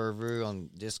opened a server on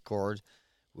Discord.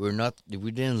 We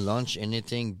didn't launch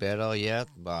anything better yet,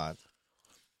 but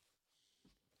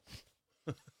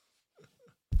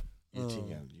you think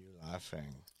you're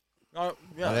laughing. yeah.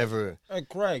 Whatever. Hey,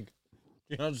 Craig,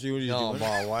 you don't see what he's No, doing?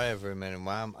 but whatever, man.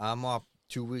 I'm up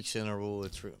 2 weeks in a row.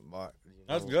 But,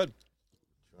 That's good.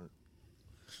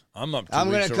 I'm up.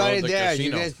 I'm gonna cut it there.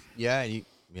 Casino. You guys, yeah. You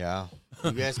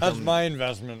guys. That's my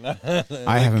investment.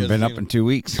 I haven't been up in 2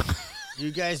 weeks.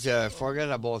 You guys forget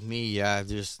about me. Yeah,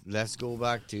 just let's go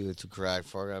back to Craig.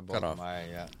 Forget about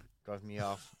my. Cut me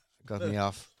off. Cut me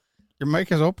off. Your mic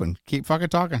is open. Keep fucking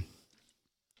talking.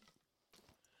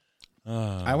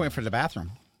 I went for the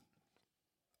bathroom.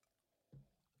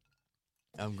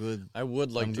 I'm good. I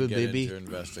would like I'm to good, get baby. into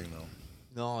investing though.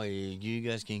 No, you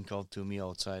guys can call to me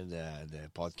outside the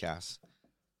podcast.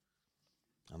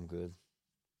 I'm good.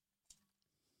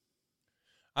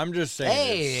 I'm just saying.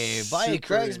 Hey, buddy,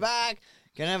 Craig's back.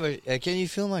 Can I have a? Can you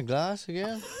fill my glass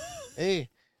again? Hey,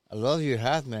 I love your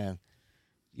hat, man.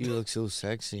 You look so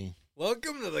sexy.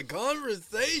 Welcome to the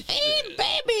conversation. Hey,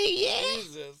 baby, yeah.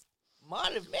 Jesus.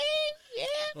 Mother man, yeah.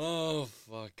 Oh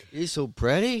fuck. You're so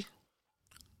pretty.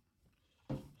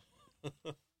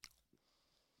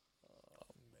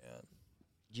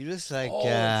 You look like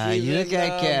you look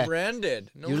like branded.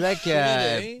 No you like shit,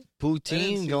 eh?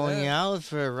 poutine going that. out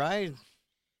for a ride.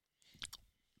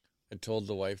 I told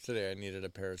the wife today I needed a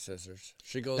pair of scissors.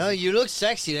 She goes, No, you look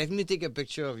sexy. Let me take a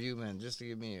picture of you, man, just to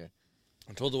give me a.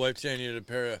 I told the wife today I needed a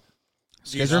pair of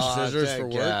Scissors? scissors for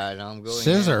work. God, I'm going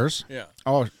Scissors? Yeah.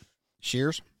 Oh,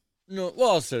 shears? No,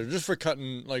 well, scissors just for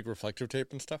cutting like reflective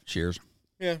tape and stuff. Shears.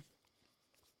 Yeah.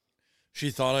 She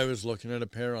thought I was looking at a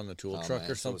pair on the tool truck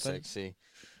man, or something. So sexy.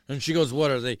 And she goes,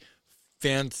 "What are they?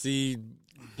 Fancy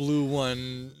blue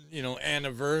one,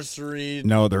 anniversary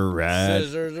No, they're red.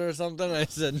 scissors or something?" I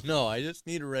said, "No, I just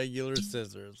need regular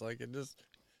scissors. Like it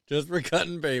just for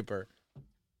cutting paper."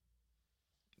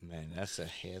 Man, that's a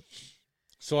hit.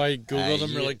 So I Googled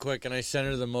them really quick and I sent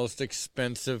her the most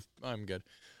expensive. I'm good.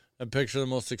 A picture of the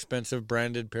most expensive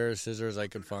branded pair of scissors I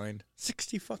could find.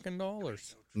 $60 fucking.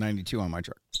 92 on my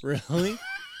truck. Really?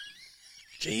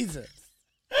 Jesus.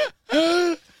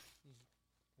 Why?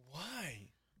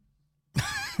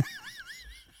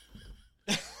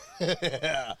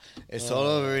 It's all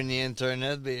over in the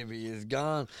internet, baby. It's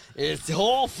gone. It's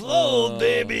all flowed,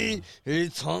 baby.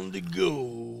 It's on the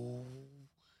go.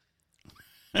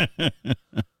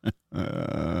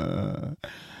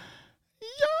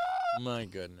 My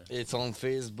goodness. It's on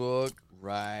Facebook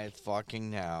right fucking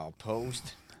now.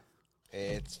 Post.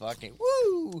 It's fucking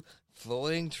woo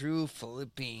flowing through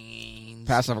Philippines.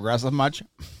 Passive aggressive much?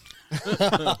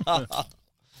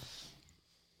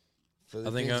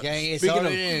 Philippines I think, gang,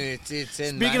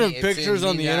 speaking of pictures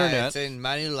on the internet, it's in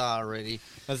Manila already.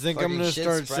 I think Fucking I'm going to shit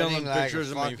start spreading selling like pictures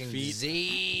a of my fucking feet.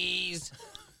 disease.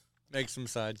 Make some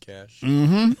side cash.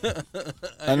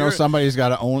 Mm-hmm. I know somebody's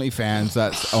got an OnlyFans.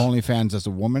 That's OnlyFans as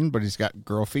a woman, but he's got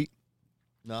girl feet.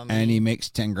 And he makes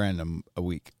 10 grand a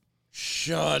week.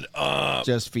 Shut up.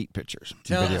 Just feet pictures.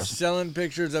 Tell him videos. selling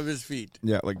pictures of his feet.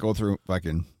 Yeah, like go through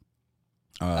fucking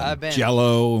been-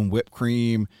 Jello and whipped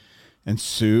cream and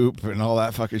soup and all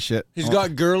that fucking shit. He's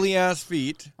got girly ass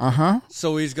feet. Uh-huh.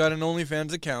 So he's got an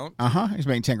OnlyFans account. Uh-huh. He's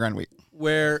making 10 grand a week.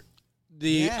 Where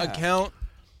the account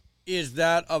is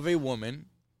that of a woman.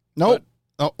 Nope.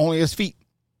 Only his feet.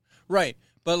 Right.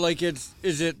 But like is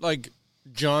it like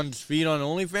John's feet on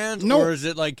OnlyFans? No. Or is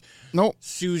it like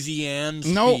Susie Ann's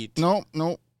feet? No.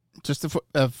 Just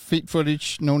the feet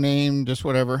footage, no name, just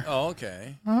whatever. Oh,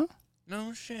 okay. Huh?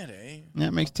 No shit, eh? Yeah,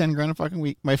 it makes 10 grand a fucking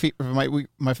week. My feet,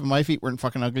 if my feet weren't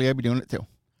fucking ugly, I'd be doing it too.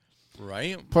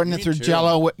 Right. Putting it Me through too.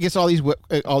 Jello, gets all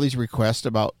these requests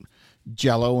about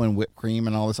Jello and whipped cream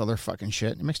and all this other fucking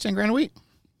shit. It makes 10 grand a week.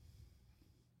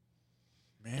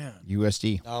 Man.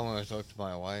 USD. I want to talk to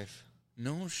my wife.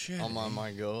 No shit. I'm on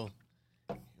my go.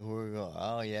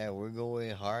 Oh yeah, we're going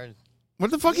hard.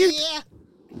 What the fuck you?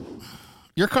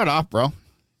 You're cut off, bro.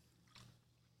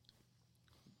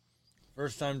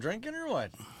 First time drinking or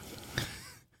what?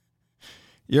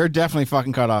 You're definitely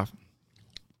fucking cut off.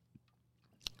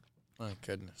 My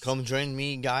goodness. Come join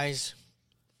me, guys.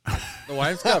 The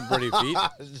wife's got pretty feet.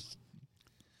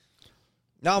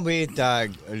 No, but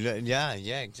yeah,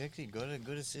 exactly.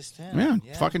 Good assistant.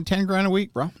 Yeah, fucking $10,000 a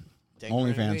week, bro.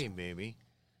 OnlyFans, baby.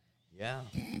 Yeah.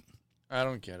 I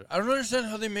don't get it. I don't understand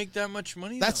how they make that much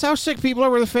money. That's how sick people are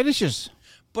with the fetishes.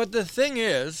 But the thing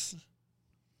is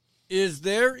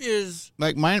there is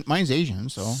like mine's Asian,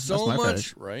 so that's my much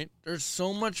fetish. right. There's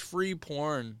so much free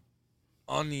porn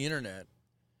on the internet.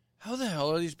 How the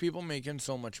hell are these people making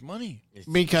so much money?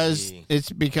 Because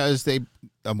they.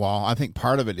 Well, I think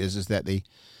part of it is that they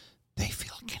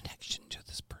feel a connection to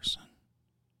this person,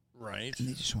 right? And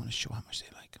they just want to show how much they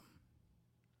like them.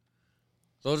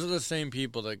 Those are the same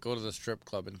people that go to the strip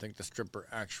club and think the stripper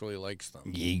actually likes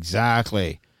them.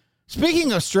 Exactly.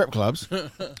 Speaking of strip clubs,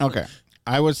 okay,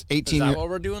 I was 18. Is that what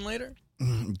we're doing later?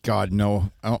 God,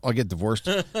 no. I'll get divorced.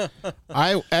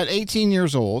 At 18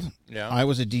 years old, I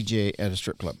was a DJ at a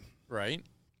strip club. Right.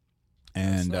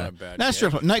 And That's not a bad not a gig.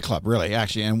 strip club, nightclub, really,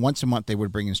 actually. And once a month, they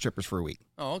would bring in strippers for a week.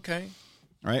 Oh, okay.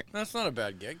 Right. That's not a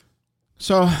bad gig.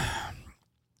 So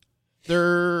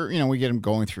we get them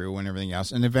going through and everything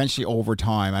else. And eventually, over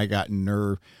time, I got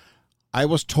nerve. I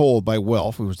was told by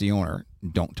Wilf, who was the owner,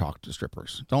 don't talk to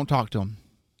strippers. Don't talk to them.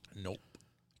 Nope.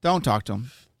 Don't talk to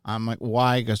them. I'm like,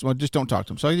 why? He goes, well, just don't talk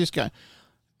to them. So I just got,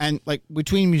 and like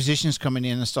between musicians coming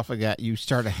in and stuff like that, you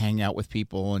start to hang out with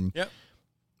people and,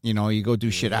 you go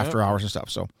do shit after hours and stuff.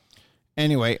 So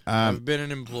anyway. I've been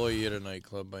an employee at a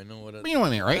nightclub. I know what it is. You know what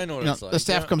I mean, right? I know what it's like. The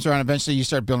staff comes around. Eventually, you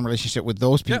start building a relationship with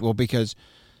those people because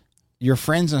your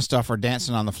friends and stuff are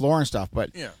dancing on the floor and stuff,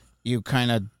 but you kind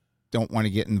of don't want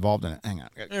to get involved in it. Hang on.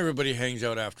 Everybody hangs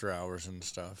out after hours and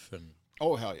stuff. And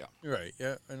oh, hell yeah. You're right.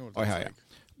 Yeah, I know what Oh, that's hell like. yeah.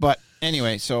 But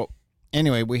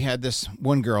anyway, we had this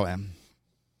one girl in.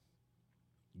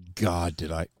 God,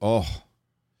 did I? Oh.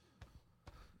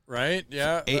 Right?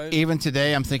 Yeah. Even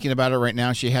today, I'm thinking about it right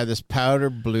now. She had this powder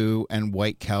blue and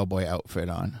white cowboy outfit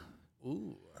on.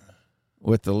 Ooh.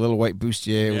 With the little white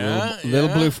bustier, little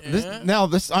blue.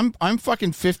 I'm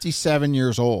fucking 57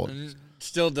 years old. And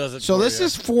still does it. So this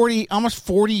is almost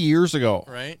 40 years ago,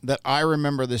 right? That I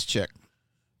remember this chick.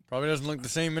 Probably doesn't look the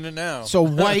same in it now. So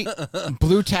white,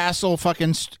 blue tassel,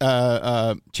 fucking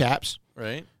chaps,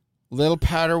 right? Little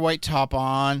powder white top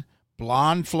on,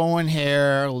 blonde flowing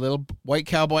hair, little white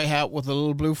cowboy hat with a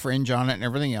little blue fringe on it, and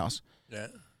everything else. Yeah.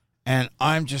 And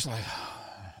I'm just like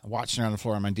watching her on the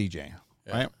floor. I'm on DJ,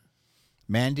 right?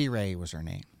 Mandy Ray was her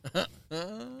name.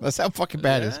 That's how fucking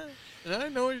bad it is. I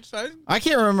know what you're saying. I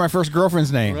can't remember my first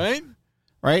girlfriend's name.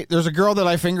 Right? There's a girl that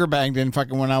I finger banged in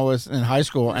fucking when I was in high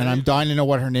school, and I'm dying to know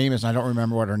what her name is, and I don't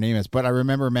remember what her name is, but I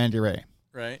remember Mandy Ray.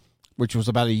 Right. Which was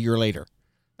about a year later.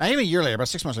 Not even a year later, about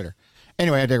 6 months later.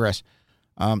 Anyway, I digress.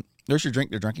 There's your drink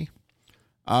there, drunkie.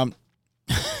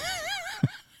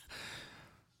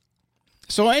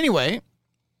 So anyway,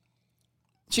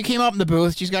 she came up in the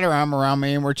booth. She's got her arm around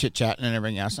me, and we're chit-chatting and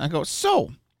everything else. And I go,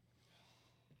 so,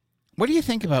 what do you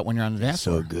think about when you're on the dance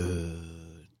floor? So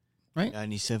good. Right?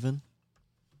 97.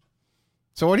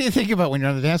 So what do you think about when you're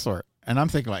on the dance floor? And I'm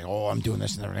thinking like, oh, I'm doing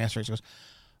this and the dance floor. She goes,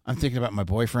 I'm thinking about my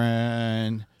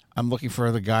boyfriend. I'm looking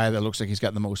for the guy that looks like he's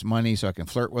got the most money so I can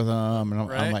flirt with him.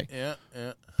 And I'm like, yeah.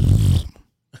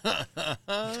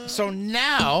 So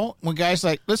now when guys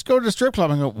like, let's go to the strip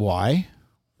club, I go, why?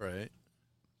 Right.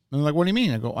 And they're like, what do you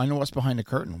mean? I go, I know what's behind the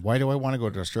curtain. Why do I want to go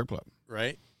to a strip club?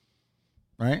 Right.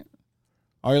 Right?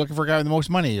 Oh, you're looking for a guy with the most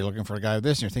money. You're looking for a guy with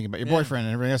this, and you're thinking about your boyfriend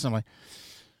and everything else. I'm like,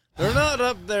 they're not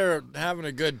up there having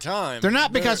a good time. They're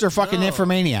not because they're fucking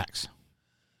nymphomaniacs.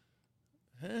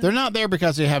 They're not there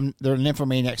because they're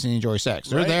nymphomaniacs and enjoy sex.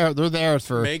 They're there. They're there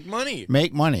for make money,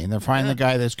 and they're finding the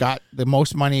guy that's got the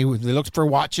most money. They look for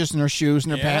watches and their shoes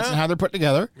and their pants and how they're put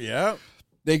together. Yeah,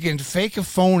 they can fake a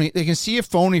phony. They can see a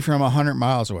phony from 100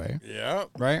 miles away. Yeah,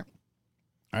 right.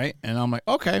 And I'm like,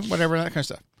 okay, whatever, that kind of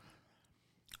stuff.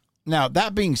 Now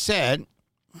that being said,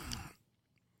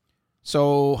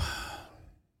 so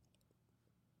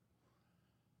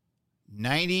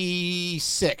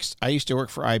 96, I used to work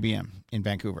for IBM in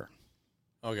Vancouver.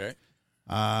 Okay.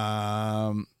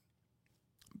 About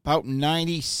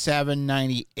 97,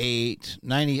 98,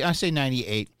 90, I say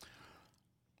 98,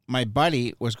 my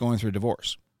buddy was going through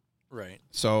divorce. Right.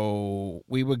 So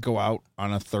we would go out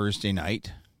on a Thursday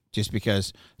night just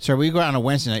because, we go out on a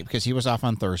Wednesday night because he was off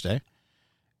on Thursday.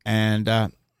 And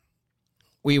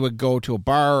we would go to a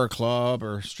bar or club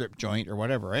or strip joint or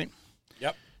whatever, right?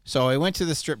 Yep. So I went to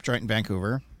the strip joint in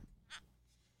Vancouver.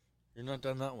 You're not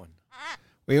done that one.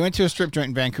 We went to a strip joint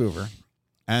in Vancouver,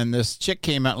 and this chick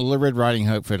came out in a Little Red Riding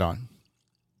Hood outfit on.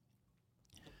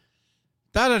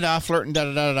 da-da-da, flirting,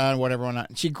 da-da-da-da, whatever. And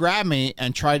she grabbed me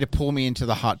and tried to pull me into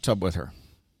the hot tub with her.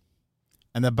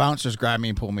 And the bouncers grabbed me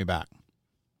and pulled me back.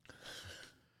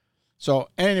 So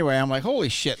anyway, I'm like, holy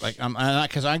shit. Like,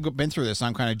 because I've been through this.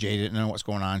 I'm kind of jaded and know what's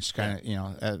going on. Just kind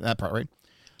of, that part, right?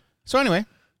 So anyway,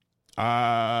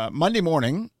 Monday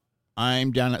morning,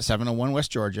 I'm down at 701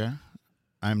 West Georgia.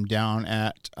 I'm down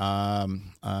at, not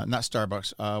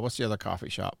Starbucks. What's the other coffee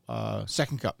shop?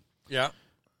 Second Cup. Yeah.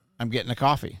 I'm getting a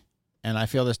coffee. And I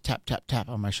feel this tap, tap, tap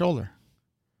on my shoulder.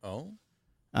 Oh.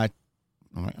 I'm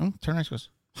like, oh, turn around. She goes,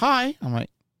 hi. I'm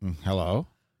like, hello.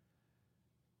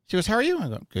 She goes, how are you? I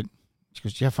go, good. She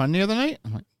goes, did you have fun the other night?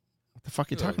 I'm like, what the fuck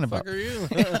are you talking about? What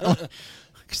the fuck are you?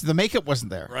 Because the makeup wasn't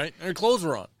there. Right. And her clothes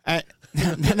were on.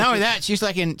 Not only that, she's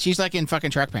like in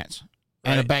fucking track pants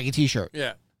and a baggy t-shirt.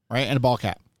 Yeah. Right. And a ball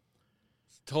cap.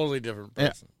 Totally different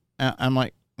person. Yeah. I'm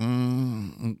like,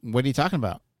 what are you talking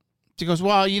about? She goes,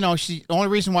 well, the only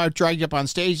reason why I dragged you up on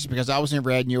stage is because I was in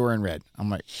red and you were in red. I'm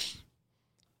like,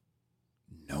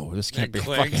 no, this can't be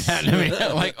fucking happening.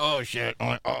 I'm like, oh, shit. I'm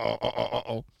like,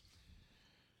 oh.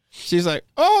 She's like,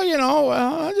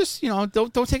 oh, just,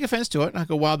 don't take offense to it. And I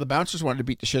go, well, the bouncers wanted to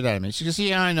beat the shit out of me. She goes,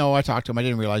 yeah, I know. I talked to him. I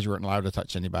didn't realize you weren't allowed to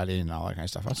touch anybody and all that kind of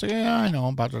stuff. I was like, yeah, I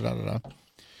know.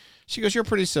 She goes, you're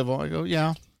pretty civil. I go,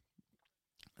 yeah.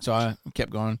 So I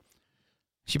kept going.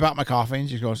 She bought my coffee and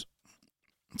she goes,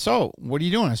 so what are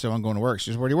you doing? I said, I'm going to work.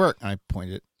 She goes, where do you work? And I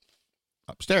pointed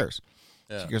upstairs.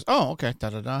 Yeah. She goes, oh, okay.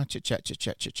 Da-da-da. Chit-chat.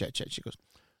 She goes,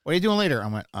 what are you doing later? I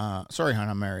went, sorry, hon,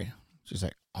 I'm married. She's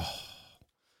like, oh.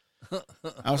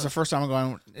 That was the first time I'm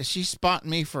going, is she spotting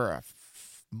me for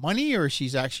money or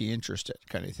she's actually interested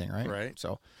kind of thing, right? Right.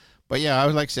 So, but yeah, I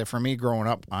would like to say for me growing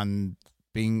up on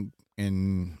being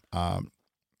in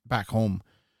back home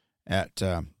at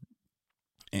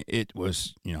it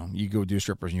was, you go do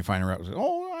strippers and you find her out,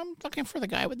 oh, I'm looking for the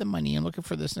guy with the money. I'm looking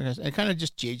for this. And it kind of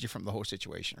just jades you from the whole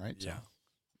situation, right? Yeah.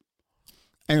 So,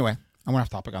 anyway, I went off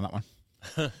topic on that one.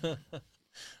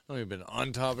 We've been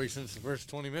on topic since the first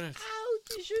 20 minutes. Ow,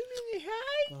 you shoot me in the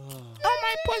eye. Oh,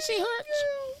 my pussy hurts.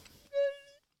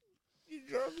 You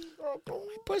drive me back home.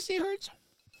 My pussy hurts.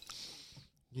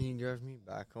 You drive me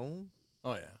back home?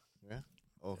 Oh, yeah. Yeah?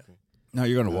 Okay. No,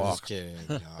 you're going to walk. Just kidding.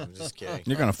 No, I'm just kidding.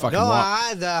 You're going to fucking walk.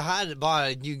 walk. I had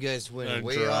but you guys went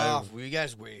way drive. off. You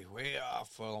guys way off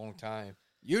for a long time.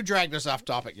 You dragged us off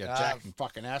topic, you jack and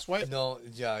fucking asswipe. No,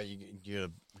 yeah,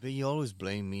 but you always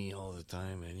blame me all the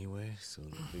time anyway, so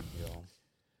no big deal.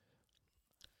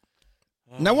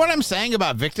 Know what I'm saying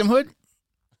about victimhood?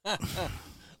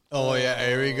 Oh, yeah,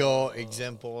 here we go.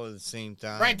 Example at the same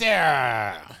time. Right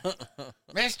there.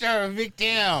 Mr.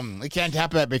 Victim. We can't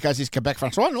tap that because he's Quebec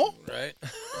Francois, no? Right.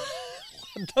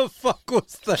 What the fuck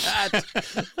was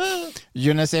that?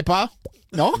 Je ne sais pas.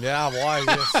 No? Yeah, why?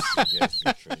 Yes,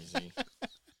 you're crazy.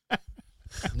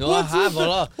 No, I have a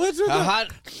lot. What's with that?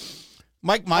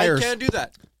 Mike Myers. I can't do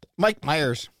that. Mike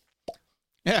Myers.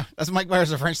 Yeah, that's Mike Myers,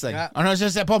 the French thing. Yeah. Oh, no, je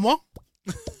sais pas moi.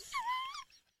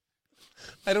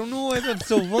 I don't know why that's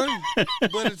so funny,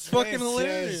 but it's fucking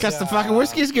hilarious. Because the fucking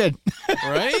whiskey is good.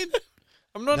 Right?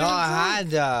 I'm not. No, I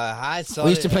had some.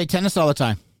 We used to play tennis all the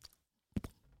time.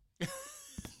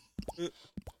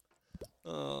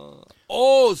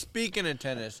 Speaking of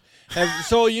tennis,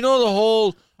 so you know the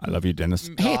whole. I love you, Dennis.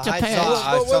 Hey, it's a I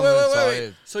pass. saw-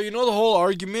 Wait. So you know the whole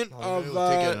argument of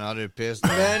take another piss.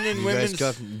 men and women's.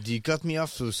 You cut me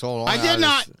off for so long. I did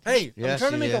not. Hey, Yes, I'm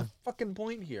trying to you make did. a fucking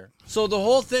point here. So the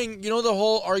whole thing, you know, the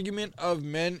whole argument of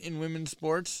men in women's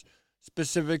sports,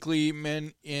 specifically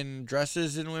men in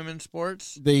dresses in women's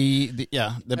sports.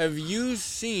 Have you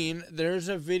seen? There's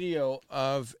a video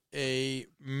of a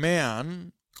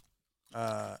man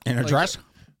in a dress.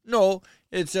 No,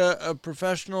 it's a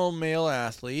professional male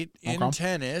athlete in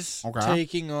tennis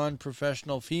taking on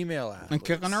professional female athletes. And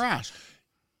kicking her ass.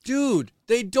 Dude,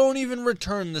 they don't even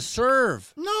return the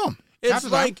serve. No. It's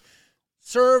like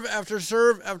serve after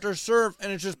serve after serve,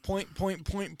 and it's just point,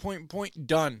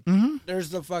 done. Mm-hmm. There's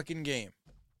the fucking game.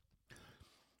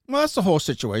 Well, that's the whole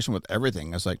situation with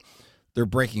everything. It's like they're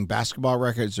breaking basketball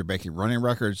records, they're breaking running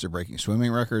records, they're breaking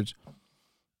swimming records.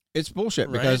 It's bullshit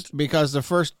because the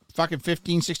first fucking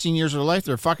 15, 16 years of their life,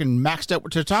 they're fucking maxed out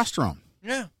with testosterone.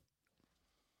 Yeah.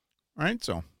 Right?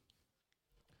 So.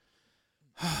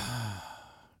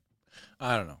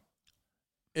 I don't know.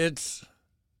 It's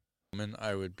woman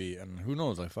I would be, and who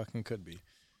knows, I fucking could be.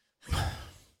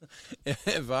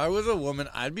 If I was a woman,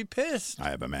 I'd be pissed.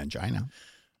 I have a mangina.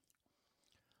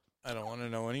 I don't want to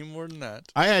know any more than that.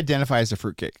 I identify as a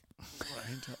fruitcake.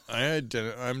 Right.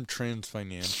 I'm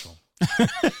trans-financial.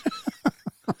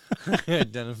 I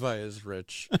identify as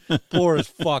rich. Poor as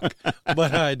fuck,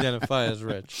 but I identify as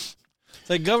rich. It's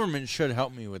The government should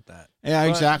help me with that. Yeah, But,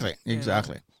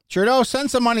 exactly. Trudeau,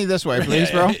 send some money this way, please,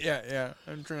 bro. Yeah.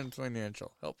 I'm trying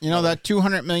financial help. You know that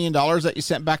 $200 million that you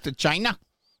sent back to China?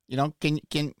 You know, can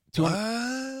 200?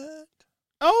 What?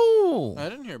 Oh, I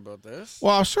didn't hear about this.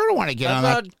 well, I sort of want to get I on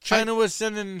thought that. China was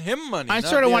sending him money. I not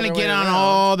sort of the want to other get way on around.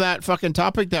 all that fucking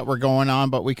topic that we're going on,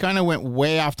 but we kind of went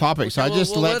way off topic, so I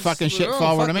just let let's- fucking shit no,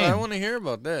 fall where fuck to me. I want to hear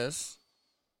about this.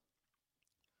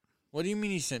 What do you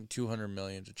mean he sent $200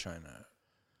 million to China?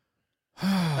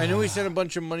 I know he sent a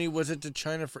bunch of money. Was it to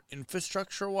China for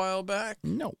infrastructure a while back?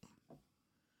 No.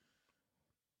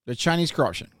 The Chinese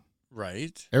corruption.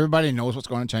 Right. Everybody knows what's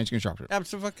going on in Chinese corruption.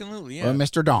 Absolutely, yeah. Or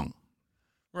Mr. Dong,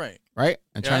 Right. right?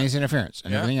 And Yeah. Chinese interference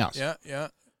and Yeah, everything else. Yeah.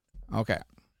 Okay.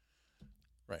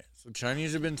 Right. So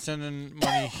Chinese have been sending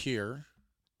money here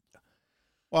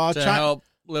Well, to help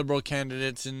liberal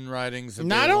candidates in ridings. That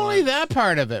not they only want. that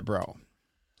part of it, bro.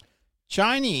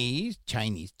 China.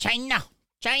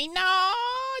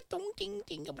 Dong, ding,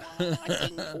 ding, ding.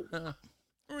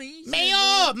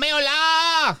 Mayo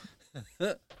la.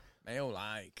 Mayo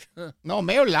like. No,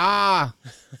 mayo la.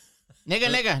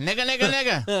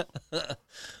 Nigga.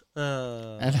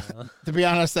 And, to be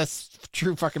honest, that's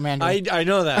true fucking Mandarin. I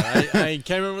know that. I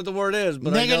can't remember what the word is,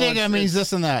 but I know Nigga it's- means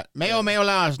this and that. Mayo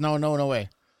la. No way.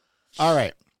 All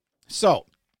right. So,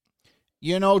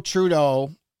 you know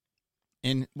Trudeau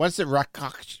in, what's it,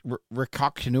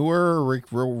 Reconqueneur,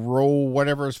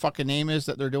 whatever his fucking name is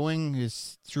that they're doing?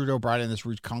 Is Trudeau brought in this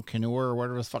Reconqueneur or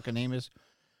whatever his fucking name is?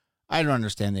 I don't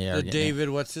understand the The arrogant David,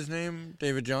 what's his name?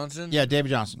 David Johnson? Yeah, David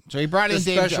Johnson. So he brought The in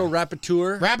David special Johnson.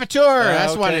 Rappitor? Rappitor,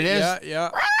 that's what it is.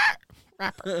 Yeah.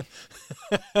 Rapper.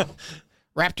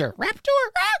 Raptor.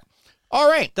 All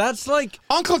right. That's like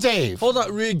Uncle Dave. Hold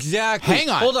on. Exactly. Hang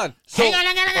on. Hold on. So, Hang on.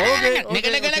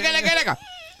 okay.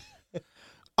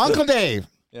 Uncle Dave.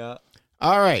 Yeah.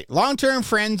 All right. Long-term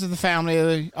friends of the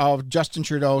family of Justin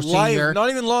Trudeau Sr. Not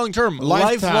even long-term.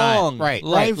 Lifetime. Lifelong. Right.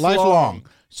 Lifelong.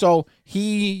 So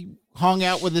he hung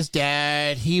out with his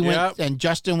dad. He went, and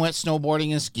Justin went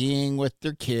snowboarding and skiing with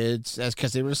their kids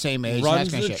because they were the same age. Runs and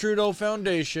that kind the of shit. Trudeau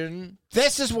Foundation.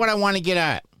 This is what I want to get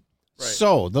at. Right.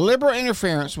 So the liberal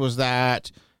interference was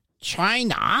that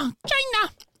China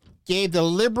gave the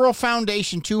Liberal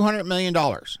Foundation $200 million.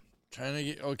 Trying to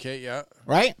get, okay, yeah.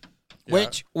 Right? Yeah.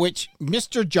 Which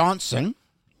Mr. Johnson,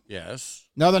 Yes.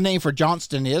 another name for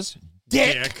Johnston is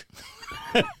Dick.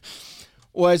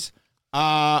 was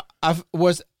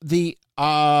the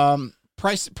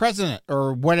president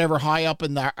or whatever high up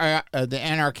in the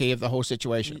anarchy of the whole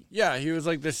situation. Yeah, he was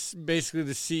like this, basically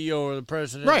the CEO or the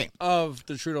president Right. of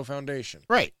the Trudeau Foundation.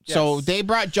 Right. Yes. So they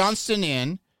brought Johnston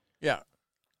in Yeah.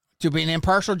 to be an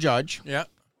impartial judge Yeah.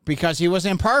 because he was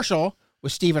impartial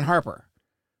with Stephen Harper.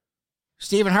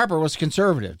 Stephen Harper was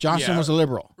conservative. Johnston Yeah. was a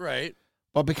liberal. Right.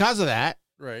 But because of that,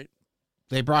 Right.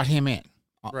 they brought him in.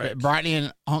 Right. They brought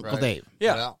in Uncle Right. Dave.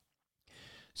 Yeah.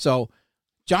 So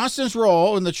Johnston's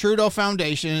role in the Trudeau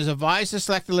Foundation is advised to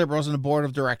select the Liberals in the board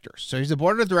of directors. So he's the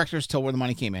board of directors till where the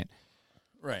money came in.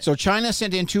 Right. So China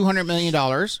sent in $200 million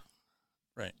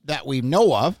Right. that we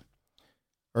know of,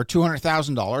 or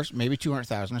 $200,000, maybe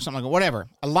 $200,000 or something like that, whatever.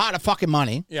 A lot of fucking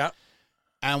money. Yeah.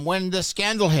 And when the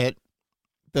scandal hit,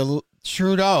 the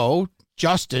Trudeau,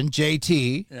 Justin,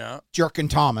 JT, Yeah. Jerkin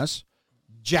Thomas,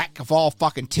 Jack of all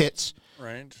fucking tits,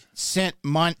 Right. sent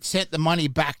the money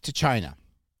back to China.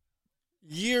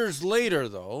 Years later,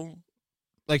 though.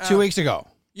 Like 2 weeks ago.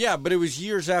 Yeah, but it was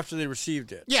years after they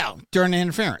received it. Yeah, during the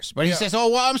interference. But he Yeah. says, "Oh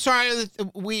well, I'm sorry,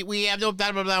 we have no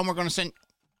blah blah blah, and we're going to send."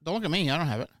 Don't look at me, I don't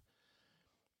have it.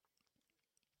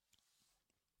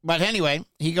 But anyway,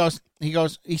 he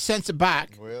sends it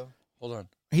back. Well, hold on.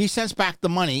 He sends back the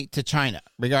money to China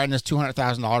regarding this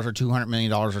 $200,000 or $200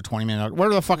 million or $20 million,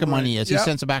 whatever the fucking money is. He Yep.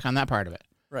 sends it back on that part of it.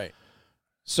 Right.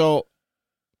 So,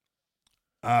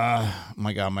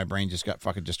 my God, my brain just got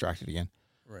fucking distracted again.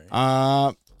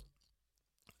 Right.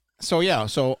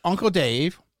 So Uncle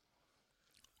Dave,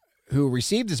 who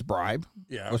received this bribe,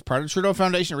 Yeah. was part of the Trudeau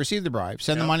Foundation, received the bribe,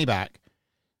 send the Yep. money back.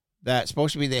 That's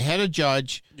supposed to be the head of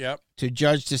judge Yep. to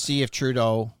judge to see if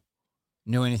Trudeau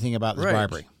knew anything about this Right.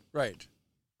 bribery. Right.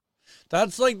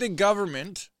 That's like the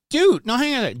government. Dude, no,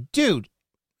 hang on a minute. Dude,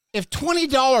 if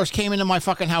 $20 came into my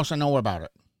fucking house, I know about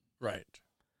it. Right.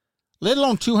 Let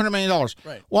alone $200 million.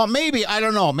 Right. Well, maybe, I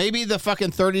don't know. Maybe the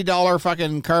fucking $30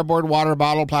 fucking cardboard water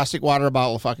bottle, plastic water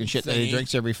bottle fucking shit that he Thingy.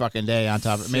 drinks every fucking day on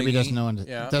top of it. Maybe he doesn't know,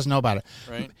 Yeah. doesn't know about it.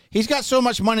 Right. He's got so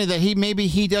much money that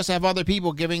he does have other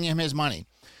people giving him his money.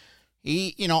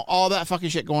 All that fucking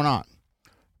shit going on.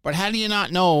 But how do you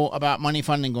not know about money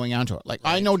funding going onto it? Like,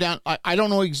 I know I don't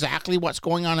know exactly what's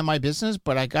going on in my business,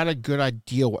 but I got a good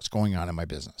idea what's going on in my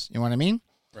business. You know what I mean?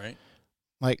 Right.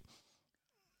 Like,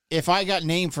 if I got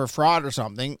named for fraud or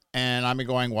something, and I'm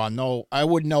going, well, no, I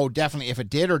would know definitely if it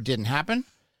did or didn't happen.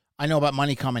 I know about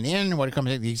money coming in, what it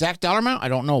comes in. The exact dollar amount, I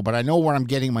don't know, but I know where I'm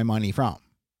getting my money from.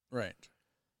 Right.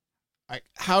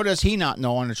 How does he not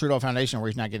know on the Trudeau Foundation where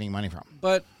he's not getting money from?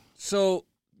 But so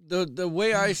the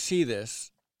way I see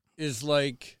this is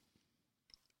like,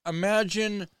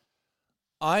 imagine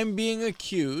I'm being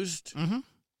accused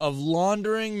of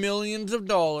laundering millions of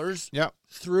dollars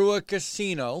through a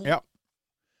casino. Yep.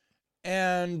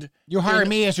 And you hire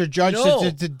me as your judge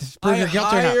to prove your guilt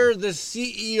or not. I hire the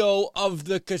CEO of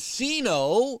the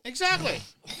casino exactly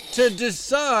to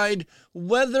decide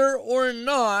whether or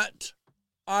not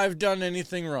I've done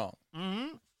anything wrong.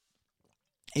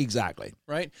 Exactly.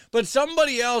 Right? But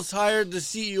somebody else hired the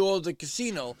CEO of the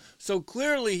casino, so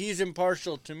clearly he's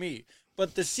impartial to me.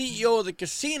 But the CEO of the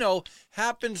casino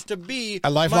happens to be a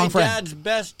lifelong friend. Dad's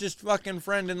bestest fucking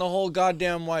friend in the whole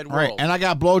goddamn wide world. Right, and I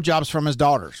got blowjobs from his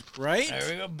daughters. Right?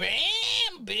 There we go.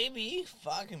 Bam, baby.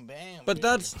 Fucking bam. But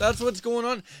baby. that's what's going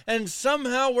on. And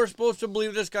somehow we're supposed to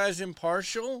believe this guy's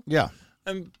impartial. Yeah.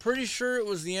 I'm pretty sure it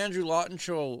was the Andrew Lawton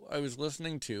show I was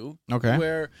listening to. Okay.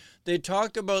 Where they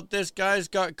talk about this guy's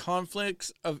got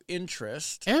conflicts of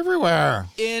interest. Everywhere.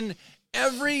 In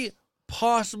every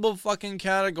possible fucking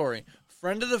category.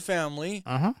 Friend of the family.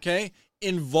 Okay.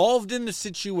 Involved in the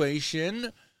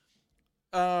situation.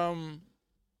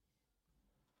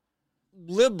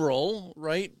 Liberal,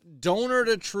 right? Donor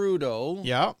to Trudeau.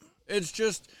 Yeah.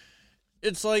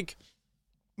 It's like...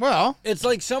 Well, it's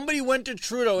like somebody went to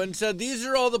Trudeau and said, these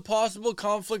are all the possible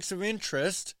conflicts of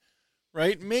interest,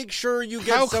 right? Make sure you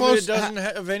get somebody that doesn't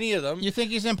have any of them. You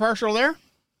think he's impartial there?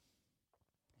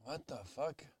 What the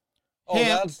fuck? Oh,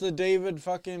 that's the David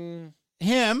fucking...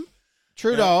 Him,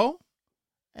 Trudeau,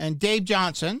 and Dave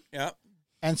Johnson. Yeah.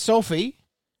 And Sophie.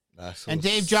 And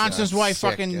Dave Johnson's wife sick.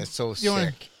 fucking... That's so doing,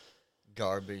 sick.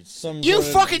 Garbage. You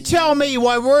fucking tell me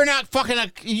why we're not fucking...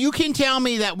 you can tell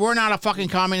me that we're not a fucking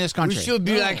communist country. We should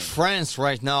be like France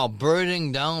right now,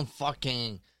 burning down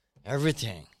fucking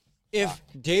everything. If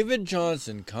David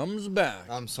Johnson comes back...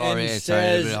 I'm sorry, and it's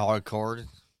says a bit hardcore.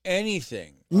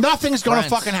 Anything. Nothing's going to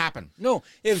fucking happen. No,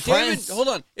 if France. David... Hold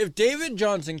on. If David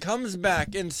Johnson comes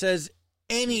back and says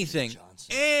anything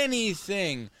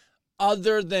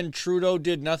other than Trudeau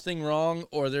did nothing wrong,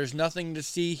 or there's nothing to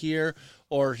see here,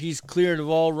 or he's cleared of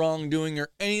all wrongdoing, or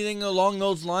anything along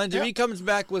those lines, if he comes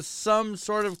back with some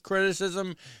sort of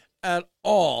criticism at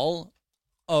all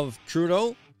of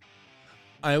Trudeau,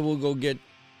 I will go get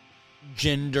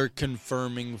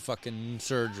gender-confirming fucking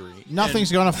surgery.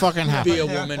 Nothing's going to fucking happen. Be a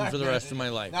woman for the rest of my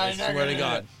life. I swear to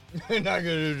God. You're not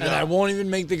going to do that. And I won't even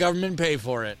make the government pay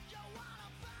for it.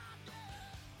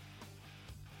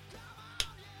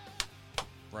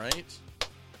 Right?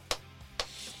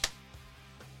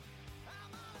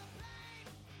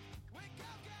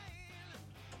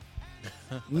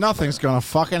 Nothing's going to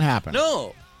fucking happen.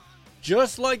 No.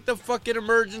 Just like the fucking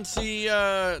emergency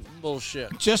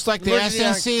bullshit. Just like the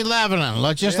Emergency SNC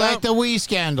Lebanon. Just like the Wee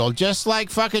scandal. Just like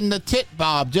fucking the tit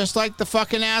bob. Just like the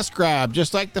fucking ass grab.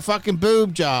 Just like the fucking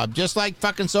boob job. Just like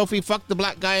fucking Sophie fucked the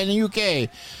black guy in the UK.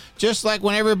 Just like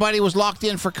when everybody was locked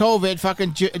in for COVID,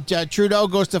 fucking Trudeau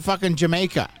goes to fucking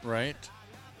Jamaica. Right.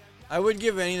 I would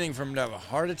give anything for him to have a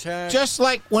heart attack. Just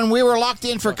like when we were locked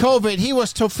in for COVID, he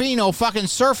was Tofino fucking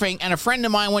surfing, and a friend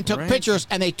of mine took pictures,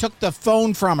 and they took the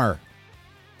phone from her.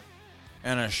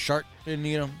 And a shark didn't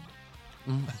eat him.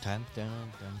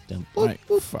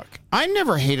 Fuck. I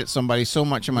never hated somebody so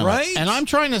much in my life. And I'm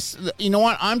trying to, you know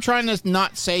what? I'm trying to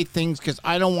not say things because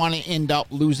I don't want to end up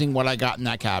losing what I got in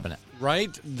that cabinet.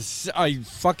 Right? I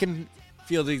fucking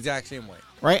feel the exact same way.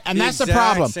 Right? And that's the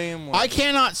problem. I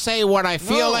cannot say what I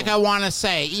feel like I want to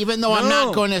say, even though I'm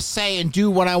not going to say and do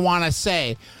what I want to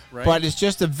say. Right. But it's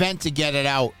just a vent to get it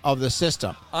out of the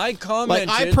system. I commented.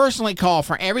 Like, I personally call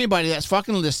for everybody that's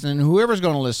fucking listening, whoever's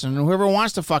going to listen, and whoever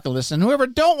wants to fucking listen, whoever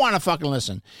don't want to fucking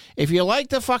listen. If you like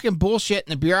the fucking bullshit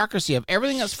and the bureaucracy of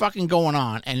everything that's fucking going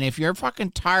on, and if you're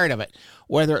fucking tired of it,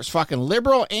 whether it's fucking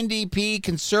liberal, NDP,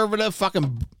 conservative,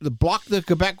 fucking block the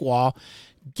Quebec wall,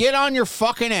 get on your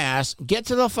fucking ass, get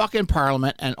to the fucking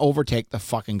parliament, and overtake the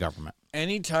fucking government.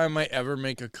 Anytime I ever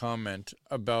make a comment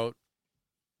about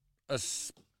a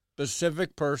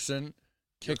specific person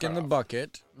kicking the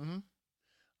bucket,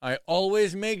 I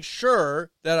always make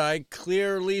sure that I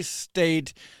clearly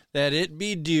state that it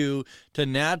be due to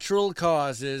natural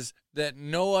causes that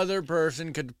no other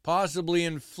person could possibly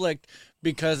inflict,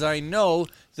 because I know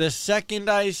the second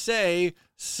I say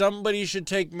somebody should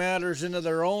take matters into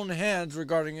their own hands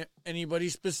regarding anybody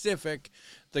specific,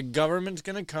 the government's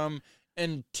going to come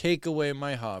and take away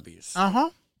my hobbies.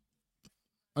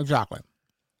 Exactly.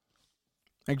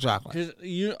 Exactly.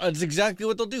 It's exactly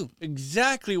what they'll do.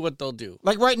 Exactly what they'll do.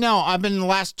 Like right now, I've been the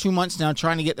last 2 months now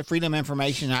trying to get the Freedom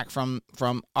Information Act from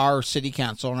our city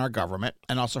council and our government,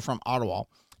 and also from Ottawa,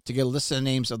 to get a list of the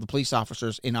names of the police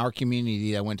officers in our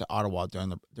community that went to Ottawa during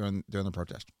the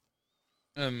protest.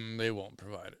 They won't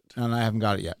provide it. And I haven't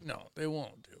got it yet. No, they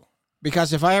won't do.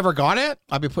 Because if I ever got it,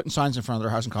 I'd be putting signs in front of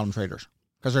their house and calling them traitors.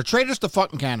 Because they're traitors to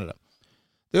fucking Canada.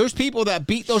 Those people that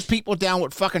beat those people down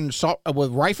with fucking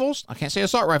with rifles, I can't say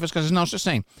assault rifles because it's no such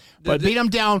thing, but beat them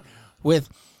down with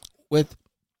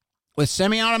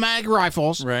semi-automatic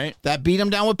rifles, right? That beat them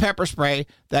down with pepper spray,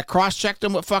 that cross-checked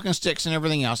them with fucking sticks and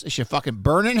everything else. They should fucking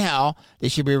burn in hell. They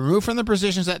should be removed from the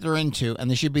positions that they're into, and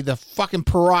they should be the fucking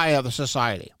pariah of the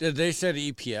society. Did they set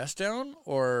EPS down,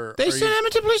 or they sent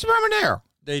Edmonton Police Department there?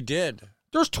 They did.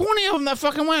 There's 20 of them that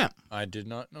fucking went. I did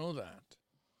not know that.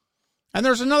 And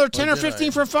there's another 10 or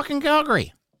 15 from fucking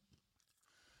Calgary.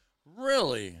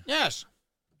 Really? Yes.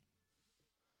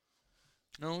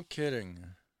 No kidding.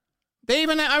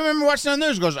 I remember watching the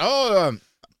news. Goes,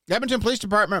 Edmonton Police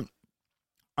Department.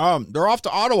 They're off to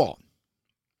Ottawa.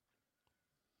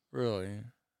 Really?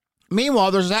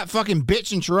 Meanwhile, there's that fucking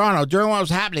bitch in Toronto during what was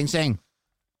happening saying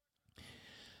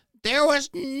there was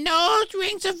no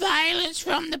rings of violence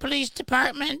from the police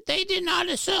department. They did not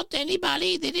assault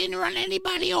anybody. They didn't run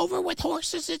anybody over with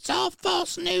horses. It's all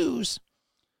false news.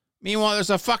 Meanwhile, there's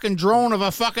a fucking drone of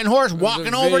a fucking horse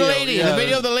walking over the lady. Yeah. The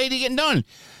video of the lady getting done.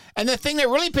 And the thing that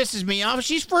really pisses me off is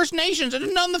she's First Nations,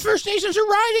 and none of the First Nations are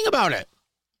writing about it.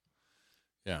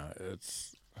 Yeah,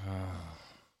 it's...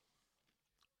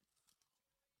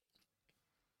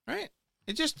 Right?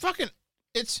 It just fucking...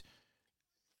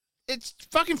 It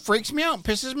fucking freaks me out,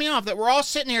 pisses me off that we're all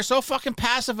sitting here so fucking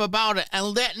passive about it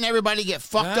and letting everybody get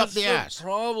fucked up the ass. The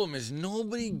problem is not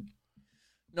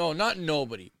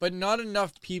nobody, but not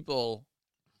enough people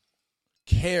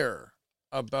care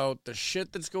about the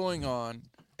shit that's going on.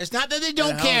 It's not that they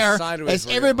don't care. It's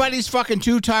everybody's fucking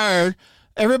too tired.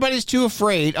 Everybody's too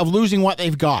afraid of losing what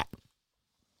they've got.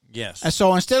 Yes. And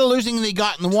so instead of losing they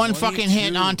got in the one fucking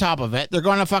hit on top of it, they're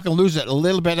going to fucking lose it a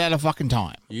little bit at a fucking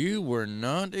time. You were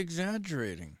not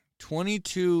exaggerating.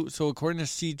 22, so according to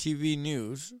CTV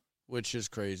News, which is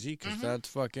crazy because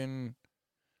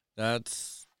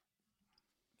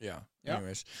yeah. Yep.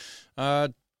 Anyways,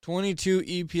 22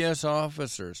 EPS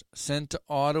officers sent to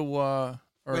Ottawa.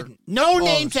 With no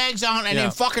name tags on and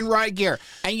in fucking riot gear.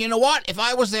 And you know what? If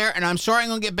I was there, and I'm sorry I'm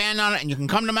going to get banned on it, and you can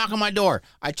come to knock on my door,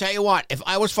 I tell you what, if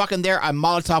I was fucking there, I'd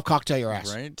Molotov cocktail your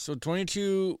ass. Right? So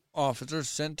 22 officers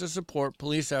sent to support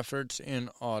police efforts in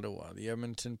Ottawa. The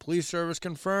Edmonton Police Service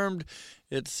confirmed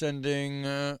it's sending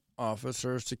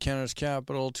officers to Canada's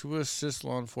capital to assist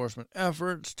law enforcement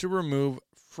efforts to remove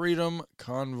Freedom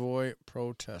Convoy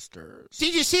protesters.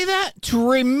 Did you see that?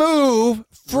 To remove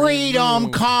Freedom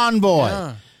Convoy.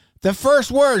 Yeah. The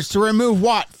first words to remove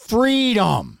what?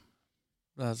 Freedom.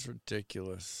 That's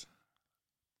ridiculous.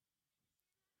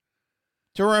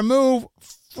 To remove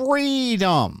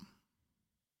freedom.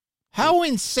 How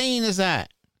insane is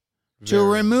that? To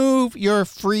remove your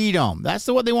freedom. That's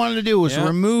what they wanted to do, was to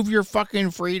remove your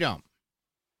fucking freedom.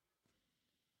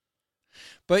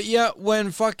 But yet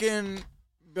when fucking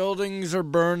buildings are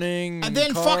burning. And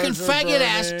then fucking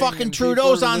faggot-ass fucking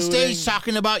Trudeau's on stage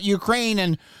talking about Ukraine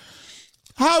and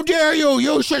how dare you?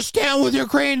 You should stand with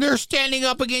Ukraine. They're standing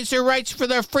up against their rights for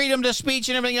their freedom to speech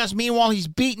and everything else. Meanwhile, he's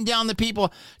beating down the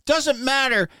people. Doesn't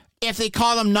matter if they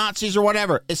call them Nazis or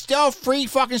whatever. It's still free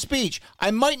fucking speech.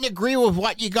 I mightn't agree with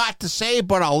what you got to say,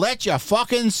 but I'll let you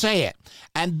fucking say it.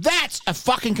 And that's a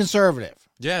fucking conservative.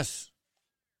 Yes.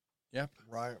 Yep.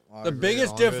 Right. The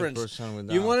biggest difference.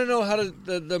 You want to know how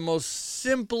the most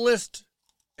simplest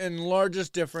and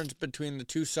largest difference between the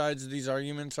two sides of these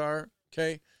arguments are,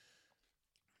 okay?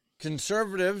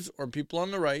 Conservatives, or people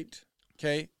on the right,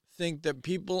 okay, think that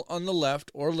people on the left,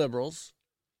 or liberals,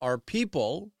 are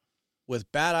people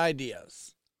with bad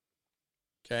ideas,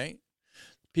 okay?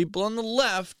 People on the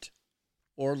left,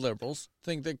 or liberals,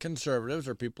 think that conservatives,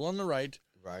 or people on the right,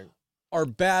 are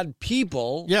bad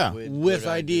people with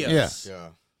ideas. Yes. Yeah.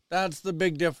 That's the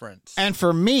big difference. And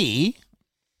for me,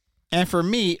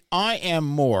 I am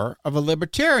more of a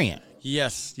libertarian.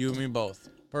 Yes, you and me both.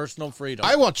 Personal freedom.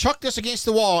 I will chuck this against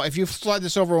the wall if you slide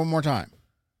this over one more time.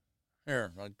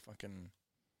 Here, I fucking...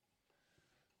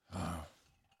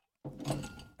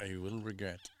 you will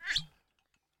regret.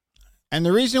 And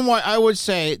the reason why I would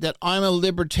say that I'm a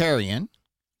libertarian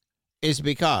is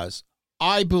because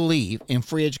I believe in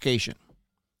free education.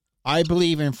 I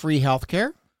believe in free health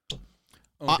care.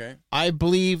 Okay. I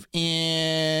believe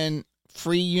in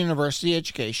free university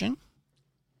education.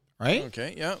 Right?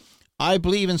 Okay, yeah. I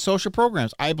believe in social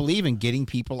programs. I believe in getting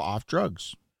people off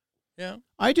drugs. Yeah.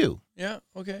 I do. Yeah.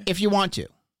 Okay. If you want to.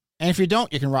 And if you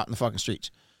don't, you can rot in the fucking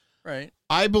streets. Right.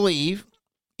 I believe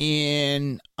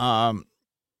in the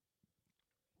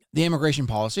immigration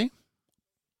policy.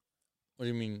 What do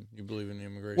you mean you believe in the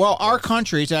immigration Well, policy? our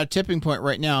country is at a tipping point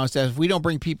right now. Is that if we don't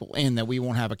bring people in, that we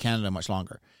won't have a Canada much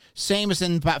longer. Same as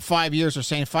in about 5 years, or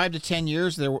saying 5 to 10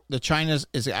 years, the China's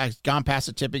has gone past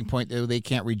the tipping point that they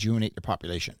can't rejuvenate their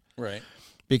population. Right.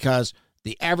 Because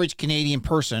the average Canadian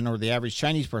person or the average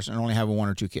Chinese person only have 1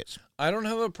 or 2 kids. I don't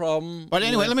have a problem. But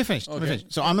anyway, with- let me finish. Okay.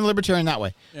 So I'm a libertarian that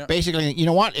way. Yeah. Basically, you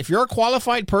know what? If you're a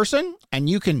qualified person and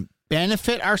you can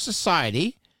benefit our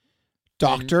society,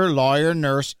 doctor, lawyer,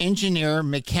 nurse, engineer,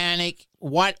 mechanic,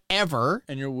 whatever,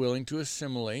 and you're willing to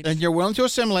assimilate,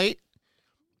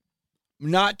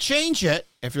 not change it.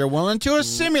 If you're willing to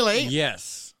assimilate,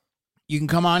 yes, you can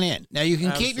come on in. Now you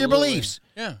can keep your Absolutely. beliefs.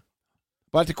 Yeah.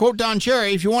 But to quote Don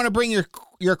Cherry, if you want to bring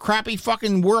your crappy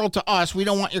fucking world to us, we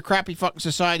don't want your crappy fucking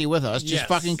society with us. Just Yes.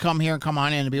 fucking come here and come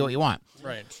on in and be what you want.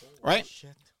 Right. Right?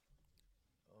 Shit.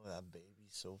 Oh, that baby's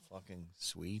so fucking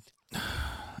sweet.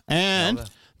 And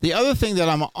the other thing that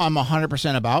I'm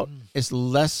 100% about is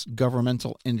less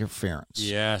governmental interference.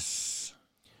 Yes.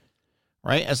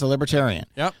 Right? As a libertarian.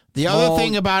 Yep. The Small- other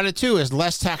thing about it too is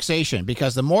less taxation,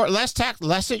 because the less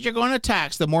that you're going to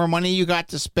tax, the more money you got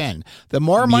to spend. The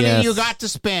more money Yes. you got to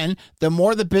spend, the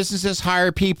more the businesses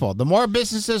hire people. The more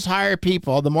businesses hire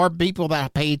people, the more people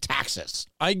that pay taxes.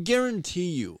 I guarantee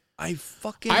you, I'd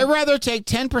rather take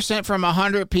 10% from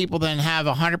 100 people than have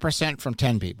 100% from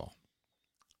 10 people.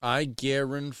 I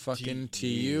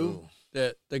guarantee you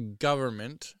that the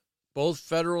government, both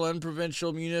federal and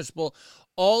provincial, municipal,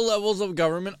 all levels of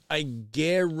government, I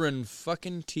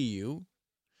guarantee you,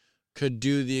 could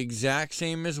do the exact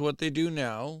same as what they do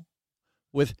now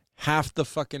with half the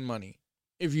fucking money.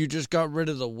 If you just got rid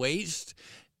of the waste,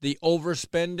 the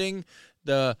overspending,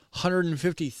 the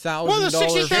 $150,000. Well, the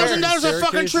 $60,000 that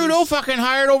fucking Trudeau fucking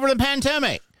hired over the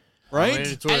pandemic.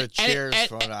 Right?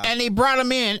 And he brought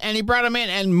them in,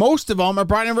 and most of them are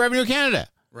brought in Revenue Canada.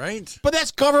 Right. But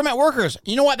that's government workers.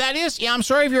 You know what that is? Yeah, I'm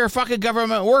sorry if you're a fucking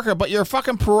government worker, but you're a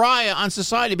fucking pariah on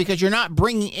society because you're not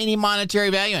bringing any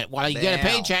monetary value in it. Well, you get a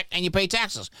paycheck and you pay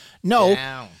taxes. No,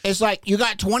 it's like you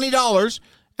got $20.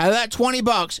 Out of that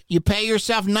 $20, you pay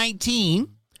yourself $19,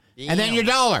 and then your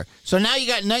 $1. So now you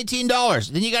got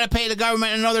 $19. Then you got to pay the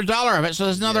government another $1 of it. So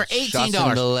there's another $18. Shots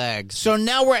in the legs. So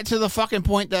now we're to the fucking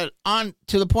point that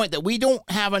we don't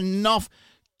have enough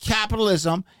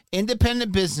capitalism,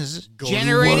 independent businesses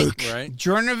generating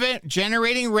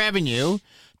revenue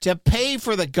to pay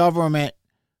for the government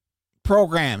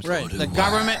programs, right? The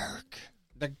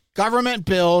government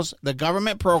bills, the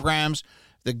government programs,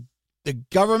 the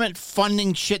government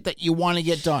funding shit that you want to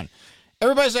get done.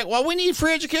 Everybody's like, well, we need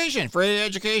free education.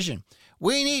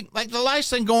 We need, like, the last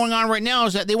thing going on right now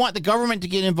is that they want the government to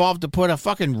get involved to put a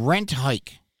fucking rent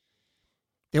hike.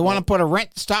 They want to put a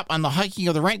rent stop on the hiking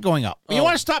of the rent going up. You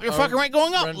want to stop your fucking rent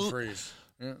going up? Rent freeze.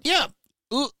 Yeah.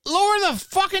 Lower the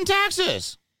fucking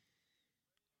taxes.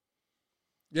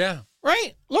 Yeah.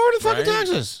 Right? Lower the fucking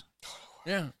taxes.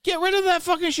 Yeah. Get rid of that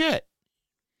fucking shit.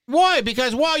 Why?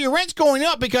 Because while your rent's going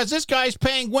up, because this guy's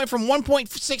went from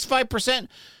 1.65%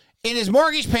 in his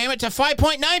mortgage payment to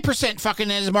 5.9% fucking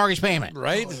in his mortgage payment.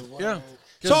 Right? Yeah.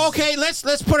 So, okay, let's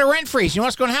put a rent freeze. You know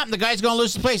what's going to happen? The guy's going to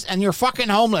lose his place, and you're fucking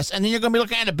homeless, and then you're going to be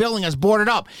looking at a building that's boarded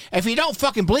up. If you don't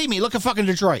fucking believe me, look at fucking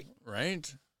Detroit.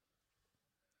 Right?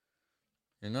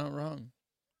 You're not wrong.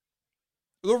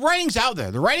 The writing's out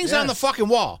there. The writing's on the fucking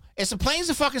wall. It's plain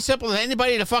as fucking simple as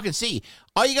anybody to fucking see.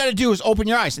 All you got to do is open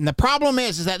your eyes. And the problem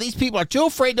is that these people are too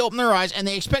afraid to open their eyes, and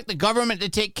they expect the government to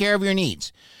take care of your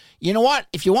needs. You know what?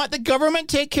 If you want the government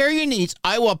to take care of your needs,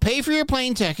 I will pay for your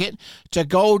plane ticket to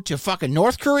go to fucking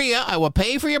North Korea. I will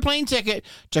pay for your plane ticket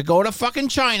to go to fucking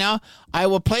China. I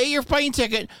will pay your plane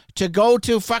ticket to go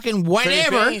to fucking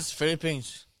whatever.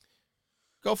 Philippines.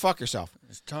 Go fuck yourself.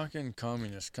 It's talking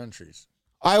communist countries.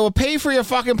 I will pay for your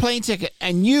fucking plane ticket,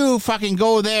 and you fucking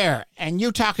go there, and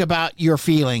you talk about your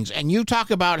feelings, and you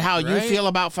talk about how you feel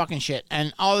about fucking shit,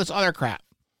 and all this other crap.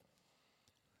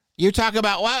 You talk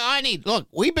about, well, I've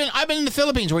been in the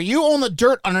Philippines where you own the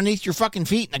dirt underneath your fucking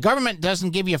feet, and the government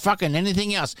doesn't give you fucking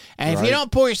anything else. And if you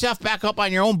don't pull yourself back up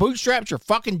on your own bootstraps, you're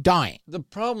fucking dying. The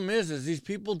problem is these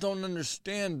people don't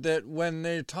understand that when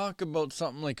they talk about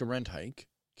something like a rent hike,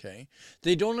 okay,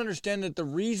 they don't understand that the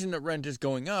reason that rent is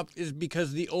going up is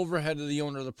because the overhead of the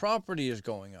owner of the property is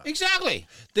going up. Exactly.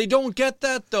 They don't get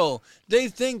that, though. They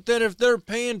think that if they're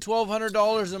paying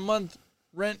 $1,200 a month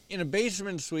rent in a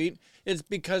basement suite, it's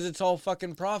because it's all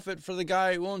fucking profit for the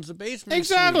guy who owns the basement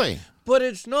Exactly. suite. But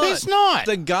it's not. It's not.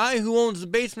 The guy who owns the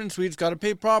basement suite's got to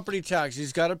pay property tax.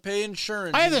 He's got to pay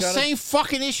insurance. I have the He's gotta- same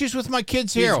fucking issues with my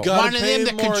kids here. he's gotta One of pay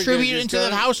them that mortgage. contribute He's into that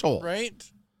gotta- household. Right?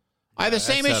 I have the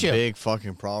same That's issue. a big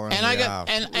fucking problem. And we I got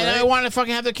have. and I want to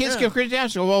fucking have the kids give credit down.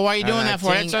 So, well, why are you doing And I that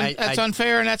for? think That's I-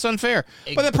 unfair, and that's unfair.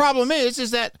 But the problem is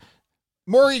that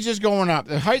mortgage is going up,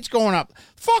 the height's going up.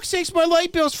 Fuck sakes, my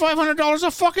light bill's $500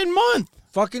 a fucking month.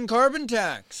 Fucking carbon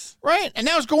tax. Right, and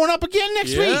now it's going up again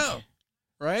next week.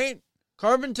 Right?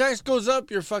 Carbon tax goes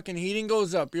up, your fucking heating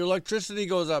goes up, your electricity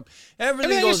goes up, everything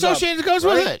Everything goes up. associated goes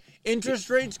with it. Interest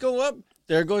rates go up,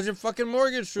 there goes your fucking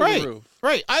mortgage through Right, the roof.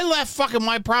 right. I left fucking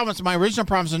my province, my original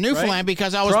province in Newfoundland, Right.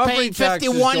 because I was Property paying taxes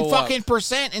 51 go up. fucking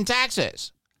 % in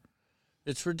taxes.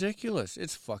 It's ridiculous.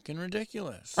 It's fucking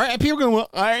ridiculous. All right, and people are going, well,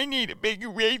 I need a bigger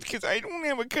rate because I don't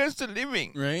have a cost of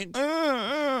living. Right?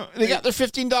 They got their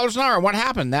 $15 an hour. What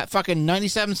happened? That fucking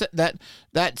 97 cent,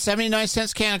 that 79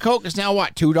 cents can of Coke is now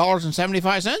what,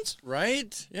 $2.75?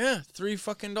 Right? Yeah, $3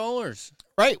 fucking dollars.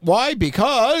 Right? Why?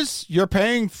 Because you're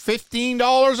paying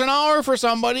 $15 an hour for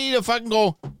somebody to fucking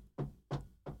go.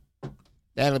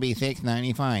 That'll be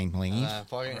 $6.95, please.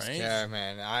 Fucking Right? scared,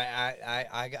 man.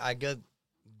 I got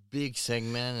big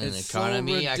segment in It's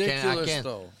economy. so I ridiculous, can't.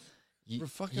 though. You, We're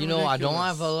fucking you know, I don't ridiculous.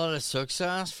 have a lot of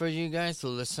success for you guys to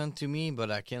listen to me, but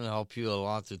I can help you a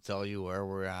lot to tell you where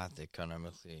we're at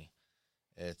economically.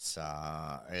 It's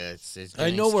I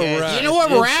know where we're at. You know where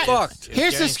we're It's at? fucked.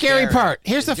 Here's the getting scary scary. part.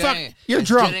 Here's the It's fuck. getting- You're it's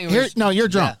drunk. getting Here, res- no, you're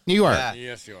drunk. Yeah. You are. Yeah.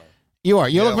 Yes, you are. You are.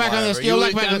 You Yeah, look back on this. whatever. You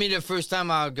look looked back. at me the first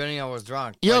time I was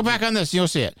drunk. You look Like, back on this. You'll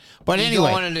see it. But you anyway,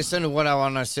 don't want to listen to what I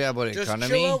want to say about Just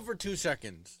economy. chill out for 2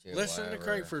 seconds. Yeah, Listen whatever. to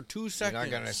Craig for 2 You're seconds.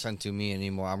 not gonna listen to me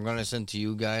anymore. I'm gonna listen to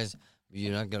you guys, but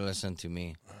you're not gonna listen to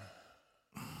me.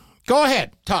 go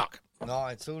ahead. Talk. No,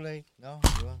 it's too late. No.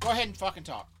 Go ahead and fucking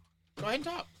talk. Go ahead and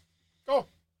talk. Go.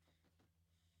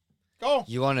 Go.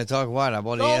 You want to talk what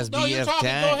about Go. the No, you're SBF talking. Go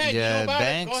tank, ahead. You know the about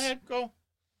banks? it. Go ahead. Go.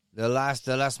 The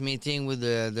last meeting with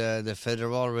the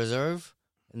Federal Reserve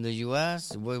in the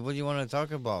U.S. What do you want to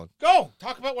talk about? Go.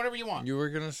 Talk about whatever you want. You were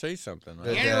going to say something, The,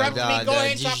 right? You interrupted me. Go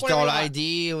ahead and talk whatever digital you want.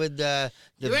 ID with the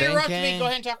You interrupted banking. me. Go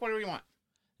ahead and talk whatever you want.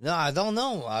 No, I don't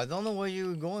know. I don't know where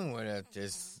you're going with it.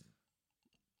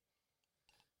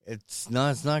 It's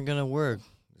not gonna work.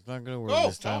 It's not gonna work Go,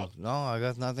 this time. talk. No, I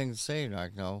got nothing to say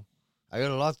right now. I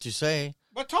got a lot to say.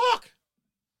 But talk.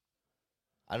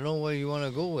 I don't know where you want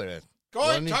to go with it. Go You ahead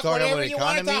want and me to talk talk whatever about you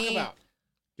want to talk economy? about.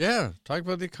 Yeah, talk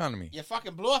about the economy. You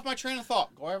fucking blew off my train of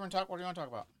thought. Go over and talk what you want to talk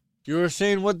about. You were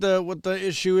saying what the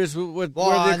issue is with Well,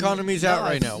 where the economy's at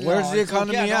right now. Where's the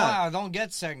economy at? I don't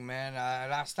get sick, man.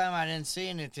 Last time I didn't say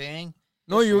anything.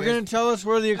 No, you were going to tell us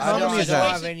where the I economy's don't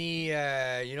at. have any,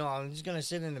 I'm just going to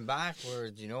sit in the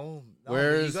backwards, No,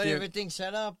 Where's you got the- everything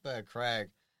set up, Craig.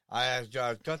 I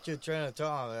cut your train of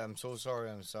thought. I'm so sorry.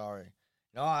 I'm sorry.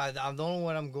 No, I don't know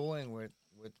what I'm going with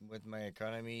my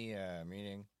economy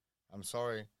meeting. I'm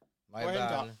sorry. My Go ahead and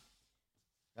bad. talk.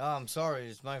 No, I'm sorry.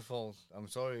 It's my fault. I'm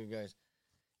sorry, you guys.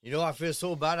 I feel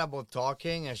so bad about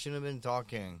talking. I shouldn't have been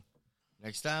talking.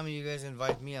 Next time you guys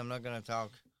invite me, I'm not going to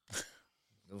talk.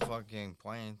 No fucking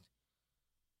point.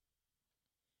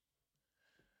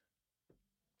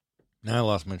 Now I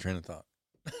lost my train of thought.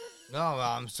 No,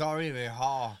 I'm sorry,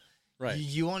 but Right.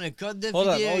 You want to cut the Hold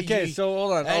on. video? Okay, so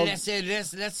hold on. Hey,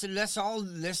 I'll- let's all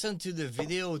listen to the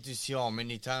video to see how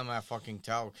many times I fucking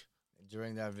talk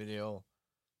during that video.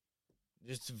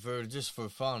 Just for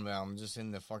fun, man. I'm just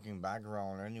in the fucking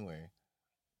background anyway.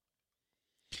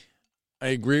 I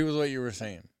agree with what you were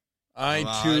saying. I don't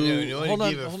hold on.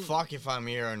 give a hold on. fuck if I'm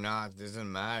here or not. Doesn't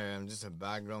matter. I'm just a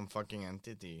background fucking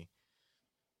entity.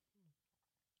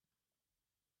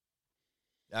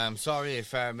 I'm sorry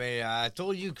if I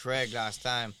told you, Craig, last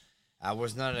time I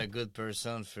was not a good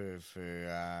person for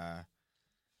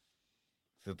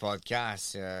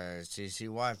podcasts. See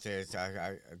what?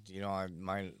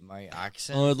 My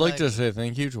accent. Well, I'd like to say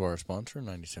thank you to our sponsor,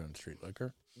 97th Street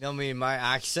Liquor. My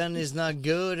accent is not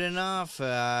good enough.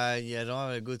 I don't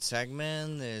have a good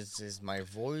segment. Is my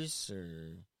voice or?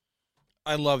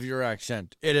 I love your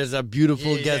accent. It is a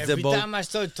beautiful Every gazebo. time I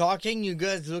start talking, you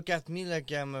guys look at me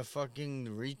like I'm a fucking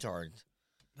retard.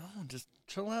 No, just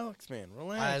chillax, man.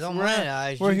 Relax. I don't We're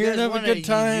mind. We're You here guys to have a wanna- good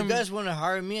time. You guys want to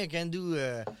hire me? I can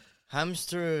do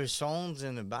hamster songs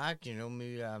in the back.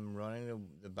 Maybe I'm running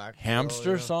the back.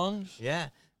 Hamster songs? Yeah.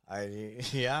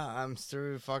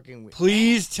 Hamster fucking.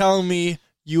 Please tell me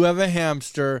you have a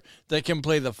hamster that can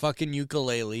play the fucking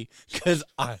ukulele, because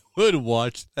I would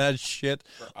watch that shit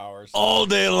For hours. all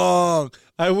day long.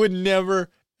 I would never,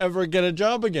 ever get a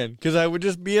job again because I would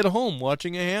just be at home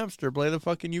watching a hamster play the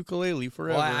fucking ukulele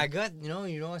forever. Well, I got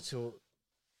so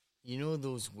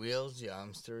those wheels the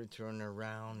hamster turn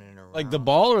around and around. Like the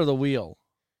ball or the wheel?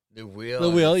 The wheel. The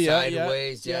wheel, yeah,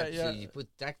 sideways. yeah. So you put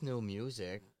techno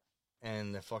music,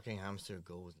 and the fucking hamster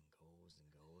goes and goes and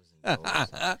goes and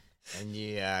goes. And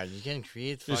you can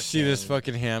create. Just see this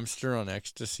fucking hamster on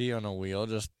ecstasy on a wheel.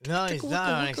 Just no, he's not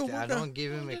on ecstasy. I don't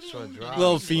give him extra drugs.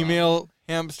 Little female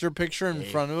hamster picture in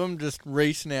front of him, just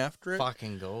racing after it.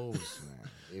 Fucking goes, man.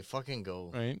 They fucking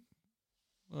go. Right.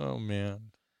 Oh man.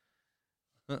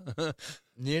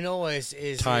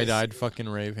 It's tie-dyed fucking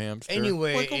rave hamster.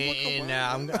 Anyway,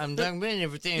 I'm talking about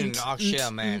everything in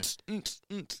nutshell, man.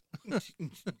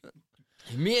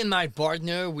 Me and my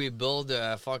partner, we build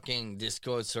a fucking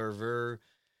Discord server.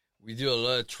 We do a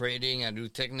lot of trading. I do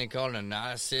technical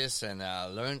analysis, and I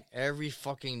learn every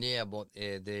fucking day about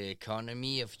the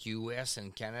economy of U.S.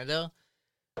 and Canada.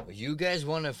 You guys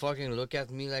want to fucking look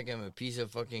at me like I'm a piece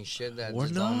of fucking shit that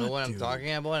just don't know what I'm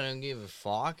talking about? I don't give a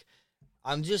fuck.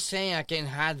 I'm just saying I can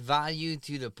add value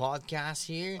to the podcast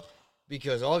here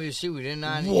because obviously we did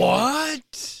not.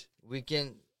 What? We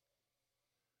can.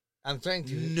 I'm trying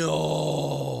to.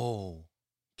 No.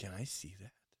 Can I see that?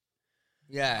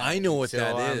 Yeah, I know what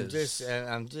that is.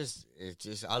 It's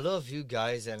just. I love you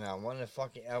guys, and I want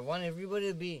everybody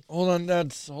to be. Hold on.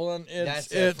 It's.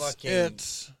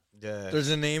 There's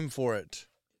a name for it.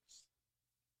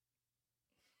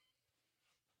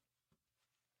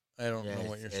 I don't know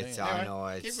what you're saying. I know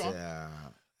it's. No.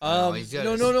 I'm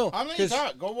letting you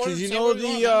talk. Go because you know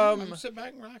the I'm sit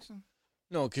back and relax.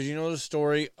 No, because you know the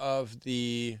story of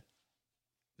the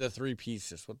three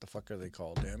pieces. What the fuck are they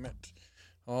called? Damn it!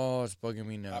 Oh, it's bugging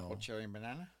me now. Apple, cherry, and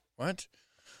banana. What?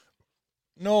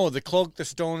 No, the cloak, the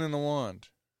stone, and the wand.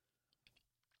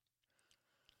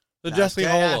 The Deathly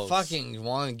Hollows. That fucking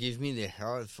wand gives me the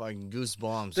hell fucking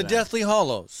goosebumps. The Deathly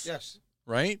Hollows. Yes.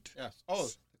 Right? Yes. Oh,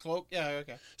 the cloak. Yeah,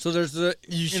 okay. So there's the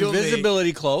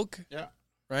invisibility cloak. Yeah.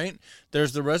 Right?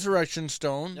 There's the resurrection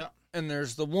stone. Yeah. And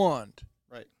there's the wand.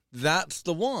 Right. That's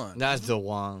the wand. That's the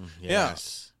wand.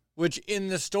 Yes. Yeah. Which in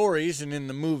the stories and in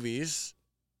the movies,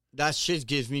 that shit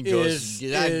gives me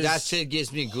that shit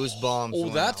gives me goosebumps. Oh,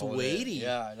 that's weighty.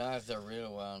 Yeah, that's the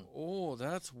real one. Oh,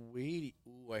 that's weighty.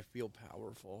 Ooh, I feel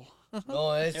powerful.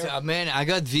 No, it's man. I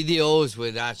got videos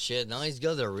with that shit. No, he's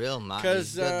got the real man.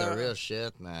 He's got the real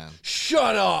shit, man.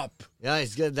 Shut up. Yeah,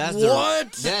 he's good. That's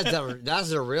what? That's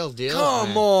the real deal.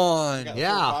 Come on. I got the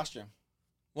full costume.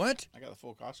 What? I got the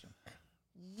full costume.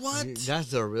 What?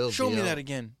 That's the real deal. Show me that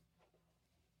again.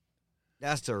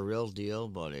 That's the real deal,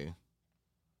 buddy.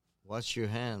 Watch your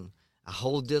hand. I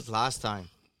hold it last time.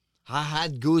 I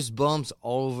had goosebumps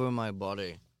all over my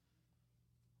body.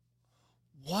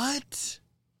 What?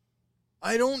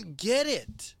 I don't get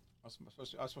it. I was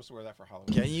supposed to wear that for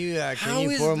Halloween. Can you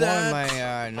pour more in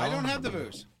my? No. I don't have the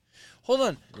booze. Hold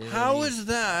on. How is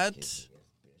that?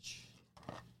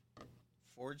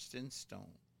 Forged in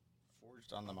stone.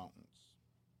 Forged on the mountains.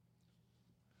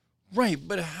 Right,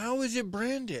 but how is it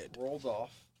branded? Rolled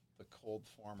off the cold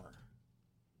former.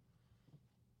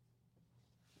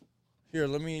 I'll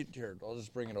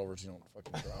just bring it over so you don't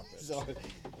fucking drop it.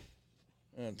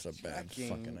 That's a bad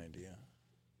fucking idea.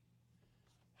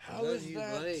 How is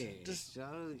that?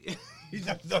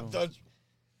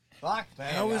 Fuck,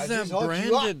 man. How is that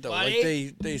branded, though?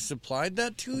 Like they supplied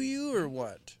that to you, or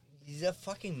what? He's a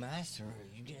fucking master.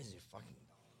 You guys are fucking.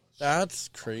 That's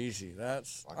crazy.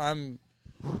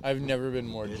 I've never been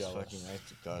more jealous. Fucking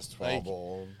nice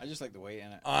trouble. I just like the weight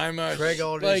in it. I'm a Craig.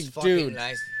 All this fucking dude.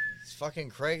 Nice. Fucking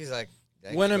Craig is like.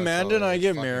 When Amanda and I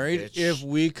get married, if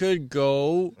we could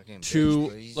go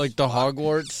to like the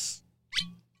Hogwarts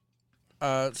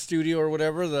studio or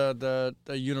whatever, the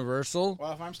Universal.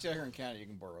 Well, if I'm still here in Canada, you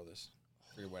can borrow this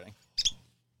for your wedding.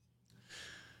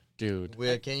 Dude,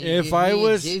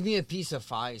 give me a piece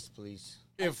of ice, please.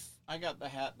 If I got the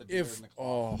hat, the beard, and the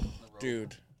cloth, and the robe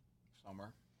dude,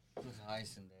 somewhere. Put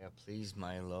ice in there, please,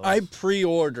 my love. I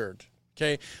pre-ordered.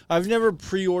 Okay, I've never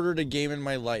pre-ordered a game in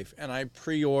my life, and I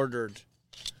pre-ordered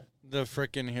the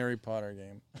frickin' Harry Potter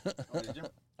game. Oh, did you?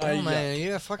 Oh, man,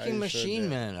 you're a fucking machine,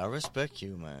 man. I respect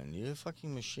you, man. You're a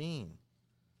fucking machine.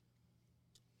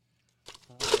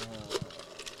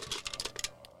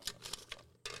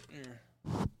 Here.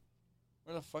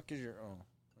 Where the fuck is your... Oh,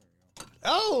 there you go.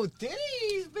 Oh,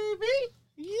 titties, baby.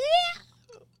 Yeah.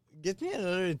 Get me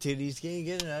another titties. Can you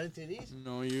get another titties?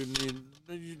 No,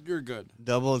 you're good.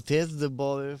 Double tits, the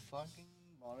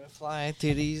butterfly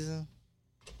titties.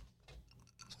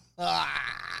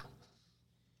 Ah.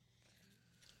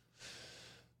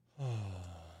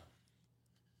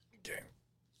 Okay.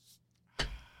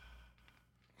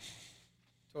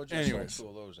 Told you I Anyways.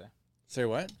 sold 2 of those, eh? Say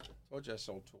what? Told you I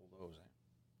sold 2 of those, eh?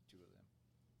 2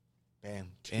 of them.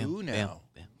 Bam. Two now.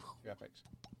 Bam. Graphics.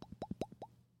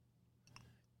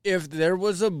 If there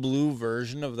was a blue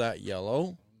version of that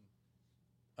yellow,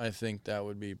 I think that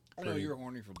would be I pretty... know you're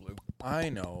horny for blue. I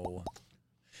know.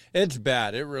 It's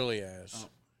bad. It really is. Oh.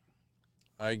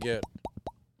 I get...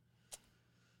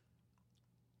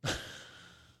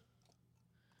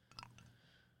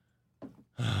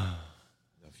 Love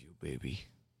you, baby.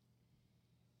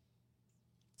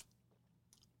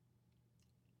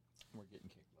 We're getting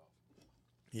kicked off.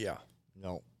 Yeah.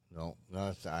 No,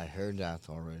 I heard that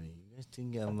already. You guys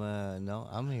think I'm, no,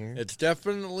 I'm here. It's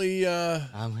definitely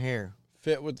I'm here.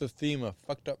 fit with the theme of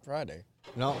Fucked Up Friday.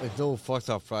 No, it's no fucked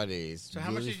up Friday. It's So how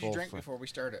much did you beautiful drink Fri- before we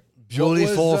started?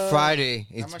 Beautiful What was, Friday.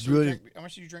 How It's much, did you beautiful. drink, how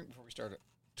much did you drink before we started?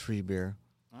 3 beer.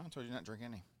 Oh, I told you not to drink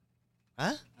any.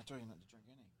 Huh? I told you not to drink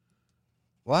any.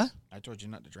 What? I told you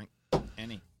not to drink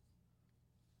any.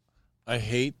 I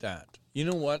hate that. You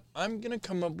know what? I'm going to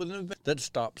come up with an event that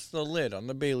stops the lid on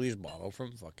the Bailey's bottle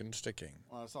from fucking sticking.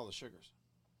 Well, it's all the sugars.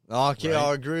 Okay, Right.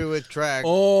 I'll agree with Track.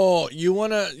 Oh, you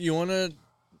wanna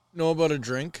know about a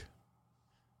drink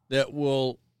that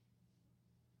will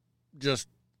just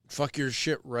fuck your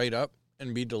shit right up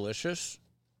and be delicious?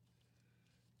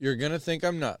 You're gonna think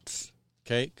I'm nuts,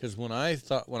 okay? Because when I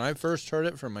first heard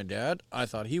it from my dad, I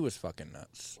thought he was fucking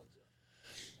nuts.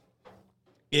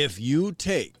 If you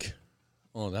take,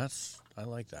 I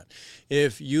like that.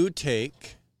 If you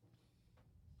take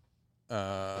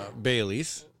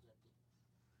Bailey's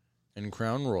and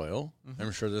Crown Royal,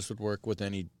 I'm sure this would work with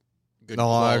any good No,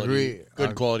 I quality, agree.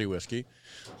 good quality whiskey.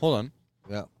 Hold on.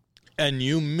 Yeah. And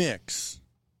you mix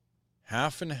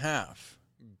half and half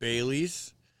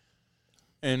Bailey's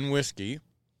and whiskey.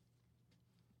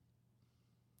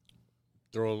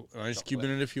 Throw an ice cube in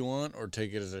it if you want, or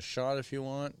take it as a shot if you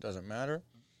want. Doesn't matter.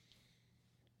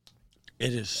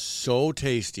 It is so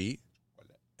tasty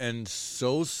and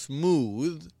so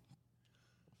smooth.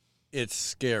 It's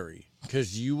scary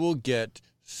because you will get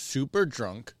super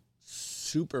drunk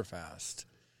super fast.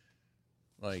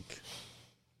 Like,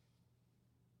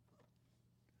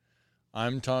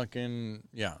 I'm talking,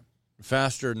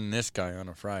 faster than this guy on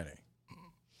a Friday.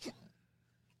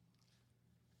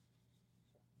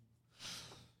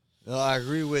 No, I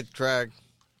agree with Track.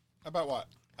 About what?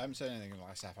 I haven't said anything in the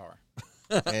last half hour.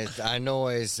 I know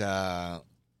it's I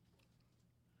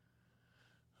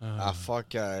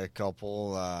fuck a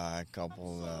couple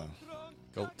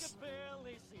goats,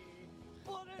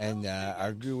 and I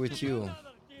agree with you.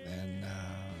 And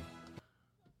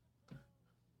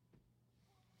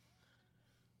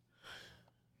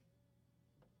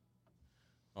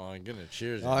I'm gonna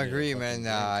cheers. I agree, man.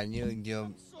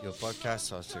 Your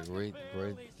podcast was a great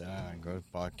good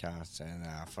podcast, and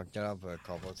I fucked it up a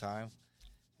couple of times.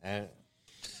 And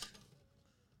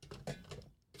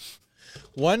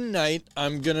one night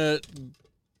I'm gonna.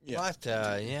 What?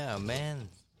 Yeah, man.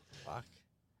 Fuck.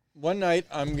 One night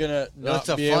I'm gonna not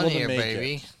That's be a able to funnier, make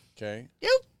baby. it. Okay.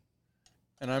 Yep.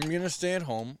 And I'm gonna stay at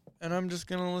home, and I'm just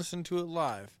gonna listen to it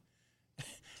live,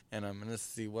 and I'm gonna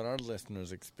see what our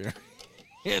listeners experience.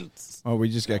 Oh, we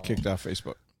just got kicked off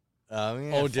Facebook.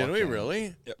 Oh, did we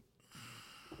really? Yep.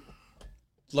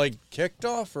 Like kicked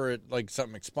off, or it like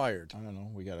something expired? I don't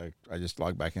know. I just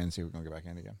logged back in and see if we can get back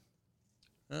in again.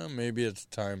 Maybe it's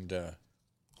time to.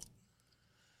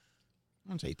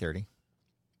 It's 8:30.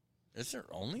 Is there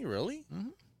only really? Mm-hmm.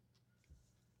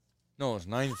 No, it's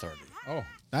 9:30. Oh,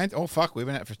 9. Oh, fuck. We've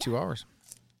been at it for 2 hours.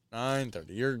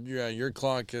 9:30. Your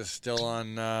clock is still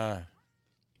on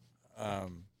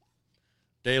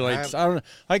daylight. I don't know.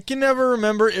 I can never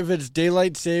remember if it's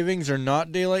daylight savings or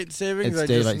not daylight savings. It's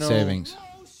daylight savings.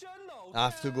 I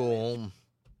have to go home.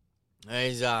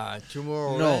 There's 2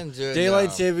 more No, runs.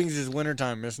 daylight savings is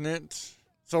wintertime, isn't it?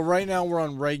 So right now we're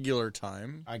on regular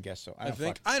time. I guess so. I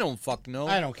think. I don't fuck know.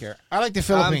 I don't care. I like the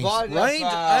Philippines. Right?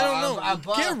 I don't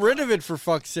know. Get rid of it for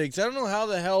fuck's sakes. I don't know how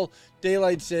the hell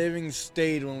daylight savings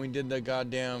stayed when we did the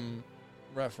goddamn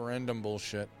referendum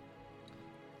bullshit.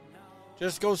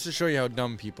 Just goes to show you how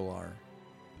dumb people are.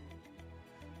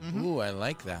 Mm-hmm. Ooh, I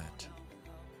like that.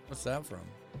 What's that from?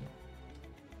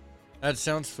 That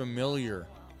sounds familiar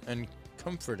and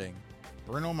comforting.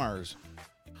 Bruno Mars.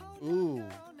 Ooh.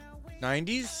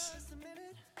 90s?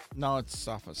 No, it's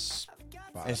off a spot.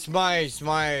 It's my.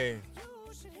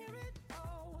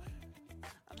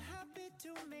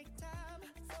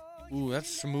 Ooh,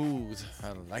 that's smooth.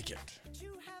 I like it.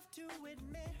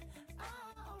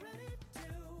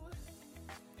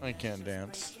 I can't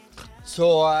dance.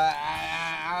 So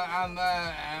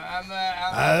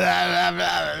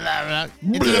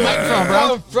Into the microphone,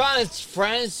 bro.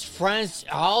 France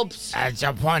Alps.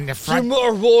 Upon the front.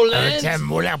 Tomorrowland.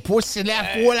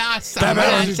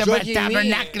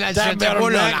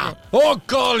 Oh,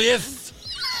 call yes.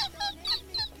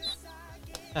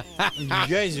 You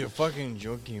guys are fucking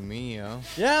joking me, huh?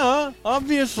 Yeah,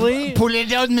 obviously. Pull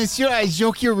it out, monsieur. I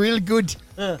joke you real good.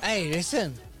 Hey,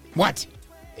 listen. What?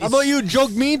 How about you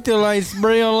joke me till I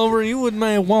spray all over you with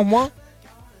my wah-wah?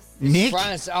 Nick?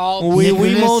 France Alps. Oui,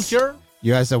 Nicholas? monsieur.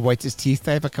 You have the whitest teeth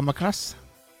I ever come across.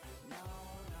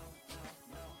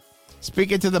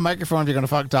 Speak into the microphone if you're going to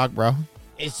fuck talk, bro.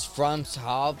 It's France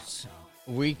Alps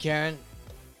weekend.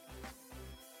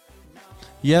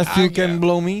 Yes, you can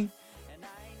blow me.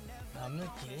 I'm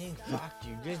not kidding. Fuck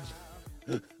you guys.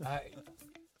 You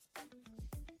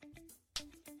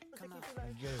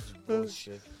guys are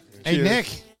bullshit. Hey,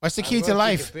 Nick, what's the key to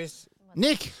life?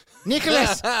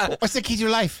 Nicholas, what's the key to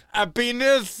life?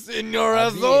 Happiness in your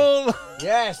asshole.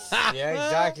 Yes. Yeah,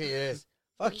 exactly. It is.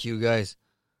 Fuck you guys.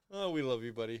 Oh, we love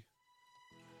you, buddy.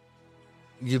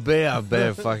 You better have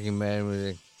better fucking man with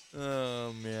it.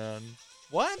 Oh, man.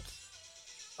 What?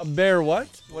 A bear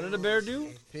what? What did a bear do?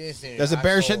 Does a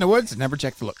bear shit in the woods? Never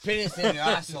check the look. Penis in your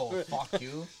asshole. Fuck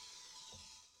you.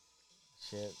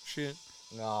 Shit.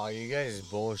 No, you guys is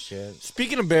bullshit.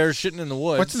 Speaking of bears shitting in the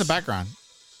woods. What's in the background?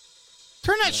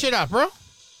 Turn that shit up, bro.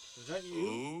 Is that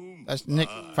you? That's Nick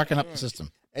fucking up the system.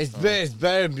 It's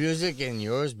better music than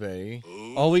yours, buddy.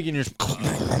 All we can hear is... Attention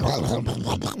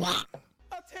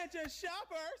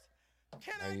shoppers.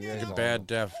 Can I you get guys a are bad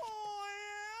deaf. oh,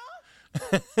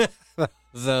 yeah?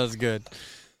 That was good.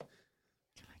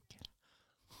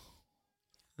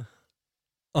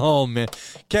 Oh, man.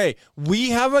 Okay, we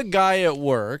have a guy at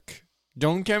work.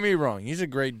 Don't get me wrong. He's a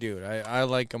great dude. I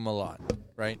like him a lot,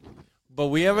 right? But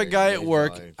we have a guy at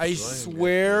work. I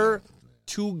swear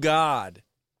to God,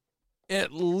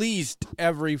 at least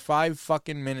every 5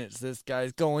 fucking minutes, this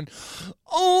guy's going,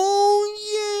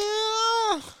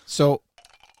 oh, yeah. So,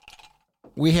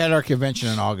 we had our convention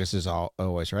in August, as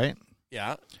always, right?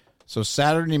 Yeah. So,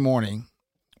 Saturday morning,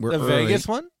 we're The early. Vegas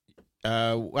one?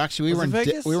 Actually, Was it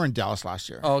Vegas? we were in Dallas last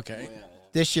year. Oh, okay.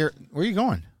 This year, where are you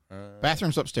going?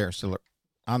 Bathroom's upstairs, to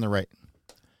on the right.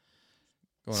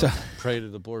 Going So- to pray to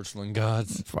the porcelain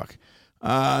gods. Fuck.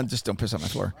 Just don't piss on my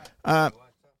floor.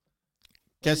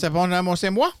 Qu'est-ce que c'est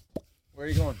moi? Where are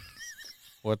you going?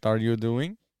 What are you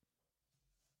doing?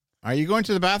 Are you going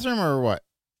to the bathroom or what?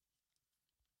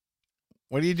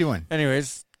 What are you doing?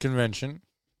 Anyways, convention.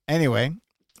 Anyway,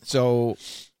 so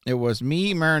it was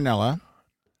me, Marinella,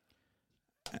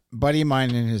 buddy of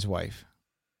mine, and his wife.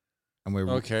 And we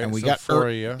Okay, and we so got 4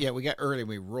 of you. Yeah, we got early. And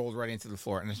we rolled right into the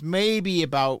floor, and there's maybe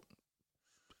about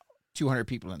 200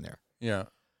 people in there. Yeah.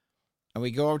 And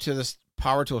we go over to this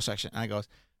power tool section, and I goes,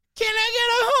 "Can I get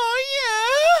a oh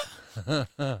yeah?"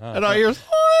 And I hear,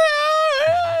 "Oh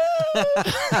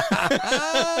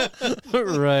yeah!"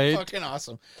 Right. Fucking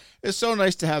awesome. It's so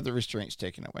nice to have the restraints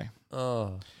taken away.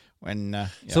 Oh. When yeah.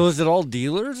 So is it all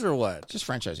dealers or what? Just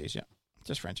franchisees, yeah.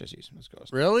 Just franchisees. Let's go.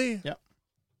 Really? Yep.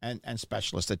 And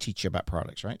specialists that teach you about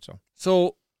products, right?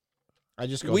 So I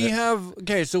just go we there. have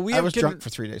okay, so we I have was drunk for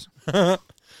 3 days.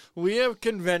 we have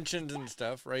conventions and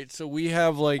stuff, right? So we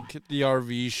have like the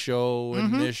RV show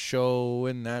and this show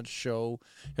and that show.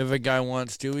 If a guy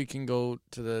wants to, he can go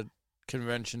to the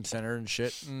convention center and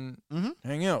shit and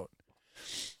hang out.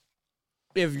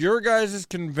 If your guys'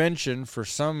 convention, for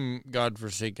some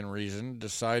godforsaken reason,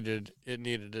 decided it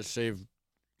needed to save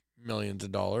millions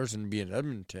of dollars and be in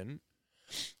Edmonton,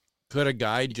 could a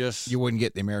guy just... You wouldn't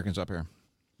get the Americans up here.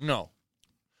 No.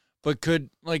 But could,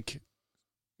 like,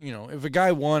 you know, if a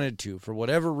guy wanted to, for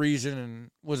whatever reason,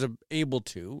 and was able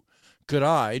to, could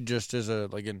I, just as a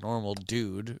normal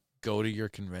dude, go to your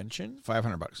convention?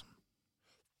 $500.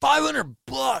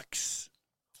 $500!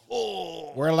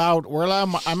 Oh.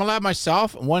 I'm allowed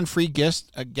myself, one free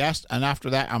guest, and after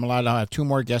that, I'm allowed to have 2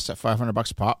 more guests at $500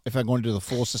 a pop if I'm going to do the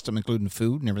full system, including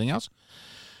food and everything else.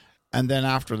 And then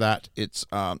after that, it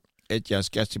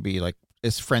just gets to be like,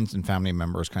 it's friends and family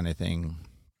members kind of thing.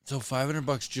 So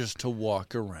 $500 just to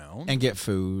walk around and get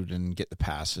food and get the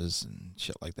passes and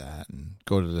shit like that, and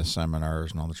go to the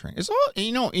seminars and all the training. It's all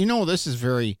you know. This is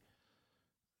very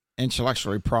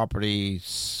intellectually property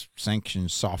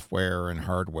sanctioned software and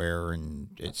hardware, and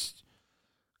it's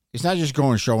not just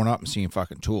showing up and seeing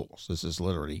fucking tools. This is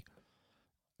literally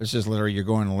you're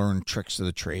going to learn tricks of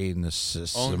the trade and the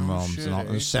systems and all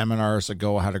the seminars that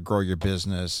go how to grow your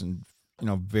business, and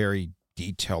very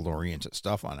detailed oriented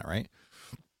stuff on it, right?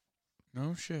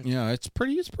 No shit. Yeah, it's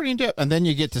pretty in depth. And then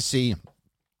you get to see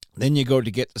Then you go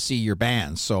to get to see your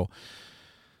bands. So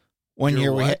one Your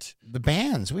year we had what? the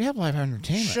bands. We have live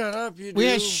entertainment. Shut up, you We do.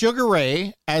 had Sugar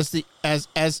Ray as a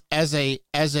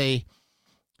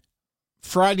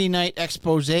Friday night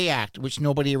expose act, which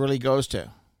nobody really goes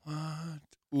to.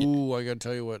 What? Ooh, I gotta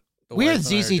tell you what. We had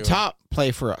ZZ Top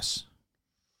play for us.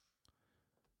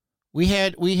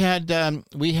 I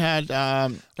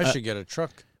should get a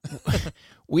truck.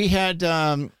 We had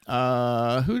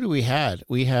who do we had?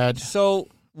 We had So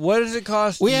what does it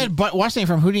cost? we had what's the name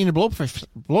from Houdini and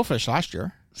Blowfish last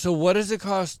year So what does it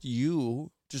cost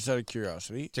you, just out of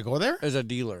curiosity, to go there. as a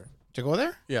dealer? To go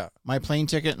there, Yeah. my plane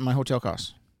ticket and my hotel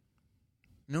costs.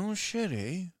 No shit,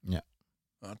 eh? Yeah,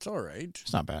 That's all right.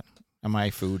 it's not bad. And my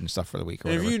food and stuff for the week. Or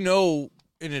If whatever. you know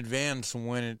in advance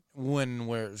where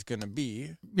it's gonna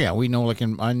be, Yeah, we know.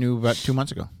 I knew about 3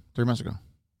 months ago,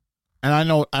 and I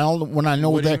know when I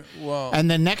know What do that. you- well- And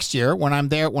then next year, when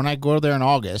I go there in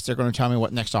August, they're going to tell me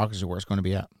what next August is where it's going to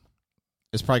be at.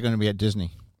 It's probably going to be at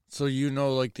Disney. so you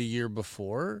know, like the year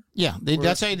before, Yeah,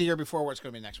 that's how the year before where it's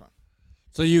going to be next one.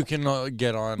 so you can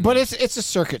get on. But it's a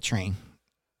circuit train.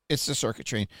 It's a circuit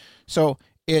train. So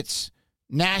it's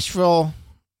Nashville,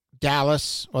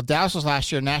 Dallas. Well, Dallas was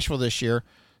last year, Nashville this year.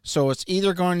 So it's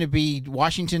either going to be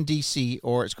Washington, D.C.,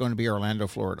 or it's going to be Orlando,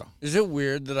 Florida. Is it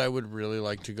weird that I would really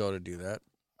like to go to do that?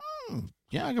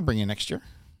 Yeah, I can bring you next year.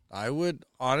 I would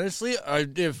honestly. I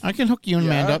can hook you and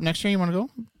Yeah. Amanda up next year. You want to go?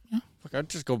 Fuck, I'd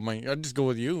just go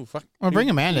with you. Fuck. Well, bring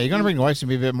Amanda. You're going to bring the wife to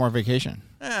be a bit more vacation.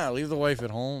 Leave the wife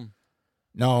at home.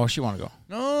 No, she want to go.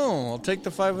 No, I'll take the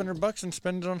 $500 and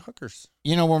spend it on hookers.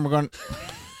 You know when we're going.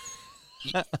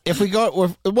 If we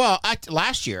go,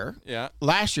 last year. Yeah.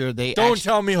 Last year they Don't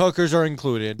tell me hookers are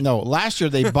included. No, last year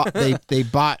they bought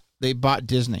they bought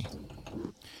Disney.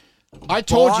 I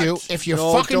told you if you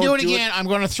fucking do it again, I'm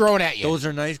going to throw it at you. Those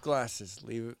are nice glasses.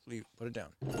 Leave it. Put it down.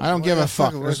 I don't give a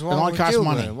fuck. What's It wrong only with costs you,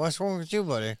 money. buddy? What's wrong with you,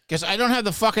 buddy? Because I don't have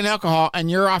the fucking alcohol, and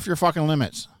you're off your fucking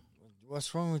limits.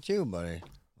 What's wrong with you, buddy?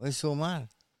 Why you so mad?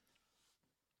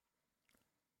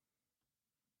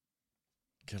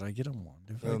 Could I get a wand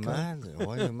if You're I could? mad?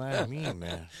 Why are you mad at me,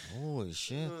 man? Holy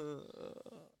shit.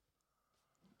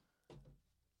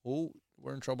 Oh,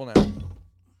 we're in trouble now.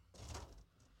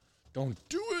 Don't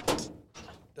do it.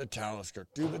 The Talisker.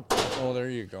 Do the. Oh, there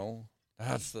you go.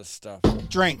 That's the stuff.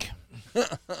 Drink.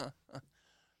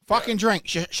 Fucking drink.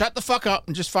 Shut the fuck up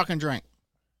and just fucking drink.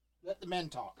 Let the men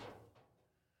talk.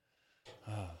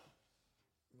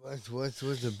 What's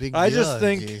the big I deal? just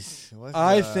think. What's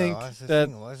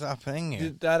What's happening here?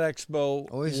 that expo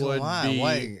Always so would mad. be.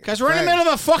 Why? Because we're in the middle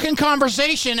of a fucking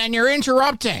conversation and you're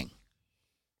interrupting.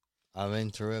 I'm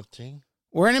interrupting.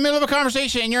 We're in the middle of a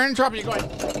conversation and you're interrupting. You're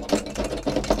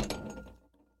going.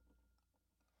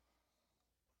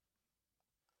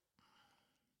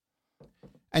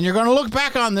 And you're going to look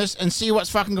back on this and see what's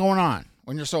fucking going on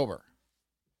when you're sober.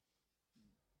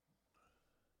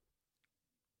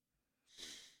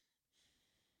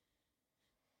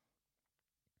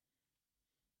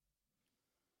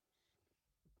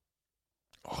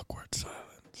 Awkward silence.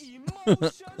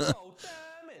 Emotional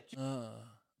damage.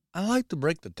 I like to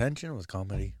break the tension with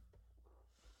comedy.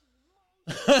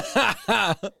 We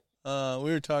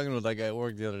were talking with that guy at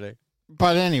work the other day.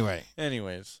 But anyway,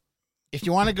 Anyways, if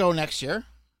you want to go next year,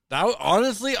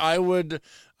 honestly, I would.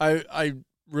 I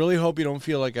really hope you don't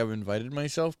feel like I've invited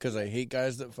myself because I hate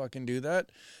guys that fucking do that.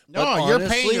 No, But you're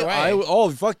honestly, paying your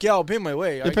way. Fuck yeah, I'll pay my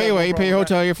way. you pay your way, you pay your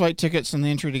hotel, your flight tickets, and the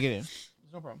entry to get in.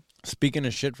 No problem. Speaking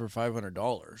of shit for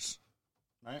 $500,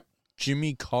 Right?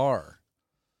 Jimmy Carr.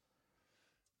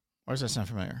 Why does that sound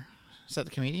familiar? Is that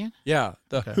the comedian? Yeah,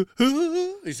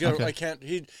 he's got. Okay. I can't.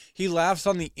 He laughs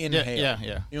on the inhale.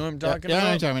 Yeah. You know what I'm talking Yeah, I know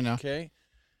about? what you're talking about now. Okay.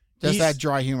 That's He's- that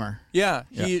dry humor. Yeah,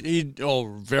 Yeah. he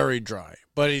very dry,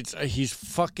 but he's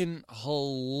fucking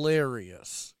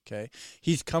hilarious. Okay,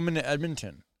 he's coming to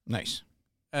Edmonton Nice.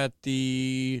 at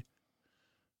the,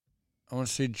 I want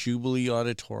to say Jubilee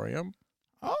Auditorium.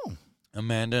 Oh,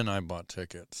 Amanda and I bought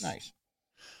tickets. nice.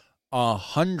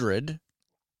 $186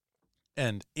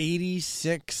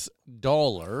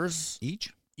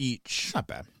 Each? each, Not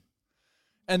bad.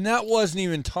 and that wasn't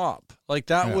even top. Like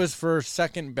that Yeah. was for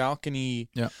second balcony.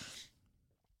 Yeah.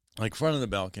 Like front of the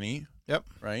balcony. Yep.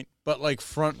 Right, but like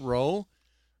front row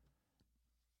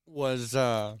was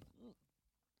I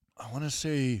want to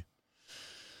say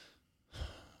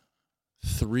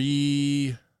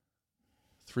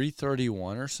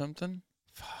 331 or something.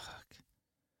 Fuck.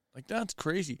 Like that's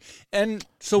crazy. And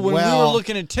so when we Well, were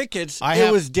looking at tickets, I it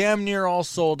have- was damn near all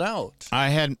sold out. I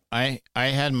had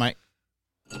my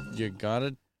You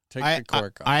gotta take the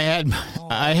cork off. I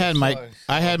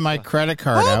had my credit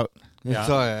card out. Yeah.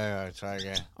 Try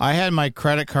again. I had my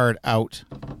credit card out.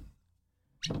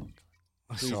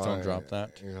 Please don't drop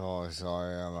that. Oh,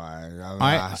 sorry. I'm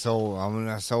an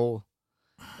asshole.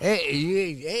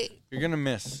 Hey. You're gonna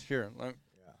miss. Here.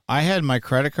 I had my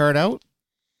credit card out,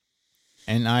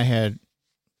 and I had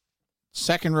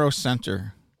second row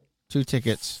center, 2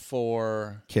 tickets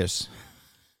For Kiss.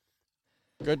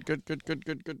 good.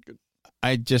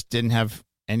 I just didn't have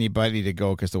anybody to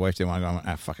go because the wife didn't want to go. I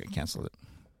went, fucking canceled it.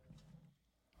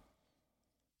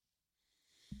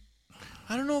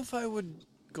 I don't know if I would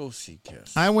go see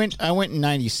Kiss. I went in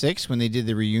 '96 when they did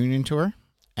the reunion tour,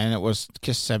 and it was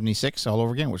Kiss 76 all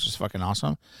over again, which is fucking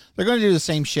awesome. They're going to do the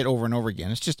same shit over and over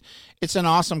again. It's an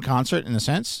awesome concert in a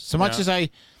sense. So much as I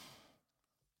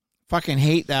fucking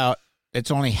hate that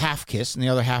it's only half Kiss and the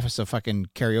other half is a fucking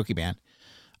karaoke band.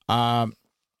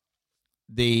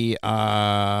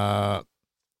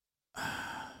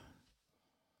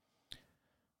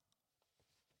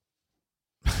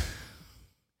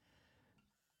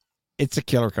 It's a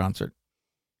killer concert.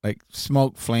 Like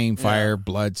smoke, flame, fire,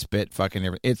 blood, spit, fucking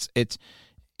everything.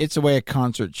 It's the way a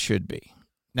concert should be.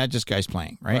 Not just guys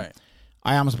playing, right?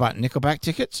 I almost bought Nickleback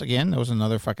tickets. Again, that was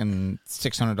another fucking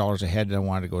 $600 a head that I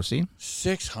wanted to go see.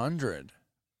 $600.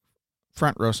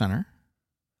 Front row center.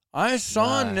 I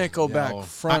saw Nickelback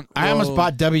front row. I almost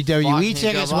bought WWE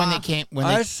tickets when they came.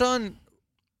 I saw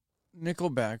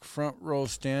Nickelback front row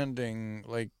standing.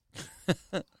 Like,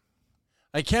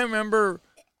 I can't remember.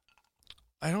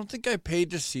 I don't think I paid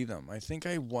to see them. I think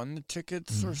I won the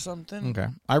tickets or something. Okay.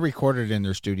 I recorded in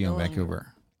their studio in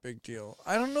Vancouver. Big deal.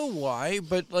 I don't know why,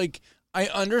 but like I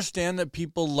understand that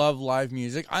people love live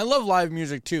music. I love live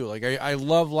music too. Like I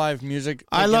love live music.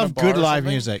 I love good live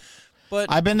music.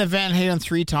 But I've been to Van Halen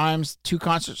 3 times. 2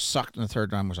 concerts sucked, and the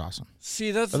third time was awesome.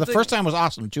 See, that's the first time was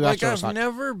awesome. 2 like after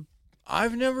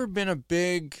I've never been a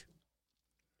big.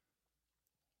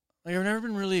 Like, I've never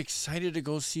been really excited to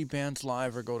go see bands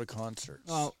live or go to concerts.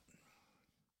 Well,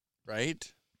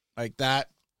 right? Like that.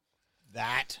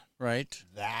 Right?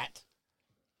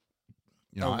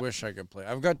 You know, I wish I could play.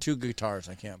 I've got 2 guitars.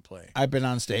 I can't play. I've been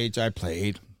on stage. I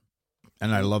played.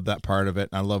 And I love that part of it.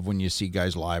 I love when you see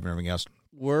guys live and everything else.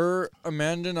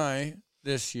 Amanda and I,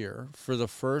 this year, for the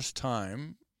first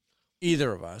time,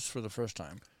 either of us, for the first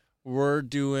time, we're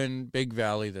doing Big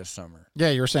Valley this summer. Yeah,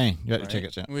 you were saying. You got your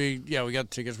tickets, yeah. We got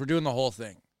tickets. We're doing the whole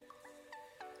thing.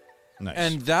 Nice.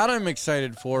 And that I'm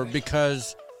excited for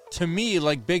because, to me,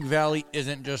 like, Big Valley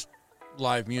isn't just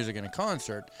live music in a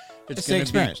concert. It's an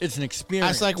experience. It's an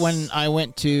experience. That's like when I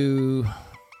went to,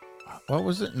 what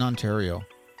was it, in Ontario?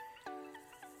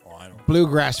 Oh, I don't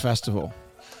Bluegrass Festival.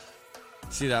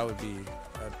 See, that would be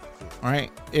cool. All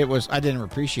right. It was, I didn't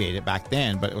appreciate it back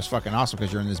then, but it was fucking awesome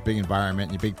because you're in this big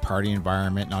environment, and your big party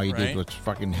environment, and all you did was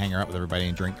fucking hang out with everybody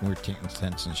and drink, and we were taking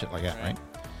tents and shit like that, right?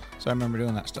 So I remember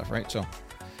doing that stuff, right? So,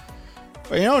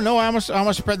 but I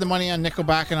almost spread the money on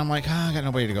Nickelback, and I'm like, I got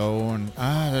nobody to go, and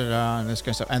and this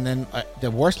kind of stuff. And then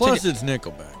the worst Plus, it's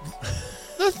Nickelback.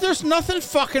 There's nothing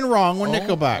fucking wrong with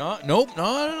Nickelback. Nope,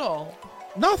 not at all.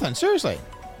 Nothing, seriously.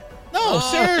 No,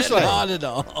 seriously. Not at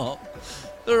all.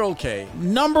 They're okay.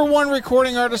 #1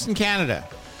 recording artist in Canada.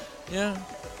 Yeah.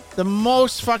 The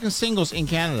most fucking singles in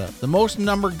Canada. The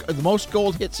most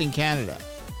gold hits in Canada.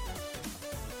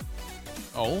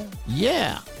 Oh?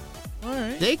 Yeah. All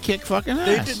right. They kick fucking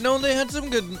ass. They had some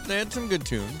good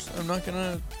tunes. I'm not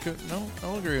gonna. No,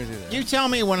 I'll agree with you there. You tell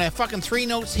me when a fucking 3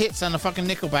 notes hits on a fucking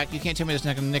Nickelback, you can't tell me there's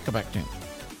not a Nickelback tune.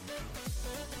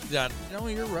 Yeah, no,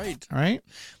 you're right. All right.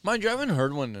 Mind you, I haven't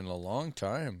heard one in a long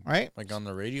time. Right. Like on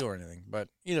the radio or anything. But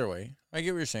either way, I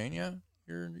get what you're saying. Yeah,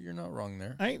 you're not wrong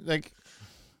there. Right. Like.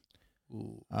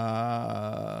 Ooh. What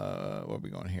are we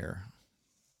going here?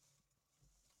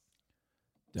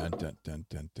 Dun dun dun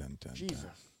dun dun dun. Jesus.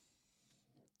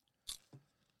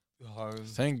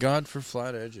 Thank God for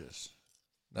flat edges.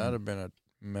 That'd have been a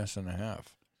mess and a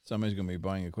half. Somebody's gonna be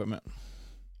buying equipment.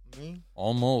 Me?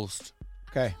 Almost.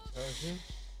 Okay.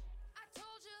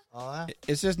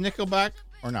 Is this Nickelback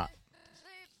or not?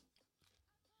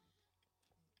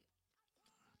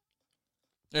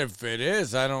 If it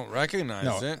is, I don't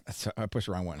recognize it. I pushed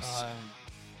the wrong one.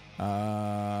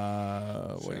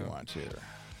 What do you want here?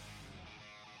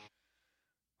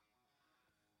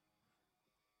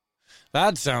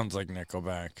 That sounds like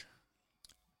Nickelback.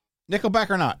 Nickelback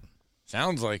or not?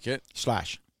 Sounds like it.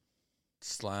 Slash.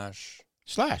 The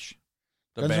Guns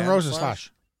N' band Roses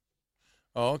Slash.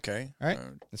 Oh, okay. All right.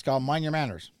 It's called Mind Your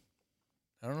Manners.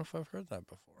 I don't know if I've heard that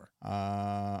before.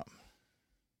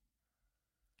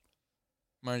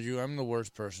 Mind you, I'm the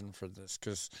worst person for this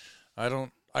because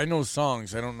I know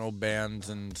songs. I don't know bands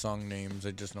and song names.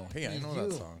 I just know, hey, I know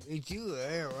that song. Me too.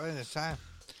 Right the time.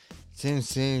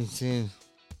 Same.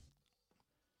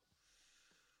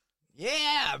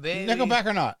 Yeah, baby. Nickleback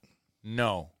or not?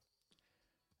 No.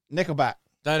 Nickelback.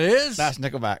 That is? That's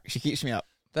Nickelback. She keeps me up.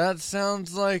 That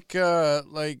sounds like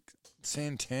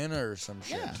Santana or some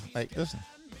shit. Yeah, like, listen.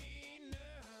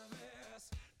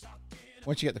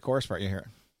 Once you get the chorus part, you hear it.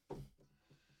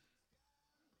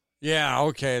 Yeah,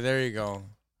 okay, there you go.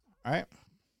 All right.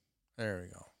 There we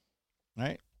go. All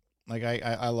right. Like,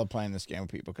 I love playing this game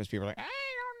with people because people are like, I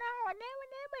don't know.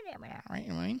 Right? You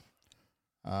know what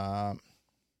I mean?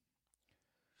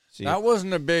 See, that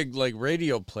wasn't a big, like,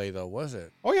 radio play, though, was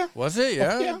it? Oh, yeah. Was it?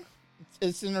 Yeah? Oh, yeah.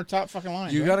 It's in their top fucking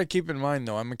line. You right? got to keep in mind,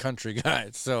 though, I'm a country guy,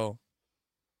 so.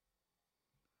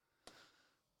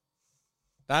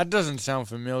 That doesn't sound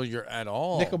familiar at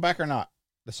all. Nickelback or not?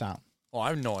 The sound. Oh, I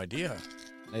have no idea.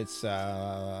 It's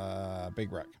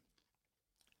Big Wreck.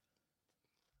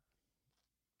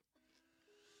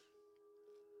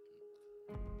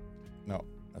 No.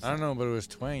 I don't know, but it was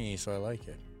twangy, so I like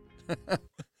it.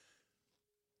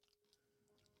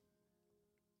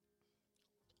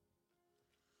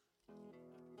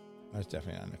 That's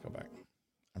definitely not Nickelback.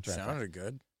 I'm trying Sounded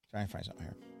good. Trying to find something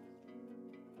here.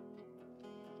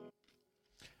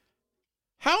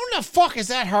 How in the fuck is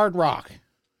that hard rock?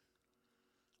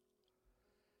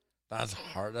 That's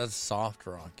hard. That's soft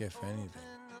rock, if anything.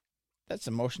 That's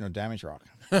emotional damage rock.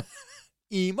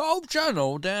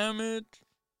 Emotional damage.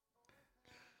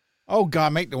 Oh,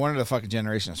 God, make the one of the fucking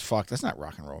generations. Fuck, that's not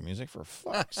rock and roll music, for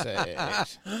fuck's sake.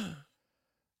 Where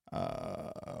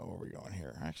are we going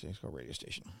here? Actually, let's go radio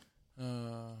station.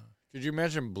 Could you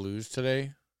imagine blues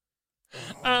today?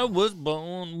 I was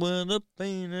born with a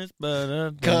penis, but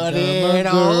I cut it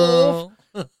off.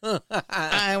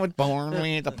 I was born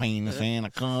with a penis and I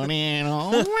cut it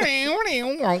off. No.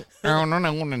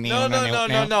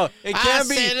 It can't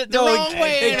be. It the wrong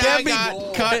way. It can't be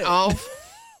cut off.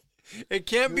 It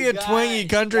can't be a twangy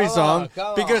country song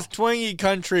because twangy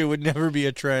country would never be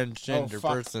a transgender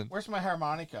person. Where's my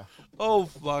harmonica? Oh,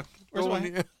 fuck. Where's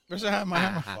my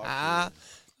harmonica?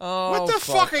 Oh, what the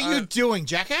fuck are you doing,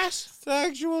 jackass?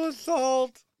 Sexual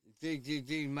assault.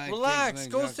 Relax. Relax.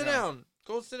 Go sit down.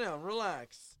 Go sit down.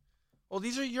 Relax. Oh,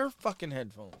 these are your fucking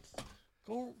headphones.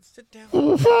 Go sit down.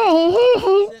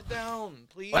 Sit down,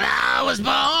 please. When I was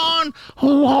born,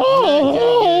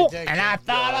 and I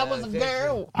thought I was a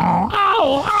girl.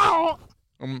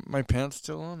 My pants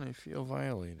still on? I feel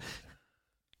violated.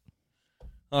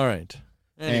 All right.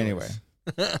 Anyway.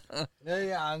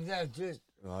 I'm just.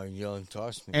 Oh, you don't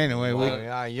trust me. Anyway,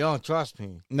 you don't trust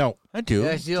me. No, I do.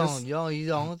 Yes, you don't. You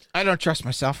don't. I don't trust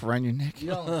myself around you, Nick. You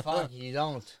don't. Fuck, you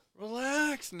don't.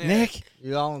 Relax, Nick. Nick.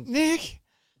 You don't. Nick.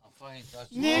 I'll fucking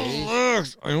touch you. Nick.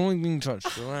 Relax. I don't like being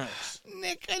touched. Relax.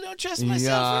 Nick, I don't trust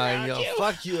myself around you.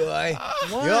 Fuck you, eh?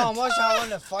 What? Yo, how much I want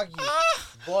to fuck you.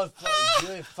 Boy,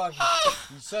 fuck you.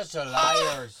 You're such a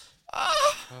liar.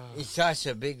 He's such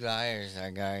a big liar,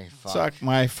 that guy. Fuck. Suck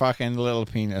my fucking little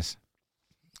penis.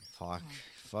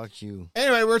 Fuck you.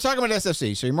 Anyway, we were talking about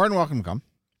SFC, so you're more than welcome to come.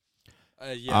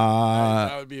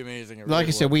 That would be amazing. Like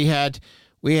I said, we had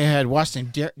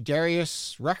Washington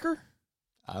Darius Rucker.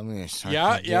 I'm gonna suck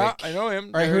Yeah, I know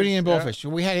him. All right, Hootie and Bullfish.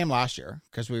 We had him last year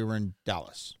because we were in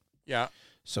Dallas. Yeah.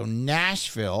 So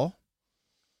Nashville,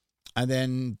 and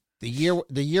then the year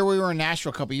we were in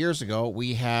Nashville a couple years ago,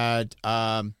 we had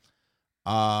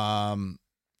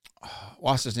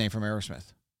what's his name from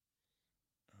Aerosmith?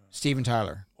 Steven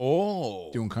Tyler.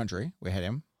 Oh. Doing country. We had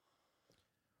him.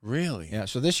 Really? Yeah.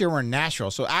 So this year we're in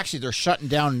Nashville. So actually they're shutting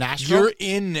down Nashville. You're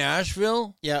in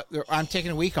Nashville? Yeah. I'm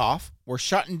taking a week off. They're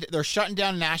shutting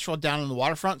down Nashville down on the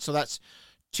waterfront. So that's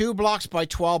 2 blocks by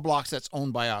 12 blocks that's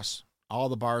owned by us. All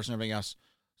the bars and everything else.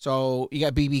 So you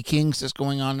got BB King's that's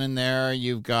going on in there.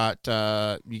 You've got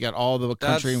all the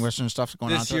country and western stuff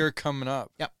going on. This year coming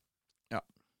up. Yep.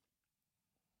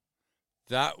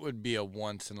 That would be a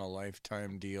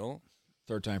once-in-a-lifetime deal.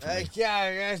 Third time for me.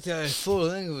 Yeah, that's a full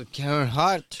thing with Kevin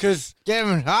Hart. Because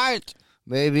Kevin Hart,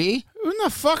 baby. Who in the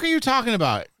fuck are you talking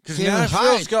about? Because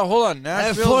Nashville's got, hold on,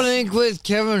 Nashville's... A full link with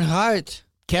Kevin Hart.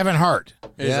 Kevin Hart.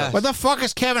 Yeah. What the fuck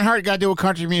has Kevin Hart got to do with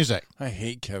country music? I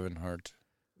hate Kevin Hart.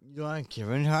 You want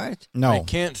Kevin Hart? No. I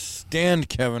can't stand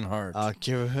Kevin Hart.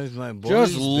 Kevin Hart's my boy.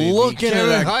 Just looking at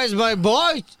Kevin Hart's my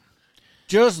boy.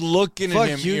 Just looking at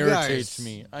him guys. irritates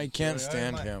me. I can't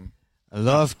stand him. I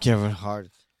love Kevin Hart.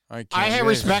 I had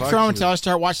respect for him until I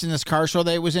started watching this car show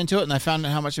that he was into it, and I found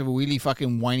out how much of a really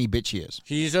fucking whiny bitch he is.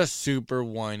 He's a super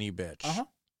whiny bitch. Uh-huh.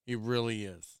 He really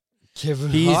is. Kevin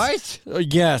He's- Hart?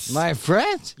 Yes. My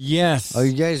friend? Yes. Oh,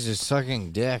 you guys are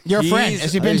sucking dick. Your friend,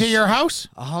 has he been to your house?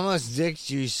 How much dick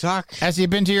do you suck? Has he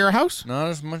been to your house? Not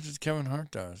as much as Kevin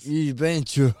Hart does. You been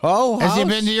to her house? Has he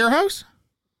been to your house?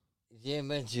 You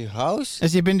been to your house?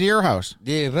 Has he been to your house?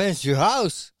 You been to your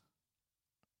house?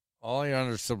 All I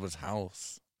understood was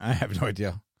house. I have no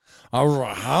idea.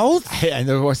 A house? I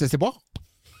know what's this about.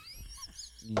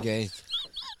 You guys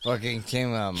fucking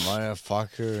came out,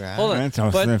 motherfucker. Huh? Hold on.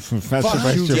 Fuck But-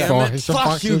 Fuck you, damn it.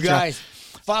 Fuck you guys.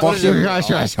 Fuck you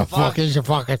guys. Oh, Fuck you.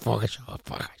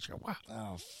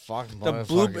 Oh, fuck, The motherfucker.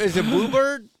 blue is it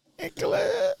Bluebird?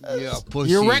 Yeah,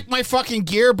 pussy. You wrecked my fucking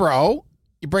gear, bro.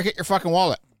 You break it your fucking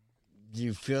wallet. Do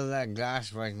you feel that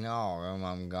glass right now, or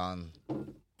I'm gone?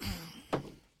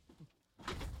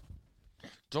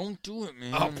 Don't do it,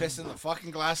 man. Oh, piss in the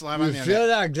fucking glass line. You feel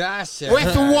that glass, sir?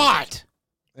 With what?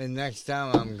 And next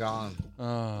time I'm gone.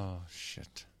 Oh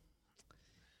shit.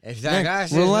 If that Nick,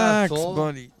 glass relax, is not full,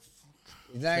 buddy.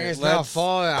 if that Okay, is not let's-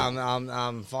 full,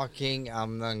 I'm fucking,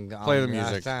 I'm done. Play the next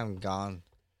music. time I'm gone.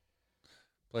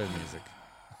 Play the music.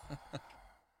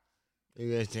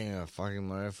 You guys think I'm a fucking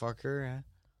motherfucker? Huh?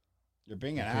 You're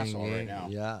being an Fucking asshole right yeah, now.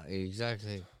 Yeah,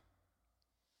 exactly.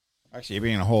 Actually, you're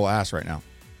being a whole ass right now.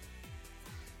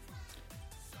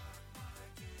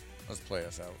 Let's play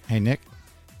us out. Hey, Nick.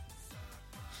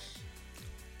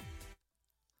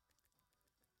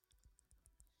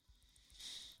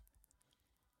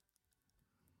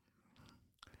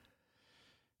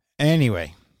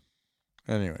 Anyway,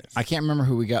 Anyways, I can't remember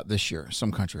who we got this year.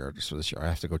 Some country artist for this year. I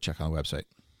have to go check on the website.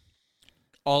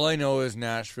 all I know is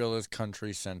Nashville is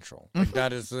country central. Like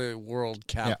that is the world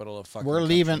capital of fucking. We're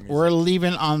country leaving. music. We're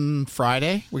leaving on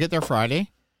Friday. We get there Friday,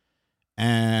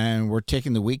 and we're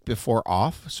taking the week before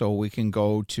off so we can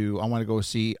go to. I want to go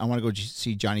see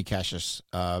Johnny Cash's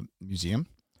museum.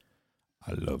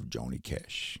 I love Johnny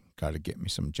Cash. Got to get me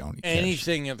some Johnny Cash.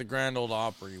 Anything at the Grand Ole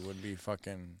Opry would be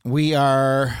fucking.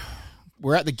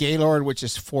 We're at the Gaylord, which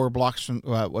is 4 blocks from.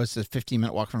 What's the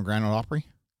 15-minute walk from Grand Ole Opry?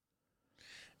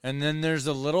 And then there's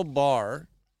a little bar.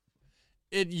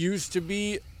 It used to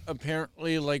be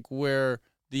apparently like where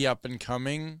the up and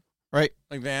coming, Right.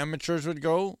 like the amateurs would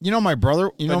go. You know my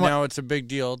brother. You But know now it's a big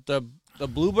deal. The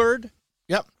Bluebird.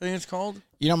 Yep. I think it's called.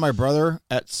 You know, my brother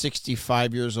at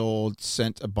 65 years old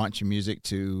sent a bunch of music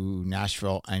to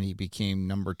Nashville, and he became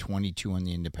number 22 on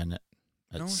the Independent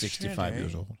at No 65 shit,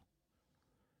 years eh? old.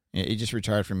 Yeah, he just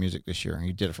retired from music this year.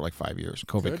 He did it for like 5 years.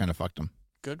 COVID Good. kind of fucked him.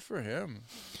 Good for him.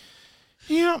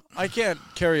 Yeah. I can't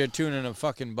carry a tune in a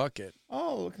fucking bucket.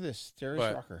 Oh, look at this. Terry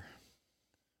But- Rocker.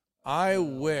 I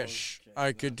wish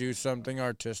I could do something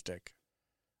artistic.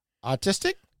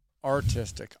 Autistic?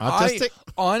 Artistic. Autistic?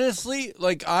 Honestly,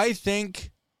 like I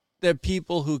think that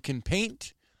people who can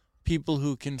paint, people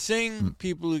who can sing,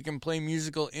 people who can play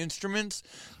musical instruments,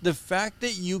 the fact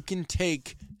that you can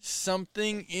take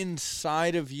something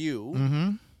inside of you, Mm-hmm.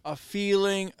 a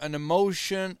feeling, an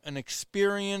emotion, an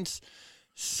experience,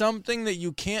 something that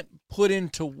you can't put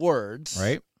into words,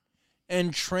 Right.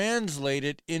 and translate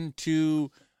it into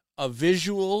a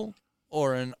visual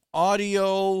or an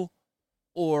audio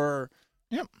or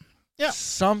Yep. Yeah.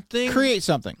 something. Create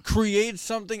something. Create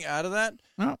something out of that.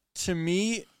 Yeah. To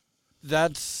me,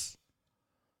 that's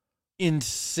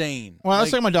insane. Well,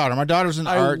 that's like my daughter. My daughter's in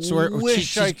I art. So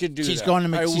wish I could do she's that. going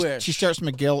to. I She wish. starts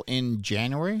McGill in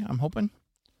January. I'm hoping.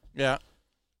 Yeah.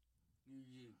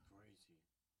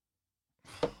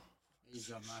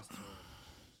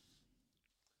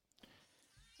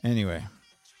 Anyway.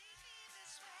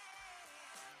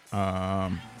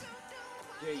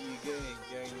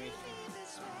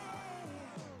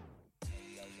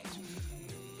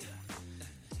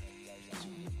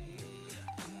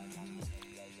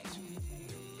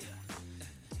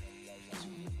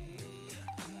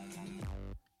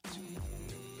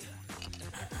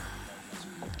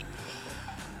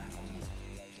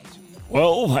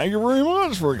 Well, thank you very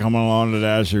much for coming along to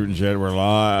that shooting shit. We're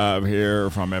live here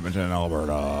from Edmonton,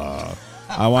 Alberta.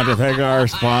 I want to thank our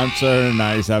sponsor,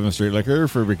 97th Street Liquor,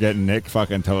 for getting Nick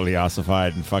fucking totally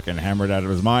ossified and fucking hammered out of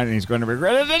his mind, and he's going to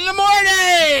regret it in the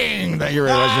morning. Thank you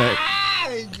very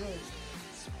much, Nick.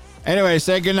 Anyway,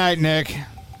 say goodnight, Nick.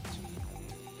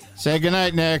 Say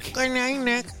goodnight, Nick. Good night,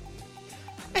 Nick.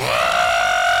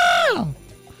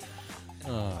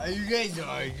 You guys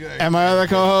are good. And my other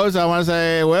co-host, I want to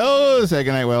say, Will. Say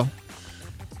goodnight, Will.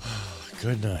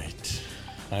 Good night.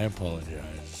 I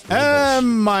apologize.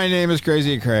 My name is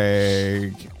Crazy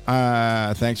Craig.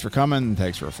 Thanks for coming.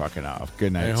 Thanks for fucking off.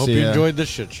 Good night. I hope See you ya. enjoyed the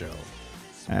shit show.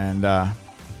 And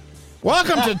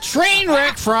Welcome to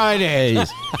Trainwreck Fridays,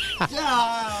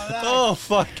 Oh,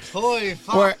 fuck. Holy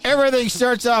fuck. where everything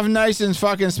starts off nice and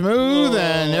fucking smooth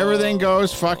and everything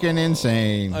goes fucking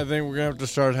insane. I think we're going to have to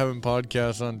start having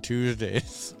podcasts on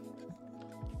Tuesdays.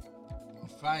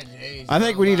 Fridays. I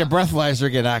think we need a breathalyzer to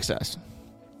get access.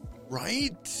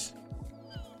 Right?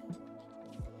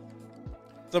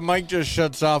 The mic just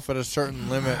shuts off at a certain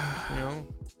limit, you know?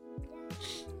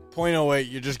 0.08,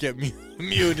 you just get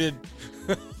muted.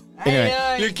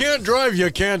 Anyway. You can't drive,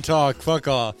 you can't talk. Fuck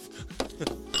off.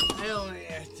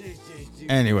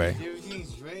 Anyway,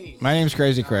 my name's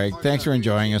Crazy Craig. Thanks for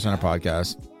enjoying us on our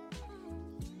podcast.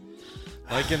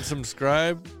 Like and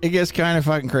subscribe. It gets kind of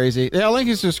fucking crazy. Yeah, link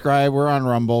and subscribe. We're on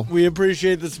Rumble. We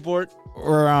appreciate the support.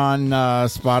 We're on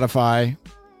Spotify.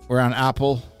 We're on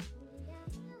Apple.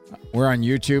 We're on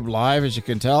YouTube Live, as you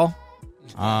can tell.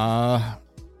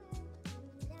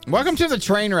 Welcome to the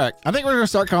Trainwreck. I think we're going to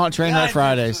start calling it Trainwreck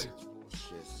Fridays.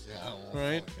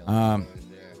 Right?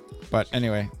 But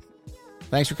anyway,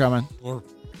 thanks for coming. Or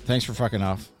Thanks for fucking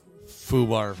off.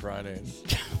 Fubar Fridays.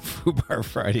 Fubar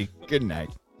Friday. Good night.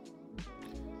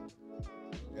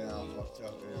 Yeah, I fucked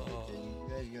up everything. You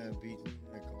guys gonna beat me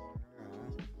in the corner,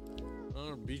 huh? I'm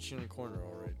going to beat you in the corner,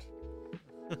 all right.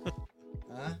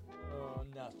 Huh? Oh,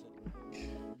 nothing.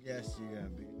 Yes, you're gonna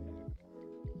beat me in the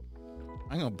corner.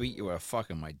 I'm going to beat you with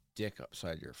fucking my dick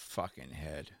upside your fucking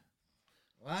head.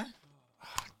 What?